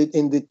in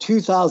the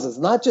 2000s,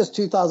 not just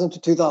 2000 to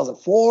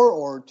 2004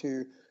 or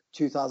to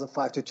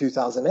 2005 to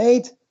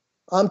 2008,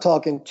 I'm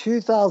talking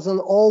 2000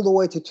 all the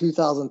way to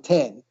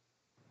 2010.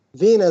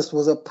 Venus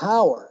was a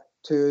power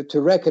to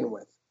reckon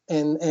with.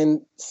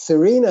 And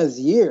Serena's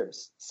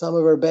years, some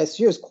of her best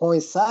years,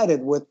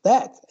 coincided with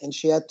that, and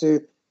she had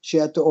to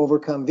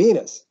overcome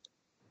Venus.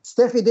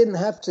 Steffi didn't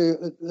have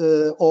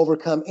to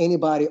overcome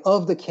anybody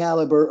of the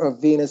caliber of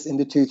Venus in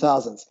the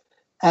 2000s.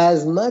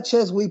 As much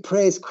as we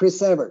praise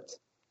Chris Evert,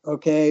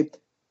 okay,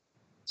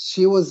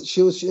 she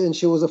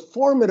was a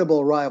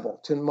formidable rival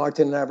to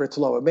Martina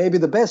Navratilova, maybe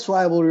the best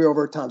rivalry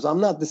over times. I'm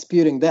not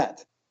disputing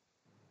that.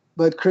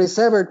 But Chris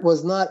Evert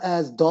was not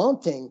as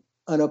daunting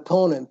an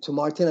opponent to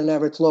Martina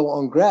Navratilova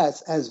on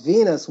grass as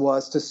Venus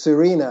was to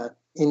Serena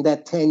in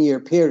that 10-year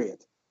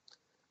period.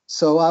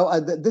 So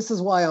this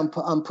is why I'm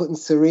putting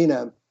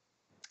Serena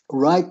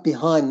right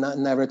behind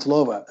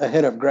Navratilova,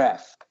 ahead of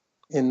Graf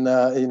in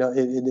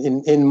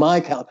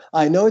my count.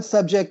 I know it's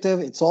subjective,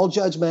 it's all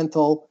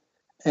judgmental,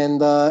 and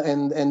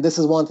this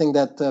is one thing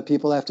that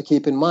people have to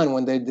keep in mind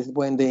when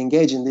they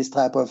engage in these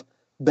type of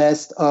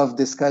best of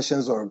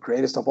discussions or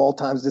greatest of all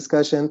times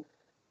discussion.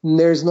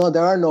 There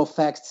are no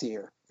facts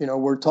here.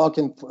 We're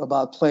talking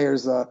about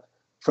players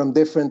from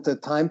different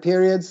time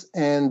periods,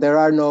 and there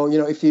are no,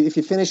 if you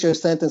finish your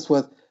sentence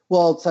with,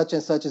 well, such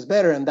and such is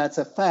better, and that's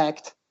a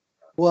fact,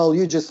 well,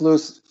 you just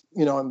lose,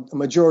 a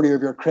majority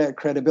of your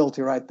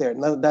credibility right there.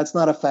 No, that's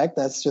not a fact.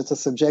 That's just a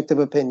subjective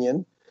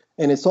opinion,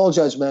 and it's all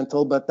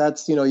judgmental. But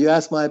that's, you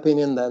ask my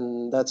opinion,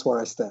 then that's where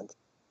I stand.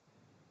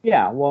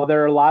 Yeah, well,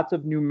 there are lots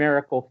of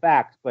numerical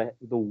facts, but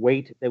the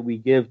weight that we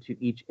give to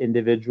each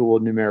individual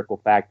numerical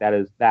fact,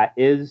 that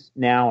is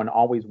now and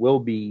always will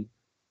be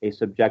a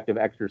subjective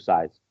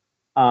exercise.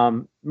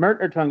 Mert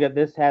Ertunga,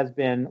 this has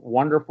been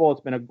wonderful. It's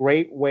been a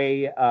great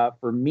way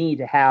for me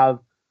to have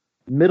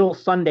middle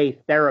Sunday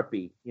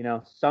therapy.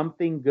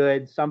 Something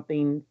good,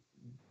 something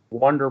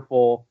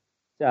wonderful.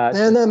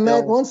 And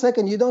Matt, 1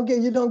 second, you don't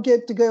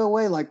get to go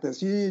away like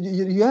this.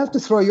 You have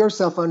to throw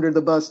yourself under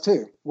the bus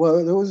too.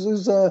 Well,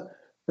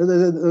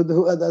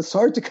 it's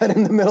hard to cut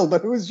in the middle,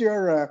 but who's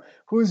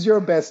your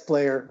best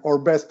player or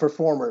best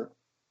performer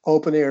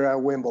opening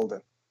at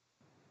Wimbledon?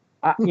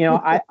 I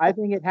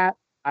think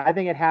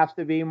it has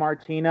to be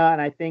Martina, and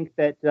I think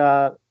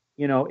that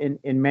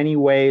in many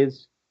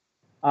ways,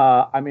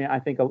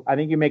 I think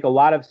you make a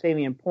lot of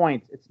salient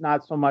points. It's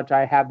not so much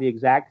I have the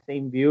exact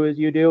same view as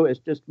you do. It's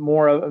just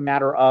more of a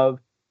matter of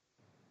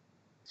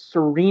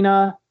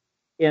Serena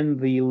in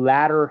the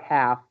latter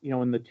half,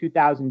 in the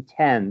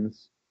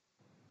 2010s.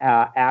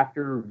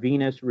 After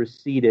Venus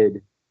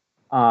receded,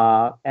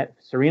 at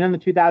Serena in the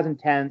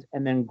 2010s,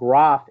 and then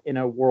Graf in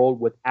a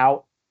world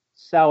without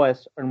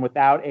Celis and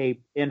without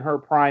in her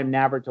prime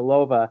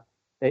Navratilova,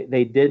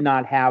 they did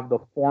not have the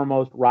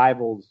foremost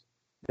rivals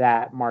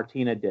that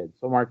Martina did.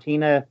 So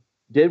Martina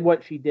did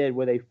what she did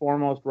with a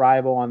foremost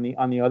rival on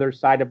the other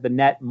side of the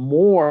net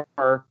more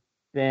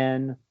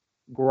than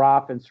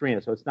Graf and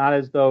Serena. So it's not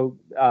as though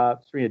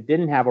Serena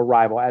didn't have a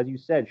rival. As you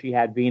said, she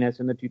had Venus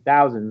in the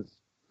 2000s.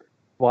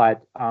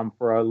 But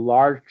for a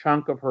large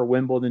chunk of her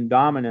Wimbledon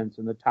dominance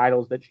and the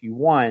titles that she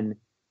won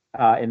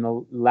in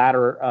the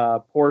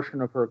latter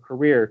portion of her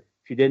career,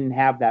 she didn't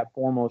have that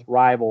foremost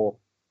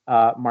rival.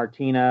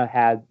 Martina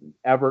had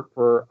Evert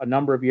for a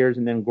number of years,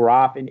 and then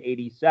Graf in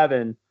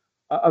 '87,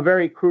 a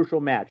very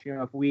crucial match.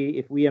 If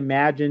we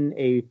imagine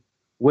a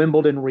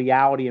Wimbledon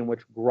reality in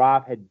which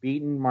Graf had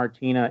beaten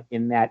Martina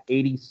in that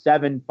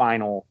 '87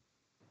 final,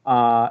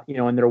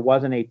 and there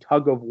wasn't a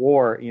tug of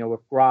war,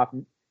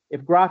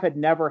 if Graf had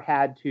never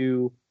had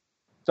to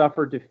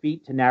suffer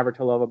defeat to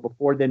Navratilova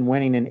before then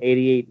winning in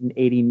 '88 and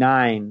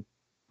 '89,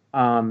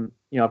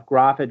 if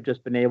Graf had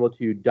just been able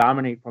to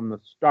dominate from the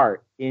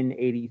start in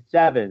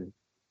 '87,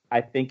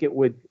 I think it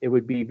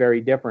would be very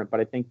different. But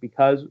I think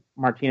because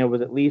Martina was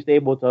at least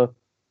able to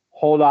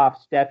hold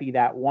off Steffi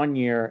that 1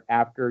 year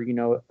after,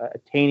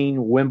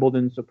 attaining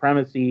Wimbledon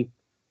supremacy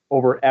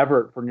over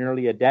Evert for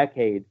nearly a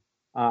decade,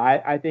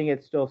 I think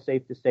it's still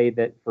safe to say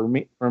that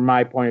from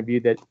my point of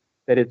view,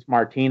 that it's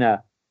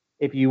Martina.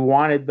 If you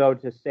wanted, though,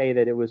 to say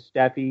that it was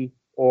Steffi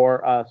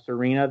or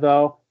Serena,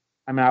 though,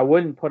 I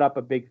wouldn't put up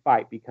a big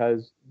fight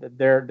because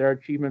their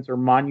achievements are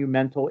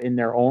monumental in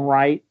their own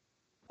right.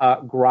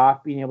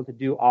 Graf being able to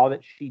do all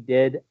that she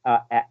did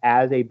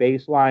as a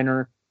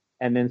baseliner,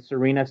 and then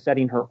Serena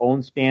setting her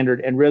own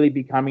standard and really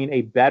becoming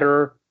a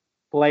better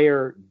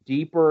player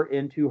deeper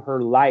into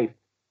her life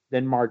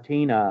than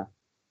Martina.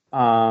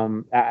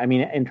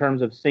 In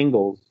terms of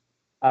singles,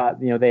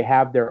 they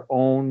have their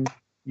own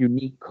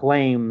unique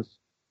claims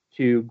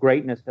to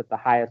greatness at the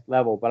highest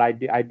level, but I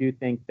do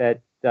think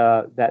that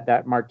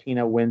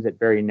Martina wins it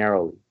very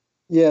narrowly.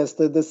 Yes,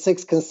 the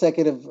 6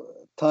 consecutive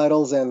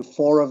titles and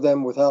 4 of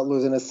them without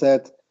losing a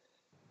set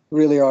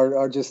really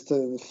are just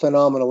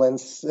phenomenal. And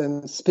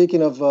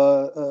speaking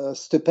of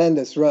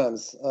stupendous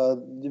runs,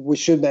 we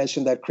should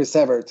mention that Chris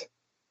Evert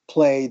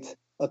played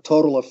a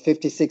total of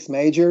 56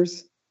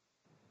 majors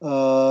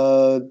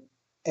and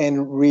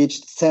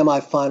reached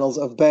semifinals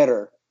of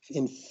better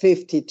in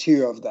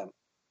 52 of them.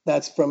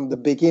 That's from the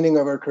beginning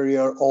of her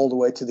career all the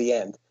way to the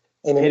end.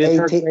 And it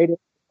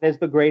is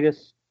the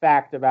greatest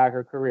fact about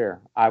her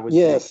career, I would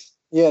say.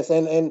 Yes,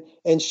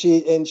 and she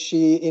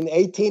in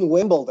 18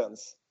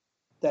 Wimbledons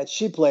that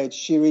she played,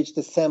 she reached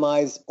the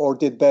semis or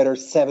did better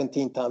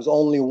 17 times.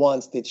 Only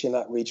once did she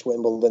not reach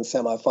Wimbledon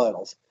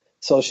semifinals.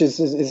 So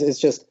it's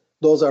just,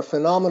 those are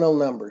phenomenal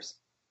numbers.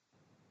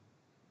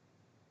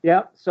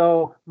 Yeah.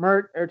 So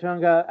Mert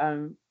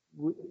Ertunga,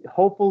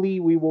 hopefully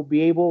we will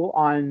be able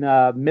on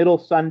middle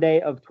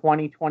Sunday of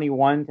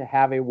 2021 to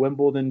have a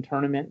Wimbledon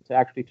tournament to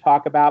actually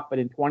talk about. But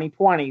in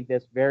 2020,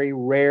 this very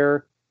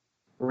rare,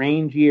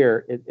 strange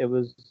year, it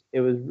was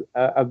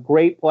a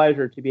great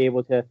pleasure to be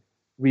able to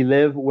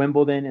relive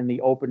Wimbledon in the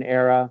Open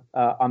era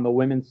on the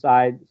women's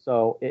side.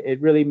 So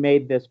it really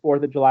made this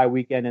 4th of July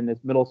weekend and this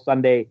middle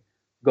Sunday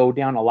go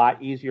down a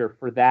lot easier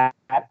for that.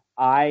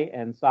 I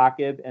and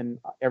Saqib and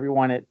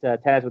everyone at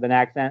Tennis with an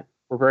Accent,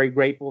 we're very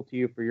grateful to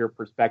you for your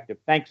perspective.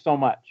 Thanks so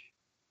much.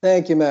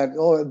 Thank you, Matt.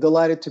 Oh,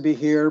 delighted to be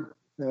here.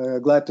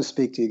 Glad to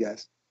speak to you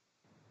guys.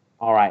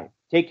 All right.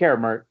 Take care,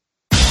 Mert.